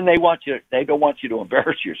part of it. And they don't want you to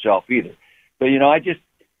embarrass yourself either. But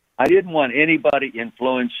I didn't want anybody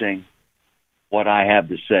influencing what I have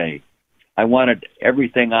to say. I wanted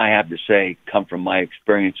everything I have to say come from my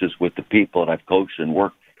experiences with the people that I've coached and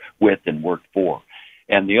worked with and worked for.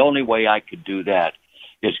 And the only way I could do that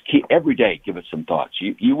is every day give it some thoughts.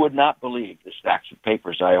 You would not believe the stacks of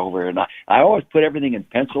papers I over here. And I always put everything in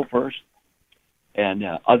pencil first, and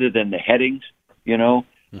other than the headings, the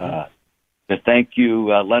thank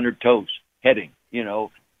you Leonard Toast heading,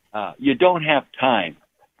 you don't have time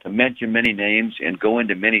to mention many names and go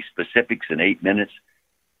into many specifics in 8 minutes.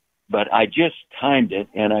 But I just timed it,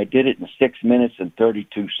 and I did it in 6 minutes and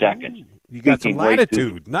 32 seconds. You got some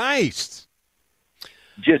latitude. Nice.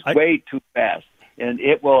 Just way too fast. And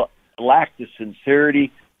it will lack the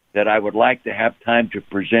sincerity that I would like to have time to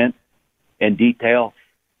present in detail.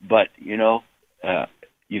 But,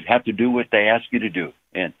 you have to do what they ask you to do.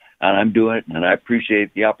 And I'm doing it, and I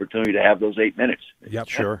appreciate the opportunity to have those 8 minutes. Yep,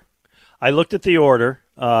 sure. I looked at the order,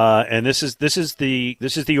 and this is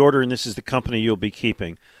the order, and this is the company you'll be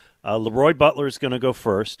keeping. Leroy Butler is going to go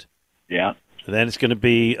first. Yeah. Then it's going to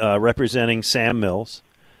be representing Sam Mills.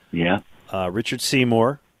 Yeah. Richard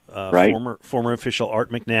Seymour, right. former official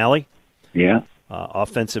Art McNally. Yeah.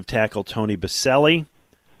 Offensive tackle Tony Baselli.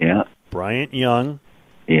 Yeah. Bryant Young.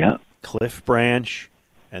 Yeah. Cliff Branch.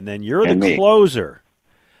 And then you're the closer.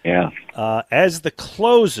 Yeah. As the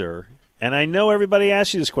closer, and I know everybody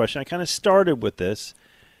asked you this question. I kind of started with this.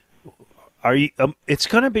 Are you? It's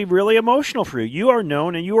going to be really emotional for you. You are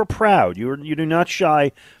known and you are proud. You do not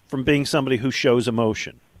shy from being somebody who shows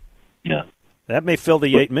emotion. Yeah. That may fill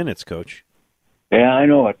the 8 minutes, Coach. Yeah, I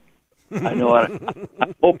know it. I know it.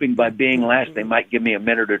 I'm hoping by being last, they might give me a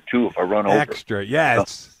minute or two if I run over. Extra,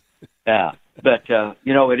 yes. So, yeah, but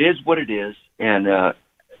it is what it is, and I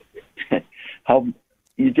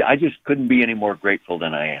just couldn't be any more grateful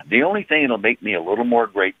than I am. The only thing that'll make me a little more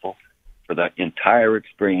grateful for the entire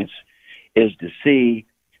experience is to see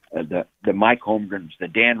the Mike Holmgrens, the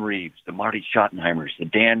Dan Reeves, the Marty Schottenheimers,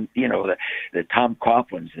 the Tom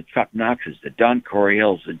Coughlin's, the Chuck Knoxes, the Don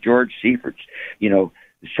Coryells, the George Seiferts, the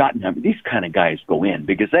Schottenheimer. These kind of guys go in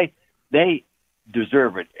because they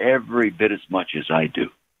deserve it every bit as much as I do.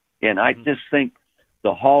 And I just think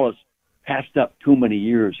the Hall has passed up too many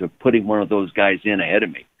years of putting one of those guys in ahead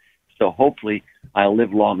of me. So hopefully I'll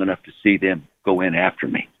live long enough to see them go in after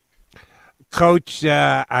me. Coach,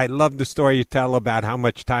 I love the story you tell about how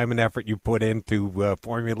much time and effort you put into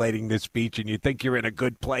formulating this speech, and you think you're in a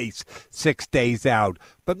good place 6 days out.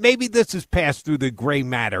 But maybe this has passed through the gray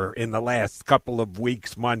matter in the last couple of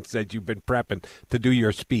weeks, months as you've been prepping to do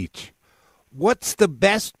your speech. What's the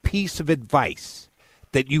best piece of advice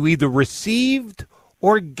that you either received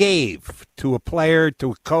or gave to a player,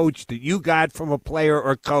 to a coach, that you got from a player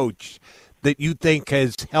or coach that you think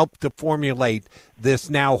has helped to formulate this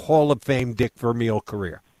now Hall of Fame Dick Vermeil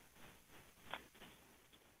career?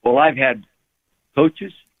 Well, I've had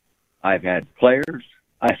coaches, I've had players,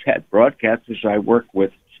 I've had broadcasters I work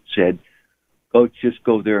with said, Coach, just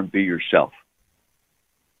go there and be yourself.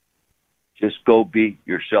 Just go be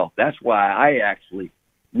yourself. That's why I actually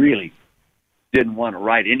really didn't want to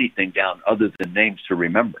write anything down other than names to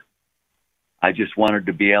remember. I just wanted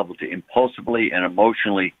to be able to impulsively and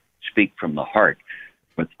emotionally speak from the heart.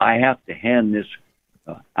 But I have to hand this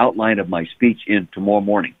outline of my speech in tomorrow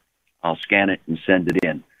morning. I'll scan it and send it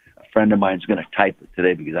in. A friend of mine is going to type it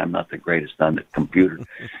today because I'm not the greatest on the computer. And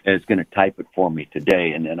it's going to type it for me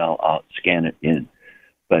today, and then I'll scan it in.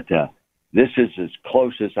 But this is as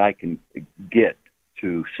close as I can get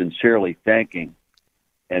to sincerely thanking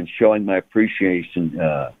and showing my appreciation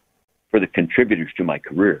for the contributors to my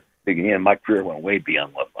career. Again, my career went way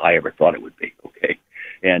beyond what I ever thought it would be, okay?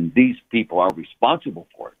 And these people are responsible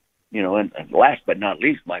for it, and last but not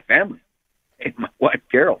least, my family and my wife,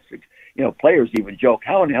 Carol. Players even joke,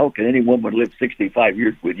 how in the hell can any woman live 65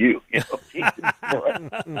 years with you?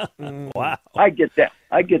 Wow. I get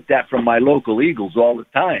that from my local Eagles all the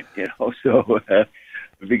time, so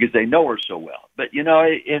because they know her so well. But,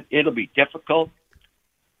 it'll be difficult,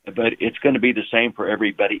 but it's going to be the same for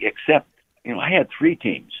everybody except, I had 3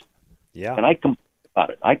 teams. Yeah. And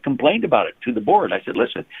I complained about it to the board. I said,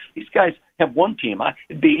 listen, these guys have one team.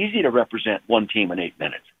 It'd be easy to represent one team in 8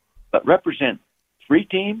 minutes, but represent 3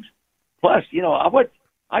 teams? Plus,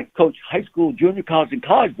 I coached high school, junior college, and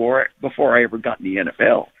college before I ever got in the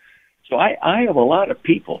NFL. So I have a lot of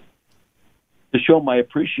people to show my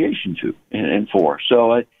appreciation to and for.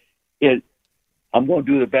 So I'm going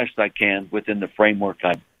to do the best I can within the framework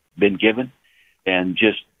I've been given, and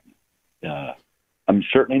just I'm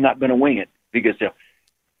certainly not going to wing it, because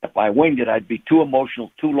if I winged it, I'd be too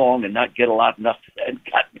emotional, too long, and not get enough, and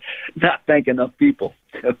not thank enough people.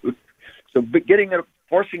 So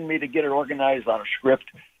forcing me to get it organized on a script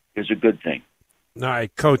is a good thing. All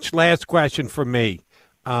right, Coach, last question for me.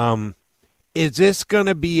 Is this going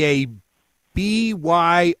to be a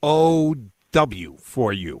BYOW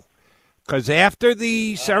for you? Because after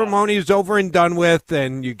the ceremony is over and done with,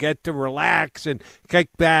 and you get to relax and kick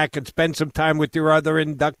back and spend some time with your other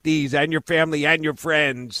inductees and your family and your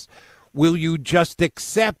friends, will you just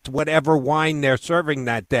accept whatever wine they're serving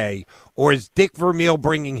that day, or is Dick Vermeil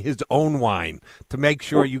bringing his own wine to make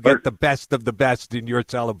sure you get the best of the best in your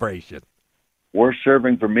celebration? We're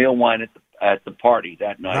serving Vermeil wine at the party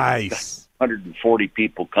that night. Nice. 140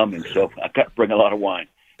 people coming, so I got to bring a lot of wine.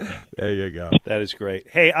 There you go. That is great.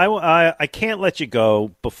 Hey, I can't let you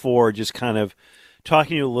go before just kind of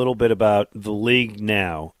talking to you a little bit about the league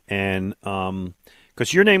now, and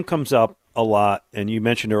because your name comes up a lot, and you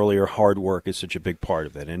mentioned earlier hard work is such a big part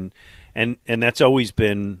of it, and that's always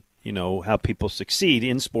been, you know, how people succeed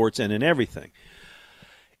in sports and in everything.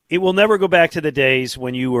 It will never go back to the days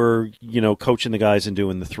when you were, you know, coaching the guys and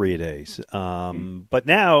doing the 3-a-days. But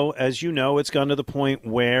now, as you know, it's gone to the point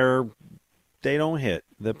where they don't hit.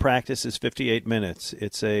 The practice is 58 minutes.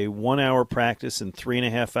 It's a 1-hour practice and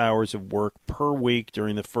 3.5 hours of work per week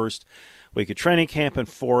during the first week of training camp and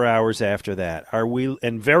 4 hours after that.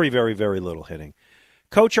 And very, very, very little hitting.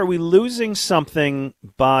 Coach, are we losing something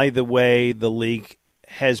by the way the league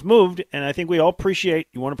has moved? And I think we all appreciate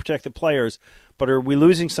you want to protect the players, but are we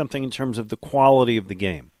losing something in terms of the quality of the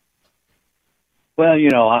game? Well, you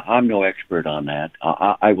know, I'm no expert on that.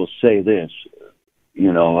 I will say this,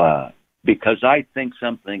 you know, because I think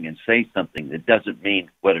something and say something, that doesn't mean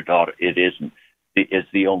what it isn't is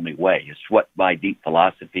the only way. It's what my deep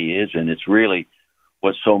philosophy is, and it's really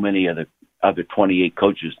what so many of the other 28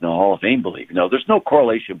 coaches in the Hall of Fame believe. You know, there's no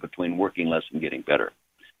correlation between working less and getting better.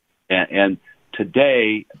 And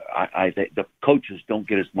today, I think the coaches don't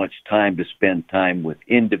get as much time to spend time with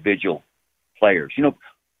individual players. You know,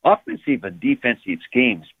 offensive and defensive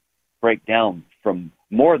schemes break down from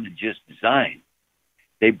more than just design.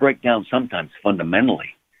 They break down sometimes fundamentally.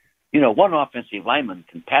 You know, one offensive lineman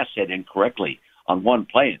can pass set incorrectly on one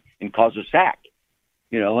play and cause a sack.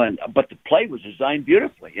 You know, but the play was designed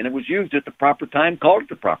beautifully, and it was used at the proper time, called at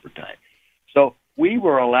the proper time. So we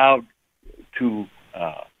were allowed to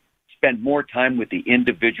spend more time with the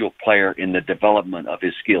individual player in the development of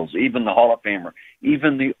his skills, even the Hall of Famer,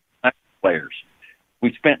 even the players.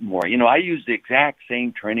 We spent more. You know, I used the exact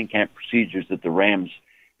same training camp procedures at the Rams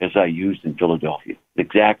as I used in Philadelphia. The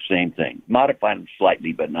exact same thing. Modified them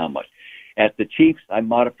slightly, but not much. At the Chiefs, I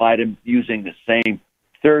modified them using the same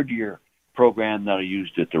third-year program that I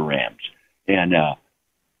used at the Rams. And,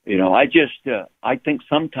 you know, I think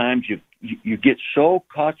sometimes you get so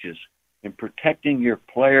cautious in protecting your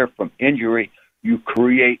player from injury, you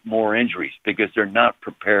create more injuries because they're not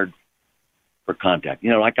prepared for contact.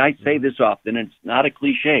 You know, like I say this often, it's not a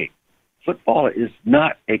cliche. Football is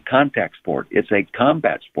not a contact sport. It's a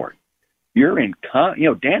combat sport. You're in,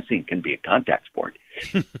 dancing can be a contact sport.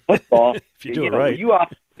 Football, if you do it right. You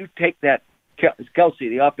take that, Kelsey,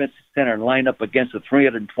 the offensive center, and line up against a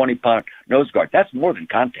 320-pound nose guard. That's more than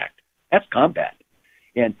contact. That's combat.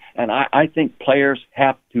 And I think players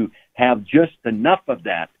have to have just enough of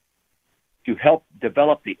that to help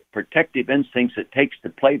develop the protective instincts it takes to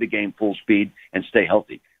play the game full speed and stay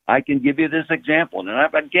healthy. I can give you this example, and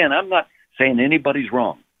I'm not saying anybody's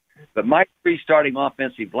wrong, but my 3 starting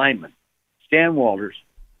offensive linemen, Stan Walters,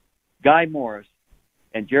 Guy Morris,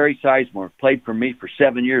 and Jerry Sizemore, played for me for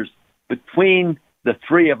 7 years. Between the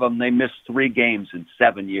 3 of them, they missed 3 games in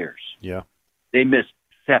 7 years. Yeah. They missed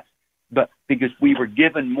 7, but because we were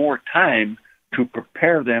given more time to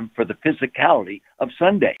prepare them for the physicality of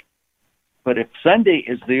Sunday. But if Sunday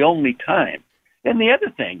is the only time, then the other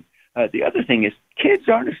thing is kids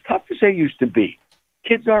aren't as tough as they used to be.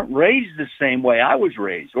 Kids aren't raised the same way I was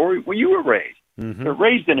raised or when you were raised. Mm-hmm. They're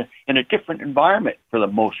raised in a different environment for the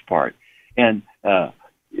most part. And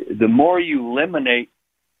the more you eliminate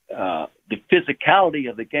the physicality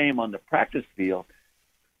of the game on the practice field,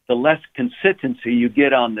 the less consistency you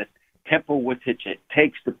get on the tempo with which it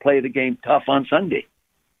takes to play the game tough on Sunday.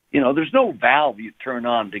 You know, there's no valve you turn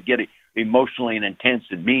on to get it emotionally and intense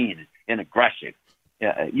and mean and aggressive.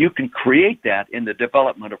 You can create that in the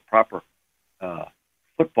development of proper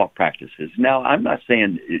football practices. Now, I'm not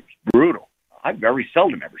saying it's brutal. I very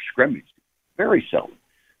seldom ever scrimmaged, very seldom.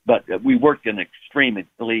 But we worked in an extremely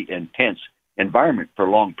intense environment for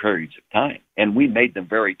long periods of time, and we made them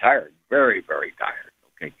very tired, very, very tired.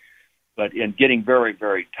 Okay, but in getting very,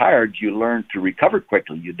 very tired, you learn to recover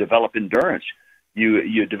quickly. You develop endurance.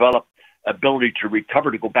 You develop ability to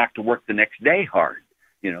recover to go back to work the next day hard.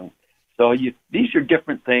 You know, so these are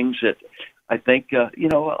different things that I think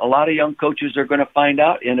a lot of young coaches are going to find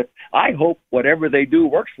out, and I hope whatever they do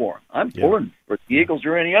works for them. I'm pulling for the Eagles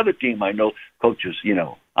or any other team I know coaches. You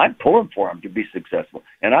know, I'm pulling for them to be successful,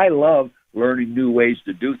 and I love learning new ways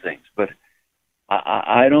to do things. But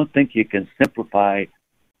I don't think you can simplify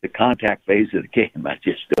the contact phase of the game. I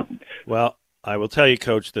just don't. Well, I will tell you,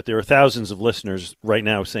 Coach, that there are thousands of listeners right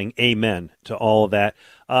now saying amen to all of that.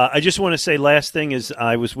 I just want to say last thing is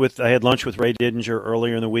I had lunch with Ray Didinger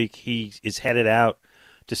earlier in the week. He is headed out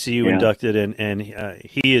to see you inducted, and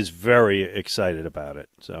he is very excited about it.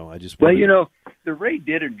 So I just the Ray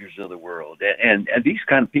Didingers of the world and these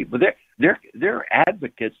kind of people, they're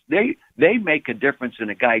advocates. They make a difference in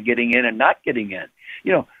a guy getting in and not getting in.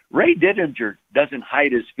 Ray Didinger doesn't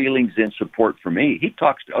hide his feelings in support for me. He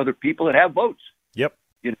talks to other people that have votes. Yep.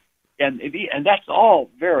 And that's all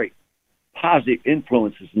very positive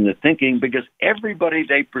influences in the thinking, because everybody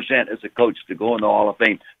they present as a coach to go in the Hall of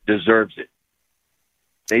Fame deserves it.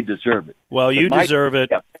 They deserve it. Well, you deserve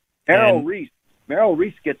it. Merrill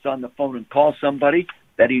Reese gets on the phone and calls somebody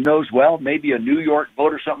that he knows well, maybe a New York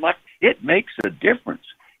vote or something like that. It makes a difference.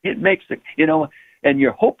 It makes and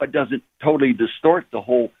you hope it doesn't totally distort the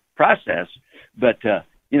whole process. But,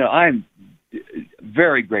 I'm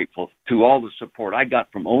very grateful to all the support I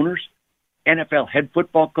got from owners, NFL head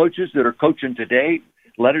football coaches that are coaching today,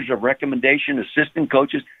 letters of recommendation, assistant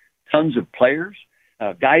coaches, tons of players,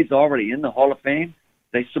 guys already in the Hall of Fame.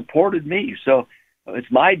 They supported me. So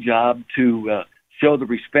it's my job to show the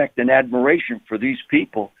respect and admiration for these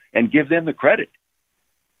people and give them the credit.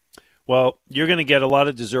 Well, you're going to get a lot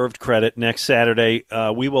of deserved credit next Saturday.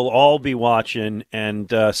 We will all be watching and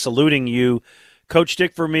saluting you. Coach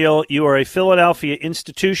Dick Vermeil, you are a Philadelphia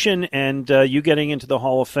institution, and you getting into the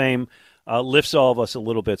Hall of Fame lifts all of us a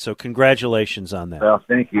little bit. So congratulations on that. Well,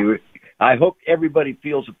 thank you. I hope everybody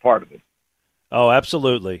feels a part of it. Oh,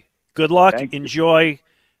 absolutely. Good luck. Enjoy.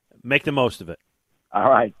 Make the most of it. All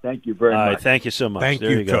right. Thank you very much. All right. Thank you so much. Thank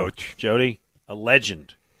you, Coach. Jody, a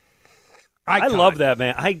legend. I love that,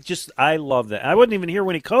 man. I love that. I wasn't even here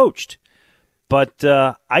when he coached, but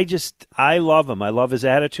I love him. I love his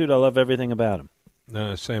attitude. I love everything about him.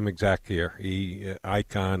 Same exact here. He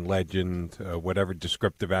icon, legend, whatever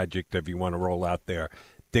descriptive adjective you want to roll out there.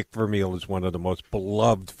 Dick Vermeil is one of the most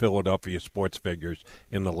beloved Philadelphia sports figures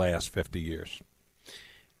in the last 50 years.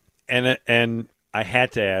 And I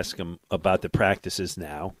had to ask him about the practices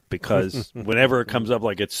now, because whenever it comes up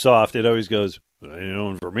like it's soft, it always goes,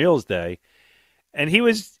 on Vermeil's day. And he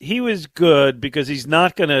was good, because he's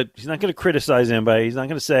not gonna criticize anybody. He's not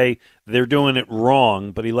gonna say they're doing it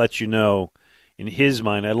wrong, but he lets you know, in his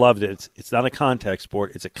mind, I loved it. It's not a contact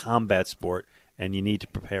sport; it's a combat sport, and you need to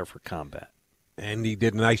prepare for combat. And he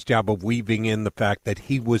did a nice job of weaving in the fact that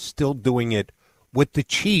he was still doing it with the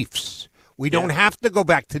Chiefs. We don't have to go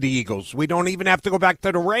back to the Eagles. We don't even have to go back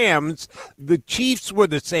to the Rams. The Chiefs were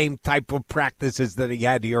the same type of practices that he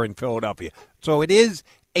had here in Philadelphia. So it is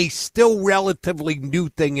a still relatively new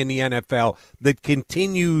thing in the NFL that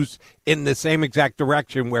continues in the same exact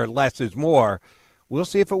direction where less is more. We'll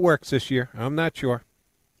see if it works this year. I'm not sure.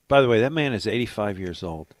 By the way, that man is 85 years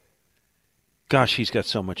old. Gosh, he's got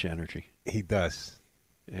so much energy. He does.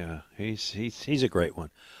 Yeah, he's a great one.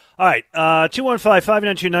 All right,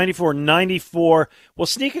 215-592-9494. We'll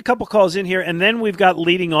sneak a couple calls in here, and then we've got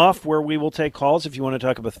leading off where we will take calls if you want to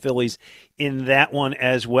talk about the Phillies in that one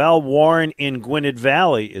as well. Warren in Gwinnett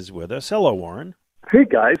Valley is with us. Hello, Warren. Hey,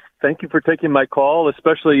 guys. Thank you for taking my call,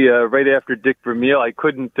 especially right after Dick Vermeil. I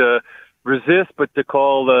couldn't resist but to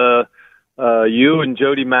call you and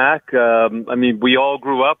Jody Mack. We all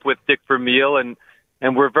grew up with Dick Vermeil,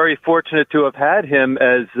 and we're very fortunate to have had him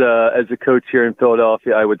as a coach here in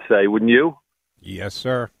Philadelphia, I would say. Wouldn't you? Yes,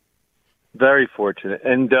 sir. Very fortunate.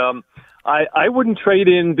 And I wouldn't trade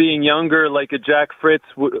in being younger like a Jack Fritz,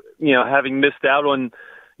 having missed out on,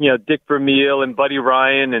 Dick Vermeil and Buddy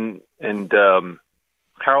Ryan and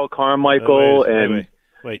Harold Carmichael and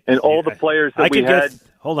all the players that we had.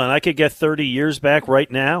 Hold on. I could get 30 years back right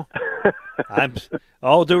now.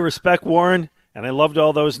 All due respect, Warren, and I loved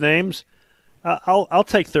all those names. I'll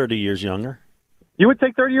take 30 years younger. You would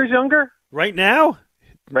take 30 years younger? Right now?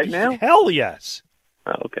 Right now? Hell yes.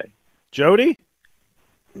 Oh, okay. Jody?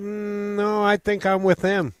 No, I think I'm with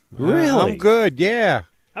him. Really? I'm good, yeah.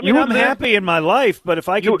 I'm happy in my life, but if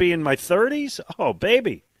I could be in my 30s, oh,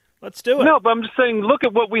 baby. Let's do it. No, but I'm just saying, look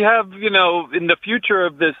at what we have, in the future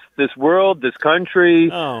of this world, this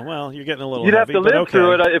country. Oh, well, you're getting a little You'd heavy, have to live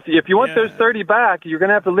through it. If you want those 30 back, you're going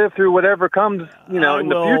to have to live through whatever comes, in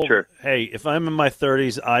the future. Hey, if I'm in my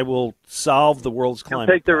 30s, I will solve the world's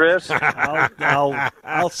climate. Take the risk.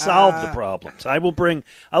 I'll solve the problems. I will bring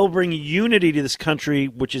unity to this country,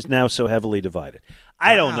 which is now so heavily divided.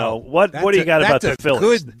 I don't know. What do you got about the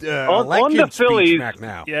Phillies? Good, on the Phillies,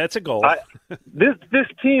 now. Yeah, it's a goal. This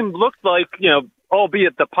team looked like,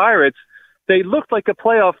 albeit the Pirates, they looked like a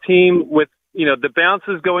playoff team with, the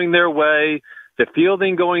bounces going their way, the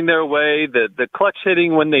fielding going their way, the clutch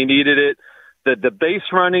hitting when they needed it. the base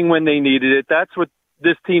running when they needed it. That's what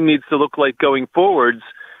this team needs to look like going forwards.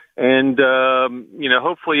 And,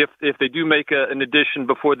 hopefully if they do make an addition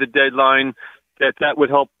before the deadline, that would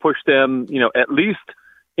help push them, at least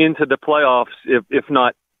into the playoffs, if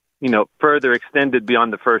not, further extended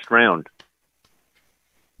beyond the first round.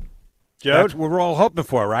 Joe? That's what we're all hoping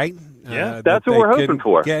for, right? Yeah, that's what we're hoping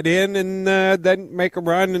for. Get in and then make a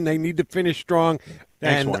run, and they need to finish strong.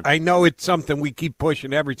 Thanks, and Warren. I know it's something we keep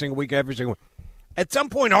pushing every single week. At some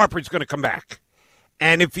point, Harper's going to come back.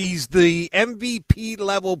 And if he's the MVP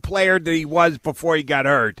level player that he was before he got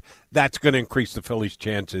hurt, that's going to increase the Phillies'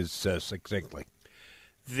 chances succinctly.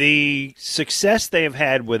 The success they have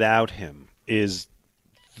had without him is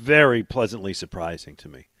very pleasantly surprising to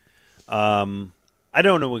me. I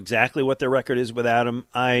don't know exactly what their record is without him.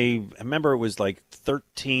 I remember it was like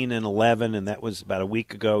 13-11, and that was about a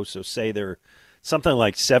week ago. So say they're something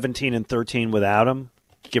like 17-13 without him,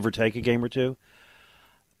 give or take a game or two.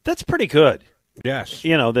 That's pretty good. Yes.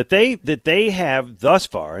 That they have thus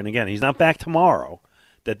far, and again, he's not back tomorrow,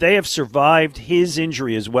 that they have survived his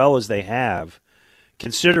injury as well as they have,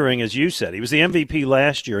 considering, as you said, he was the MVP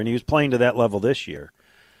last year, and he was playing to that level this year.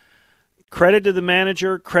 Credit to the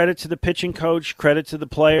manager, credit to the pitching coach, credit to the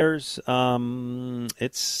players. We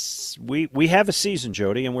have a season,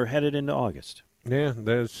 Jody, and we're headed into August. Yeah,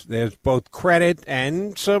 there's both credit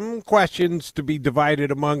and some questions to be divided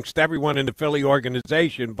amongst everyone in the Philly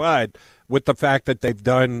organization, but with the fact that they've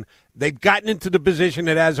gotten into the position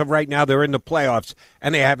that as of right now they're in the playoffs,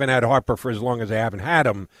 and they haven't had Harper for as long as they haven't had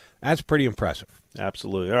him, that's pretty impressive.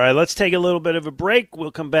 Absolutely. All right, let's take a little bit of a break.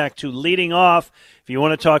 We'll come back to leading off. If you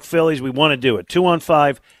want to talk Phillies, we want to do it.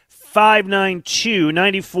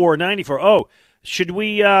 215-592-9494. Oh, should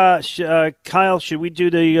we, Kyle, should we do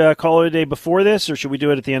the caller of the day before this, or should we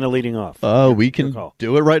do it at the end of leading off? We can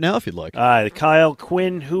do it right now if you'd like. Kyle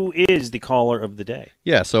Quinn, who is the caller of the day?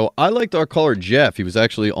 Yeah, so I liked our caller, Jeff. He was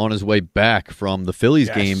actually on his way back from the Phillies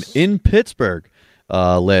game in Pittsburgh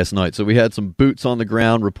last night. So we had some boots on the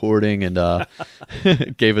ground reporting and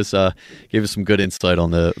gave us some good insight on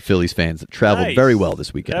the Phillies fans that traveled very well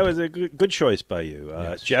this weekend. That was a good choice by you.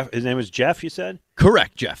 Yes. Jeff, his name was Jeff, you said?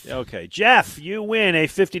 Correct, Jeff. Okay, Jeff, you win a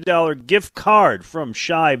 $50 gift card from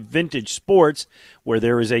Shibe Vintage Sports, where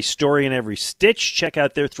there is a story in every stitch. Check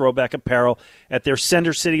out their throwback apparel at their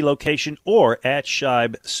Center City location or at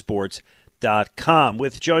shibesports.com.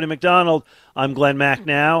 With Jody McDonald, I'm Glenn Mack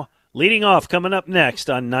now. Leading off, coming up next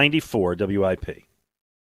on 94 WIP.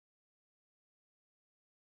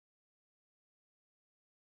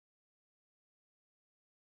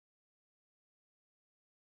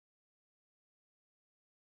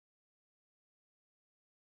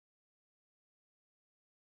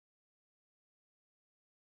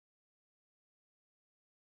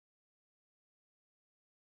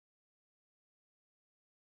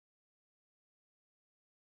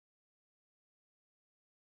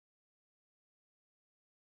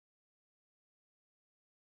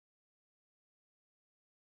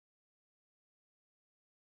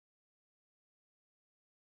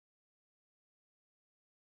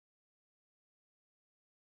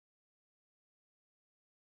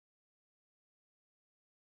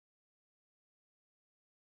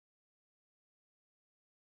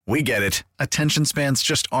 We get it. Attention spans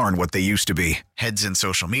just aren't what they used to be. Heads in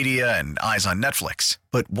social media and eyes on Netflix.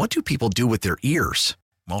 But what do people do with their ears?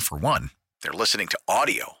 Well, for one, they're listening to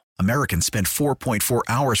audio. Americans spend 4.4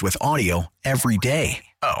 hours with audio every day.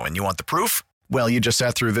 Oh, and you want the proof? Well, you just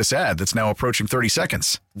sat through this ad that's now approaching 30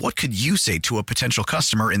 seconds. What could you say to a potential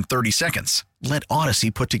customer in 30 seconds? Let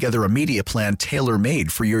Odyssey put together a media plan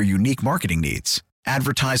tailor-made for your unique marketing needs.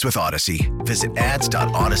 Advertise with Odyssey. Visit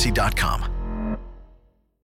ads.odyssey.com.